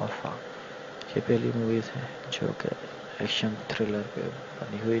of ये पहली movies है जो कि action thriller पे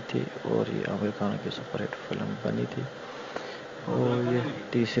बनी हुई थी और ये आमिर खान की सुपरहिट फिल्म बनी थी और ये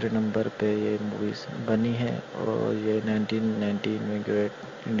तीसरे नंबर पे ये मूवीज बनी है और ये 1919 में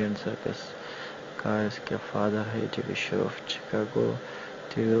ग्रेट इंडियन सर्कस का इसके फादर है जेकी Shroff Chicago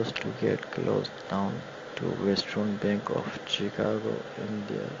used to get close down to western bank of Chicago in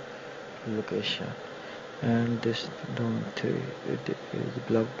their location and this Doom 3 it is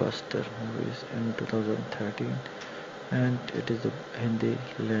blockbuster movies in 2013 and it is a Hindi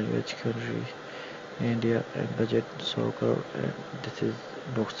language country India and budget 100 crore and this is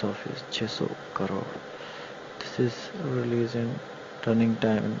box office 600 crore. This is released in running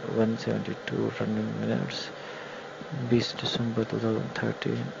time in 172 running minutes 20 December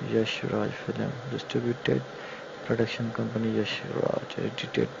 2013. Yash Raj film distributed production company Yash Raj,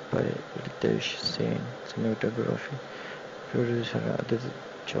 edited by Ritesh Sen, cinematography producer Aditya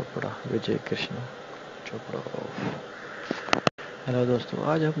Chopra, Vijay Krishna Chopra. Hello दोस्तों,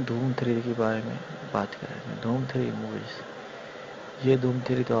 आज हम धूम 3 के बारे में बात करेंगे। धूम 3 मूवीज। ये धूम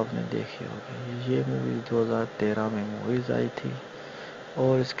 3 तो आपने देखी होगी। ये मूवी 2013 में मूवीज आई थी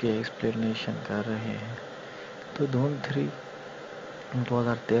और इसकी एक्सप्लेनेशन कर रहे हैं। तो धूम 3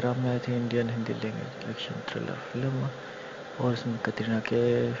 2013 में आई थी Indian Hindi language action thriller film और इसमें कतरीना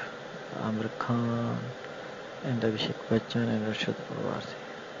कैफ, आमिर खान एंड अभिषेक बच्चन एंड अर्शद प्रवासी।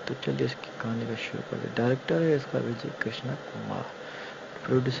 तो चलिए इसकी कहानी का शुरू करते हैं। डायरेक्टर है इसका विजय कृष्णा कुमार,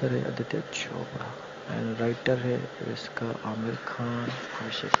 प्रोड्यूसर है आदित्य चोपड़ा एंड राइटर है इसका आमिर खान,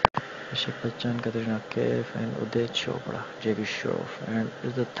 अभिषेक बच्चन, कतरीना कैफ एंड उदय चोपड़ा, जेकी Shroff and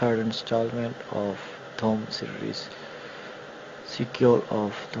is the third instalment of धूम series, sequel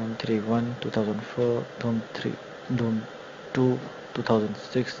of Doom 3 1 2004, Doom 2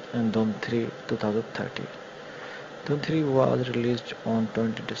 2006 and Doom 3 2013. Doom 3 was released on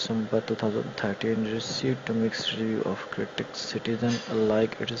 20 December 2013 and received a mixed review of critics, citizens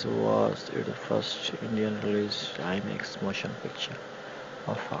alike. It was its first Indian release IMAX motion picture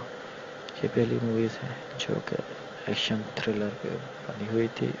of ये पहली movies है जो कि action thriller पे बनी हुई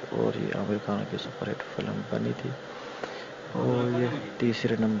थी और ये आमिर खान की सुपरहिट फिल्म बनी थी और ये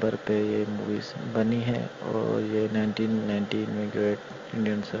तीसरे नंबर पे ये मूवीज बनी है और ये 1919 में ग्रेट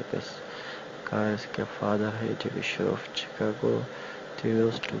इंडियन सर्कस का इसके फादर है जेकी Shroff Chicago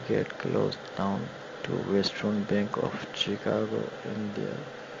used to get close down to western bank of Chicago in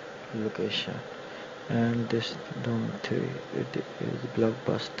their location and this Doom 3 it is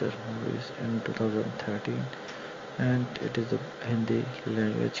blockbuster movies in 2013 and it is a Hindi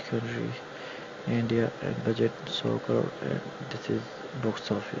language country India and budget 100 crore and this is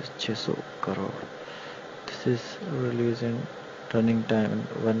box office 600 crore. This is released in running time in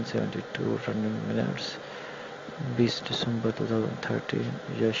 172 running minutes 20 December 2013.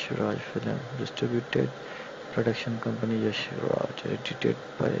 Yash Raj film distributed production company Yash Raj, edited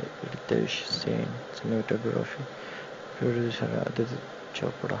by Ritesh Sen, cinematography producer Aditya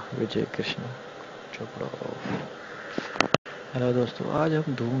Chopra, Vijay Krishna Chopra. Hello दोस्तों, आज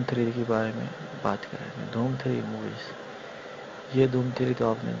हम धूम 3 के बारे में बात करेंगे। धूम 3 मूवीज। ये धूम 3 तो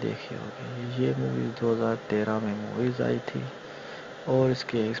आपने देखी होगी। ये मूवी 2013 में मूवीज आई थी और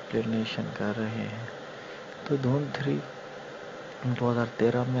इसकी एक्सप्लेनेशन कर रहे हैं। तो धूम 3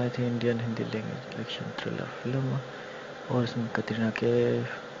 2013 में आई थी Indian Hindi language action thriller film और इसमें कतरीना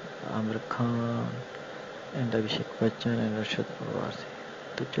कैफ, आमिर खान एंड अभिषेक बच्चन एंड अर्शद प्रवासी।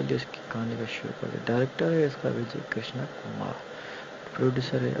 तो चलिए इसकी कहानी का शुरू करते हैं। डायरेक्टर है इसका विजय कृष्णा कुमार,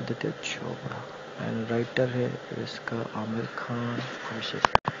 प्रोड्यूसर है आदित्य चोपड़ा एंड राइटर है इसका आमिर खान,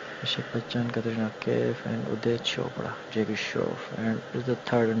 अभिषेक बच्चन, कतरीना कैफ एंड उदय चोपड़ा, जेकी Shroff and is the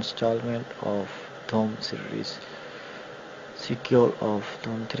third instalment of धूम series, sequel of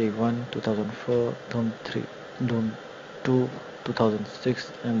Doom 3 1 2004, Doom 2 2006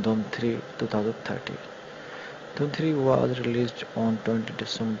 and Doom 3 2013. Doom 3 was released on 20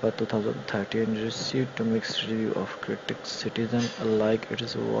 December 2013 and received a mixed review of critics, citizens alike. It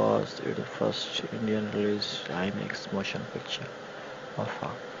was its first Indian release IMAX motion picture of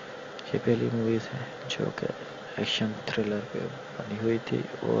ये पहली movies है जो कि action thriller पे बनी हुई थी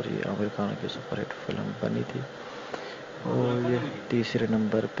और ये आमिर खान की सुपरहिट फिल्म बनी थी। और ये तीसरे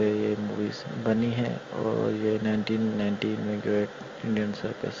नंबर पे ये मूवीज़ बनी है और ये 1919 में ग्रेट इंडियन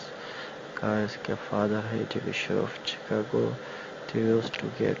सर्कस का इसके फादर है जो bishop of Chicago. They used to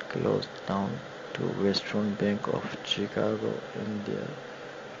get close down to Western Bank of Chicago in their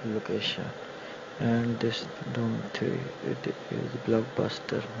location. And this Doom 3 it is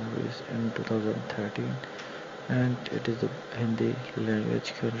blockbuster movies in 2013 and it is a Hindi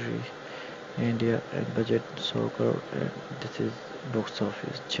language country India and budget 100 crore and this is box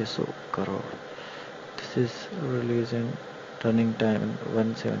office 600 crore. This is released in running time in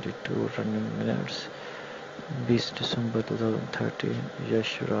 172 running minutes. 20 December 2013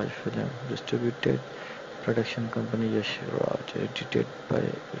 Yash Raj film distributed production company Yash Raj edited by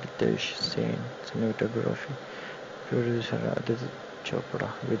Ritesh Sen cinematography producer Aditya Chopra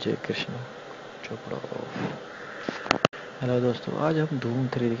Vijay Krishna Chopra. Hello दोस्तों, आज हम धूम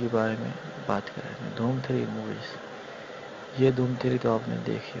 3 के बारे में बात कर रहे हैं। धूम 3 मूवीज़, ये धूम 3 तो आपने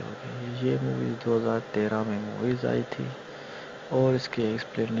देखी होगी। ये मूवी 2013 में मूवीज़ आई थी और इसके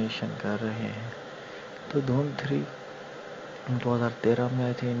एक्सप्लेनेशन कर रहे हैं। तो धूम 3 2013 में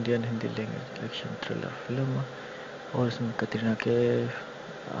आई थी Indian Hindi language action thriller film और इसमें कतरीना कैफ,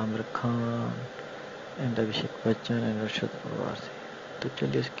 आमिर खान एंड अभिषेक बच्चन एंड अर्शद वारसी। तो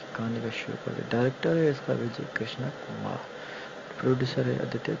चलिए इसकी कहानी का शुरू करते। डायरेक्टर है इसका विजय कृष्णा कुमार, प्रोड्यूसर है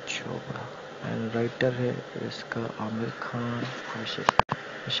आदित्य चोपड़ा एंड राइटर है इसका Aamir Khan,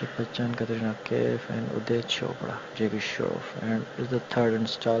 Abhishek Bachchan, Katrina Kaif and Uday Chopra, JB Shroff and is the third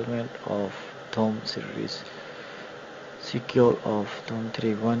instalment of Dhoom series, sequel of Dhoom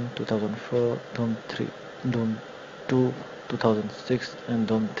 3-1 2004, Dhoom 3, Dhoom 2 2006 and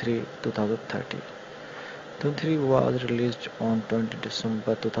Dhoom 3 2013. Dhoom 3 was released on 20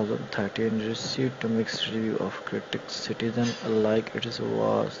 December 2013 and received a mixed review of critics. Citizens alike. It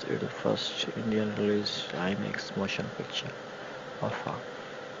was its first Indian release IMAX motion picture of a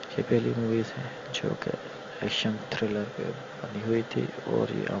ये पहली movies है जो कि action thriller पे बनी हुई थी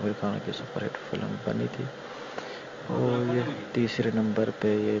और ये आमिर खान की सुपरहिट फिल्म बनी थी। और ये तीसरे नंबर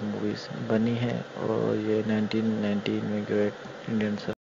पे ये मूवीज़ बनी है और ये 1919 में ग्रेट इंडियन